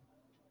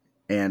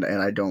 And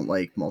I don't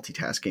like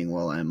multitasking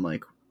while I'm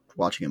like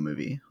watching a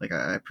movie. Like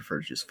I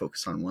prefer to just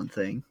focus on one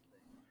thing.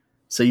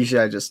 So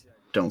usually I just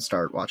don't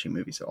start watching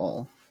movies at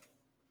all.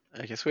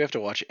 I guess we have to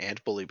watch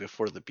Ant Bully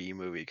before the Bee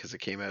movie because it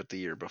came out the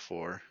year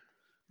before.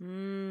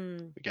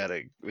 We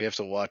have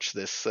to watch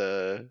this.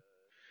 I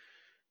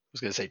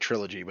was gonna say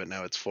trilogy, but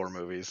now it's 4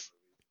 movies.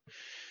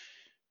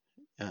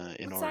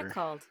 In What's order. that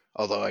called?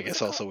 Although I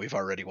guess also we've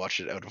already watched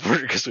it out of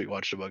order because we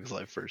watched A Bug's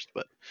Life first.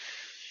 But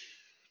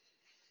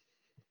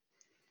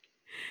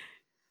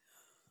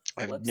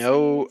I have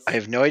no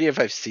idea if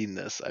I've seen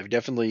this. I've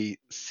definitely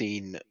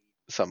seen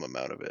some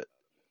amount of it.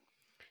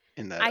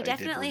 In that I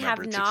definitely did have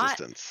remember its not.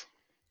 existence.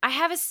 I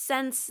have a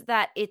sense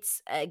that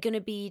it's going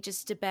to be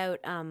just about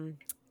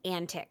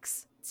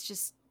antics. It's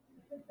just,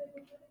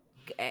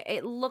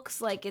 it looks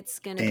like it's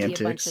going to be a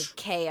bunch Antics. of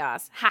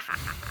chaos. Ha ha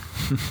ha.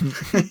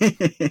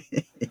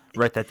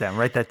 Write that down.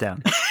 Write that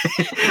down.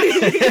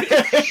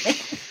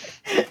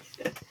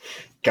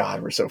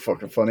 God, we're so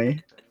fucking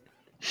funny.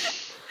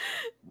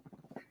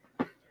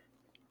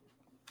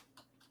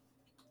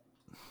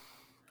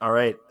 All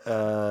right,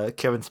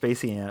 Kevin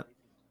Spacey ant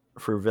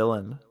for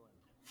villain.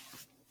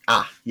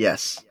 Ah,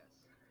 yes.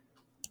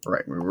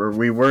 Right,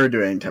 we were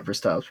doing Tepper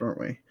Styles, weren't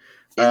we?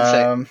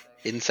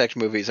 Insect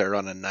movies are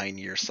on a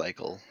 9-year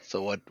cycle.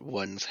 So what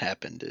ones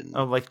happened in?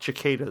 Oh, like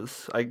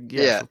cicadas.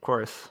 Yeah. Of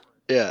course.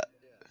 Yeah.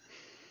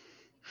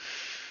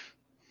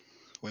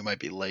 We might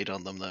be late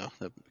on them though.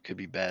 That could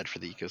be bad for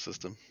the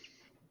ecosystem.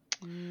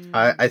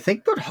 I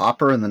think put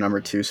Hopper in the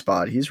number 2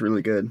 spot. He's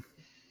really good.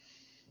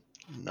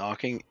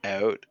 Knocking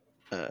out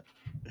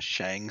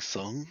Shang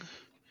Tsung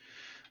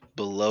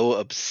below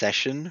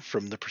Obsession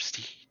from The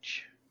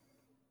Prestige.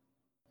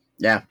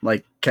 Yeah,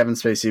 like Kevin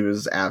Spacey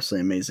was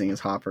absolutely amazing as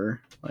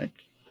Hopper. Like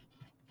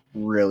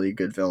really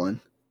good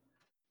villain.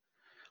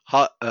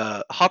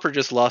 Hopper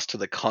just lost to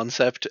the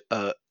concept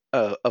of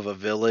a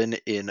villain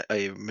in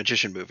a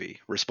magician movie.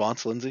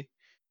 Response, Lindsay?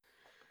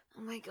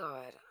 Oh my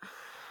god.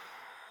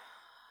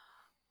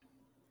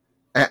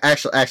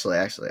 Actually,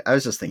 I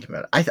was just thinking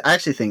about it. I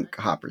actually think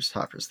Hopper's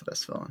the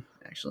best villain.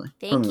 Actually,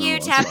 Thank you,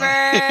 Once in a while.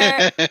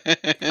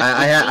 Tepper.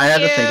 I had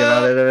to think you.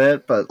 about it a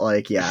bit, but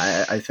like,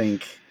 yeah, I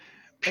think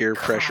Peer The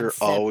pressure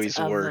concept always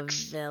of a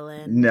works.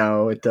 villain.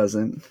 no, it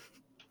doesn't.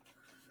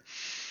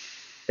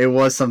 It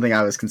was something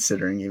I was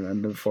considering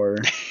even before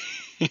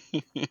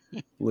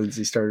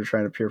Lindsay started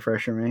trying to peer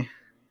pressure me.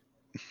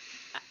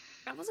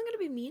 I wasn't going to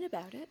be mean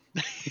about it.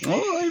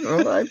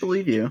 I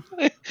believe you.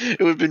 It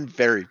would have been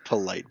very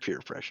polite peer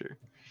pressure.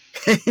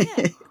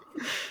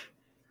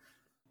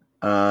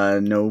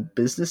 No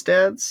business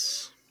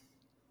dads.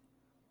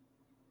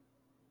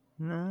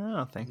 No, I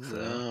don't think so.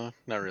 No,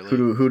 not really.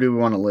 Who do we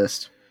want to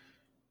list?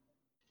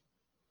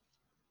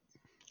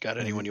 Got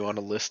anyone you want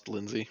to list,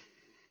 Lindsay?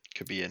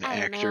 Could be an I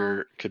don't actor,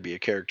 know. could be a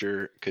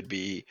character, could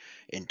be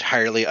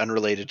entirely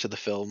unrelated to the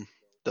film,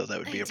 though that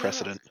would be I a don't-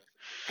 precedent.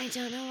 I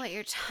don't know what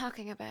you're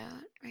talking about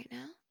right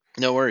now.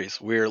 No worries.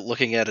 We're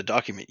looking at a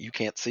document you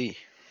can't see,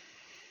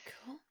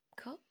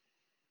 Cool.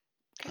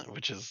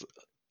 which is,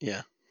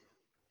 yeah.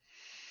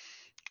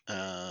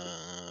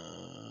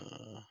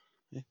 I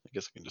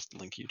guess I can just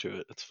link you to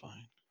it. It's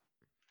fine.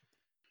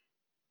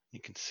 You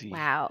can see.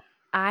 Wow.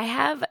 I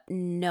have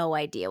no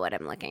idea what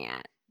I'm looking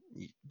at.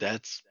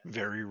 That's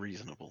very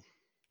reasonable.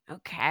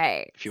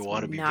 Okay. If you so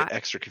want to be not...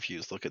 extra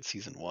confused, look at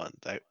season 1.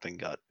 That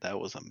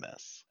was a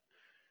mess.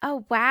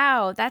 Oh,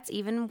 wow. That's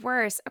even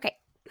worse. Okay.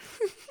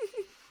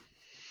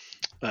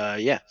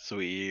 Yeah, so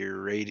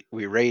we're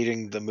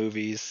rating the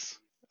movies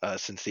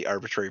since the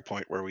arbitrary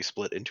point where we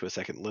split into a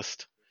second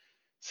list.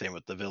 Same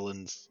with the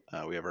villains.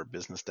 We have our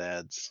business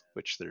dads,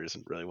 which there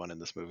isn't really one in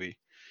this movie.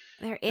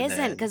 There And isn't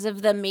then- because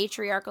of the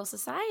matriarchal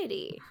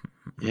society.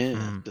 Yeah,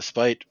 Mhm.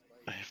 despite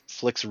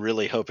Flick's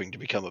really hoping to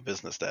become a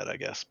business dad, I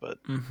guess,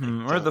 but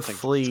Mhm. I Or don't the think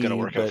flea. it's gonna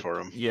work out but for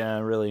him. Yeah,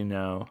 really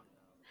no.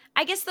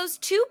 I guess those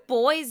two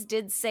boys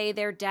did say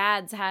their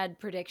dads had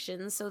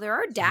predictions, so there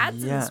are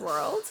dads in Yes. this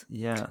world.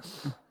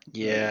 Yes.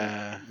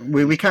 Yeah,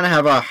 We kind of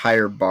have a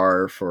higher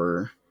bar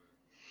for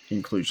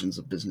inclusions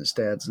of business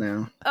dads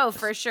now. Oh,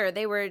 for sure.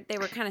 They were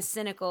kind of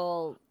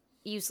cynical,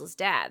 useless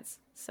dads.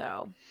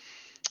 So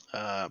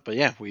but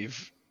yeah,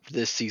 we've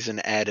this season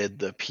added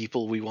the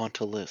people we want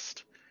to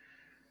list,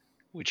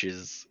 which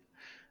is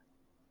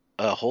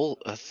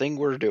a thing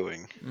we're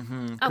doing.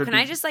 Mm-hmm. oh, can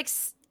I just like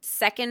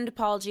second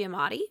Paul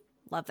Giamatti?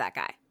 Love that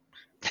guy.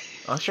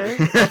 Okay,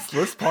 let's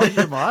list Paul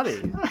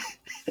Giamatti.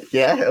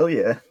 Yeah, hell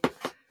yeah.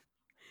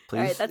 Please, All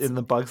right, that's- in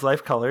the Bug's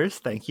Life colors.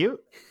 Thank you.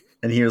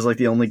 And he was like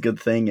the only good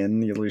thing in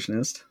The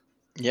Illusionist.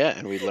 Yeah,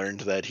 and we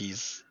learned that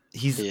he's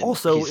He's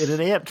also he's- in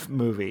an Ant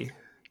movie.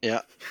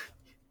 yeah.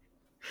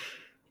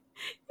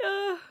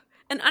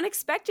 An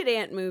unexpected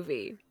ant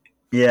movie.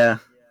 Yeah.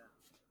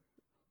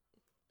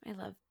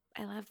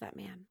 I love that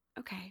man.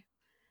 Okay.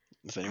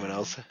 Does anyone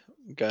else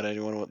got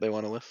anyone what they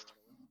want to list?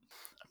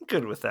 I'm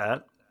good with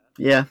that.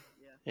 Yeah.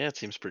 Yeah, it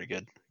seems pretty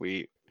good.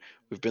 We've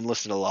been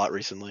listing a lot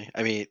recently.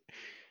 I mean,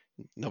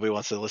 nobody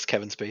wants to list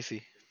Kevin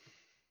Spacey.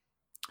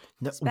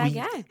 No, It's a bad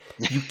guy.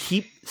 You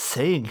keep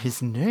saying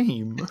his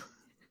name.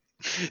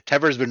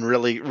 Tepper's been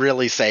really,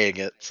 really saying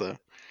it, so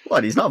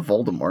What? He's not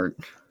Voldemort.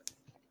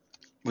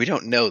 we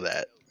don't know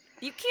that.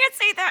 You can't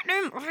say that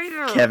name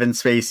either. Kevin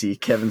Spacey.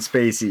 Kevin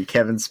Spacey.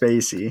 Kevin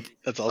Spacey.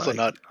 That's also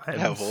not I am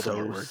how Voldemort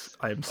so, works.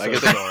 I am I so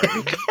guess sorry.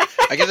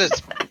 I guess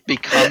it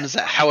becomes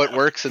how it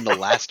works in the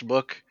last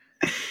book.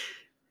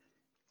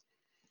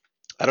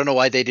 I don't know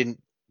why they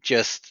didn't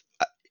just.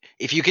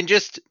 If you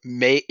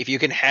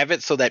can have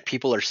it so that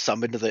people are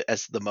summoned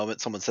as the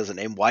moment someone says a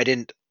name, why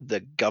didn't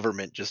the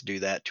government just do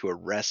that to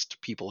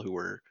arrest people who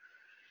were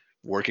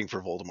working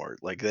for Voldemort?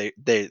 Like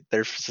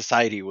their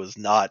society was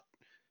not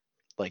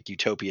like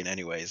utopian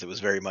anyways. It was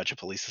very much a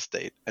police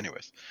state.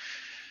 Anyways.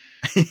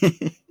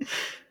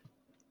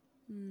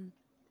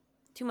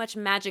 Too much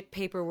magic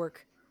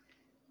paperwork.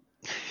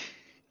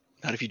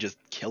 Not if you just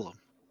kill them.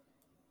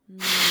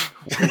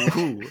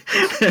 Ooh.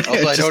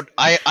 Also,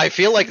 I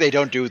feel like they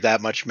don't do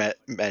that much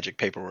magic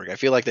paperwork. I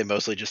feel like they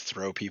mostly just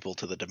throw people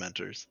to the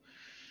Dementors.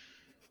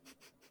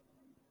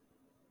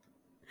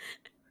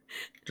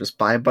 Just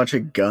buy a bunch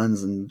of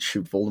guns and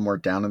shoot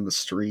Voldemort down in the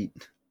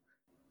street.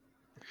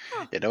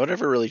 Yeah, no one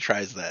ever really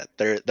tries that.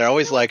 They're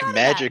always Never like thought of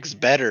that. magic's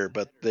better,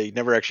 but they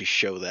never actually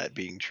show that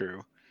being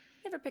true.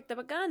 Never picked up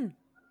a gun.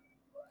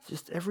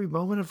 Just every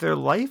moment of their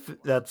life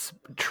that's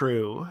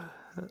true.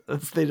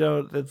 That's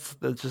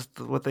just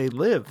what they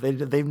live.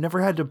 They've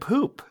never had to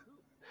poop.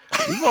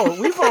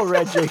 We've all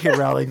read J.K.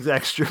 Rowling's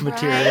extra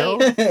material.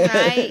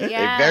 Right,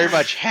 yeah. They very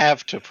much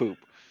have to poop.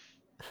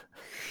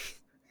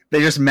 They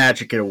just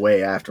magic it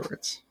away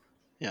afterwards.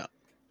 Yeah.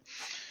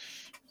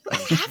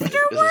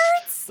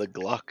 Afterwards? The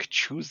Glock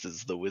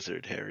chooses the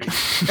wizard, Harry.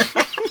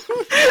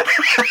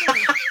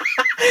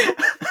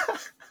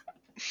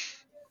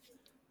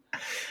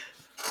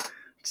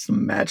 Just a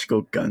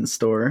magical gun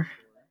store.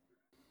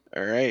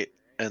 All right.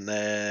 And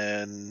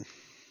then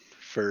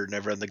for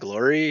Never End the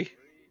Glory,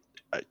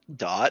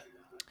 Dot.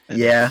 And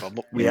Yeah.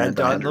 We Yeah, had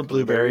Dot and Dot the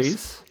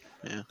Blueberries.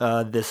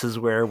 Yeah. This is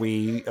where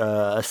we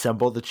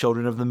assemble the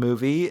children of the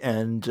movie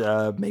and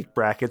make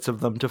brackets of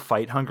them to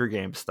fight Hunger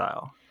Games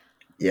style.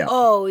 Yeah.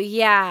 Oh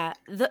yeah,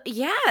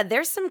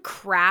 there's some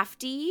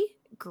crafty,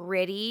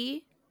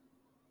 gritty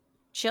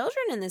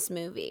children in this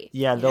movie.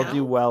 Yeah, you they'll know?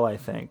 do well, I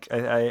think.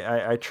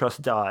 I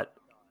trust Dot.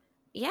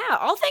 Yeah,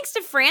 all thanks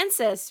to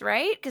Francis,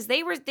 right? Because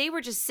they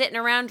were just sitting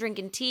around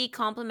drinking tea,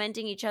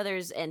 complimenting each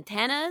other's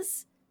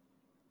antennas.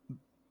 And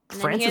then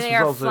Francis here they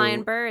was are also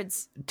flying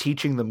birds.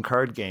 teaching them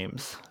card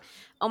games.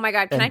 Oh my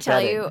God, can and I tell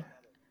betting.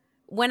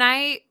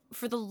 you,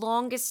 for the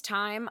longest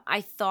time,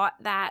 I thought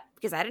that,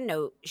 because I didn't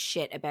know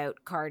shit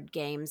about card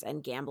games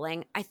and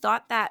gambling, I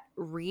thought that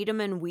read 'em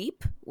and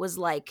weep was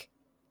like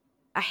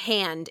a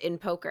hand in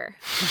poker.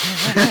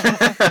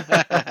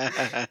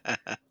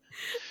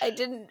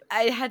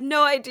 I had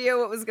no idea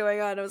what was going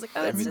on. I was like,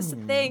 oh, it's just a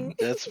thing.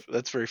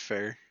 That's very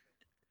fair.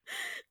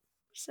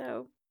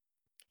 So,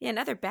 yeah,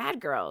 now they're bad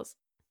girls.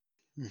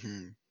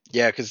 Mm-hmm.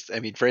 Yeah, because I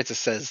mean, Francis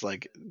says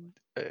like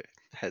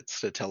has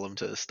to tell him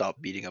to stop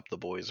beating up the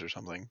boys or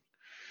something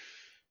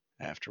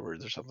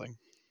afterwards or something.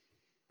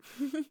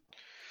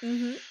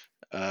 Mm-hmm.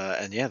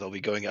 And yeah, they'll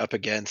be going up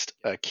against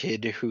a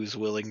kid who's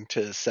willing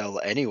to sell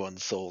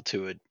anyone's soul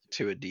to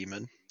a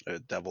demon, a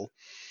devil.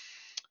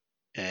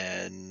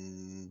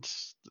 And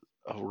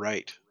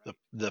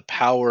the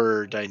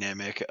power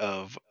dynamic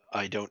of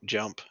I don't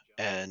jump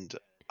and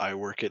I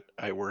work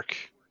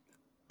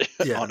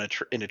Yeah.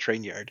 in a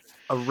train yard.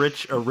 A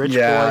rich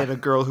Yeah. boy and a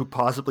girl who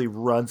possibly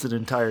runs an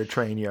entire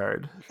train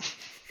yard.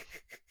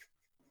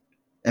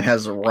 And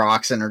has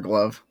rocks in her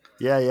glove.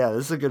 Yeah,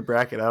 this is a good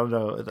bracket. I don't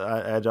know.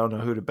 I don't know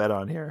who to bet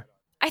on here.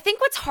 I think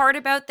what's hard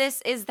about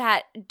this is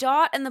that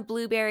Dot and the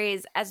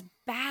Blueberries, as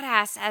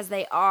badass as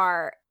they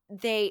are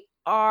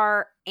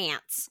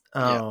ants.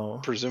 Oh,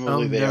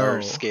 Presumably oh, they no.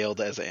 are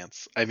scaled as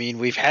ants. I mean,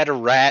 we've had a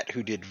rat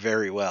who did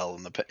very well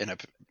in a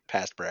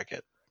past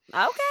bracket,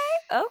 Okay.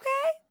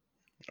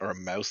 or a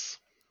mouse.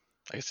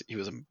 I guess he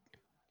was I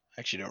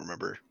actually don't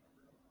remember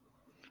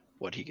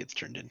what he gets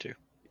turned into.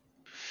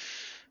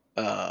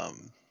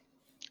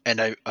 And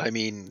I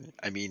mean,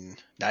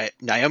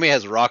 Naomi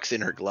has rocks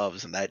in her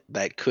gloves, and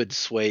that could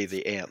sway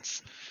the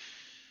ants,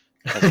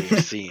 as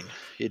we've seen.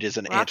 It is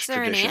an Rocks ant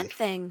are tradition. an ant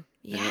thing.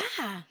 Yeah.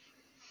 Yeah.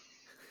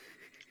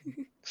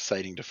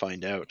 Exciting to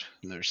find out.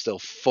 And there's still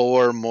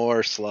 4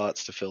 more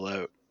slots to fill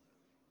out.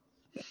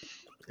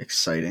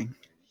 Exciting.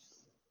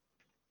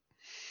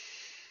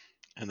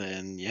 And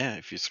then, yeah,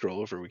 if you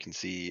scroll over, we can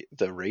see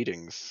the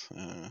ratings.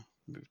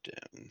 Move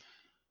down.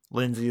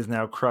 Lindsay is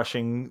now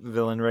crushing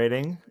villain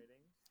rating.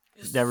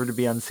 Never to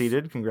be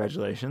unseated.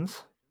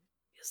 Congratulations.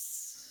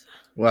 Yes.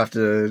 We'll have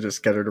to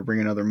just get her to bring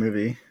another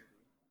movie. I'm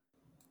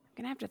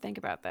gonna have to think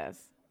about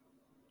this.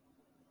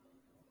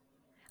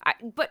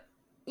 But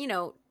you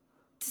know,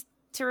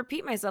 to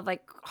repeat myself,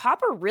 like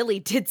Hopper really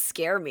did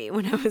scare me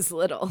when I was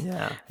little.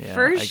 Yeah,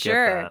 For I get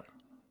sure. that.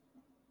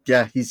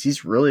 Yeah,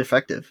 he's really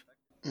effective.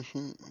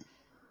 Mm-hmm.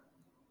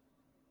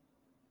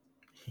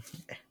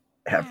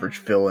 Average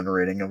villain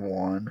rating of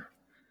 1.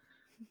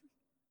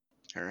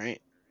 All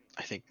right.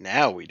 I think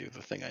now we do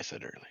the thing I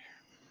said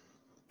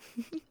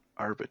earlier.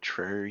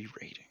 Arbitrary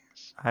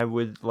ratings. I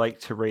would like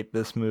to rate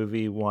this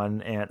movie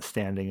 1 ant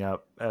standing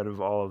up out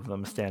of all of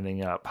them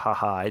standing up.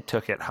 Haha, I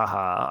took it.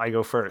 Haha, I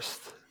go first.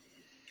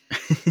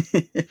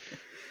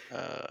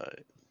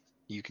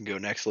 You can go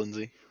next,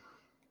 Lindsay.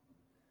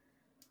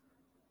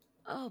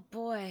 Oh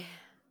boy.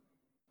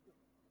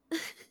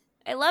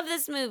 I love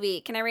this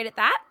movie. Can I rate it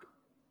that?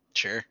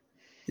 Sure.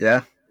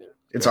 Yeah,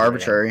 it's Go ahead.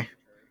 arbitrary.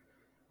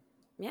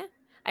 Yeah.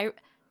 I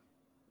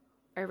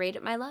rate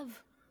it my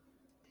love.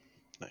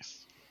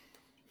 Nice.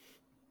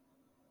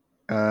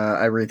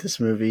 I rate this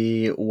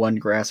movie 1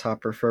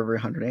 grasshopper for every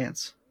 100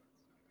 ants.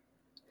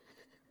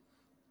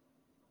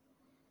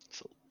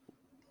 It's a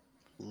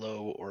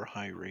low or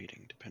high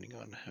rating, depending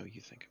on how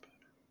you think about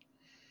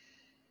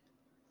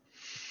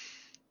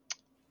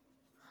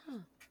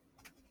it.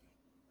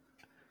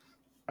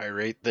 I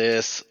rate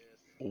this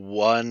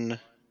 1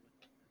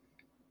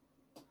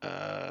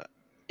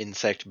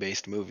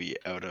 insect-based movie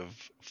out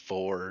of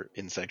 4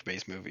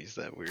 insect-based movies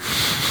that we've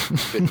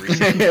been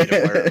recently made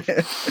aware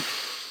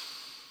of.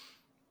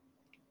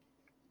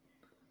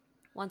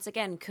 Once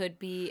again, could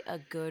be a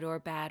good or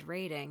bad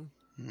rating.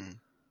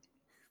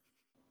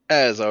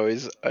 As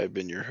always, I've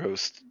been your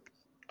host,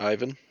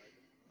 Ivan.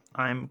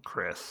 I'm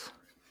Chris.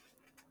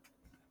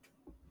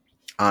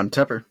 I'm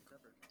Tepper.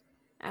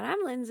 And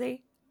I'm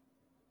Lindsay.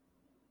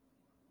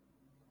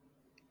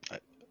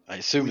 I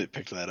assumed it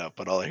picked that up,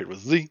 but all I heard was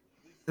Z.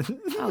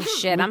 Oh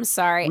shit, I'm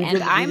sorry. We And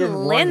didn't- we I'm didn't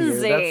warn you.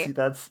 Lindsay.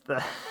 That's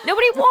the.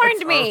 Nobody warned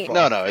That's me. our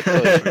No, no, it's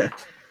totally fair.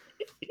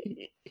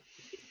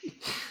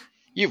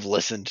 You've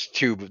listened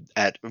to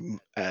at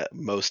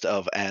most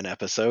of an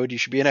episode. You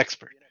should be an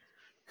expert.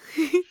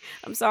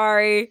 I'm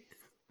sorry.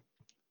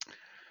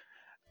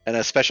 And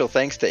a special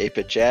thanks to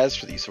 8-Bit Jazz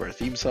for the use of our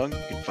theme song. You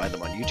can find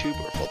them on YouTube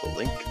or follow the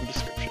link in the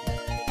description.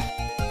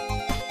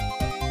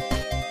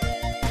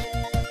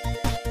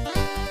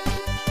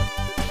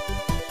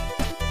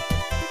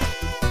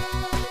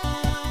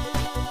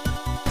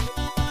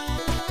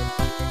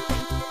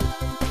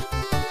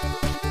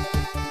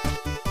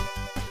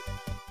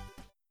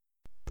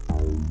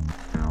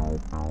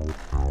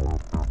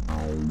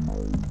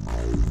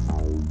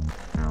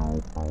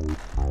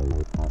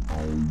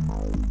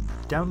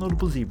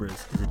 Downloadable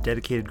Zebras is a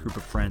dedicated group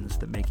of friends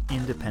that make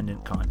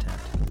independent content.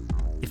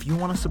 If you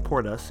want to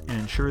support us and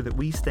ensure that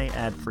we stay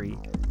ad-free,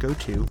 go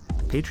to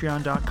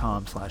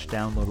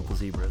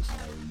patreon.com/downloadablezebras.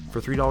 For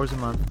 $3 a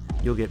month,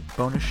 you'll get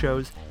bonus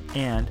shows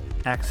and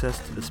access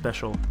to the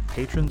special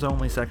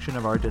patrons-only section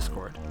of our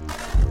Discord.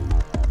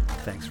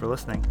 Thanks for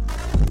listening.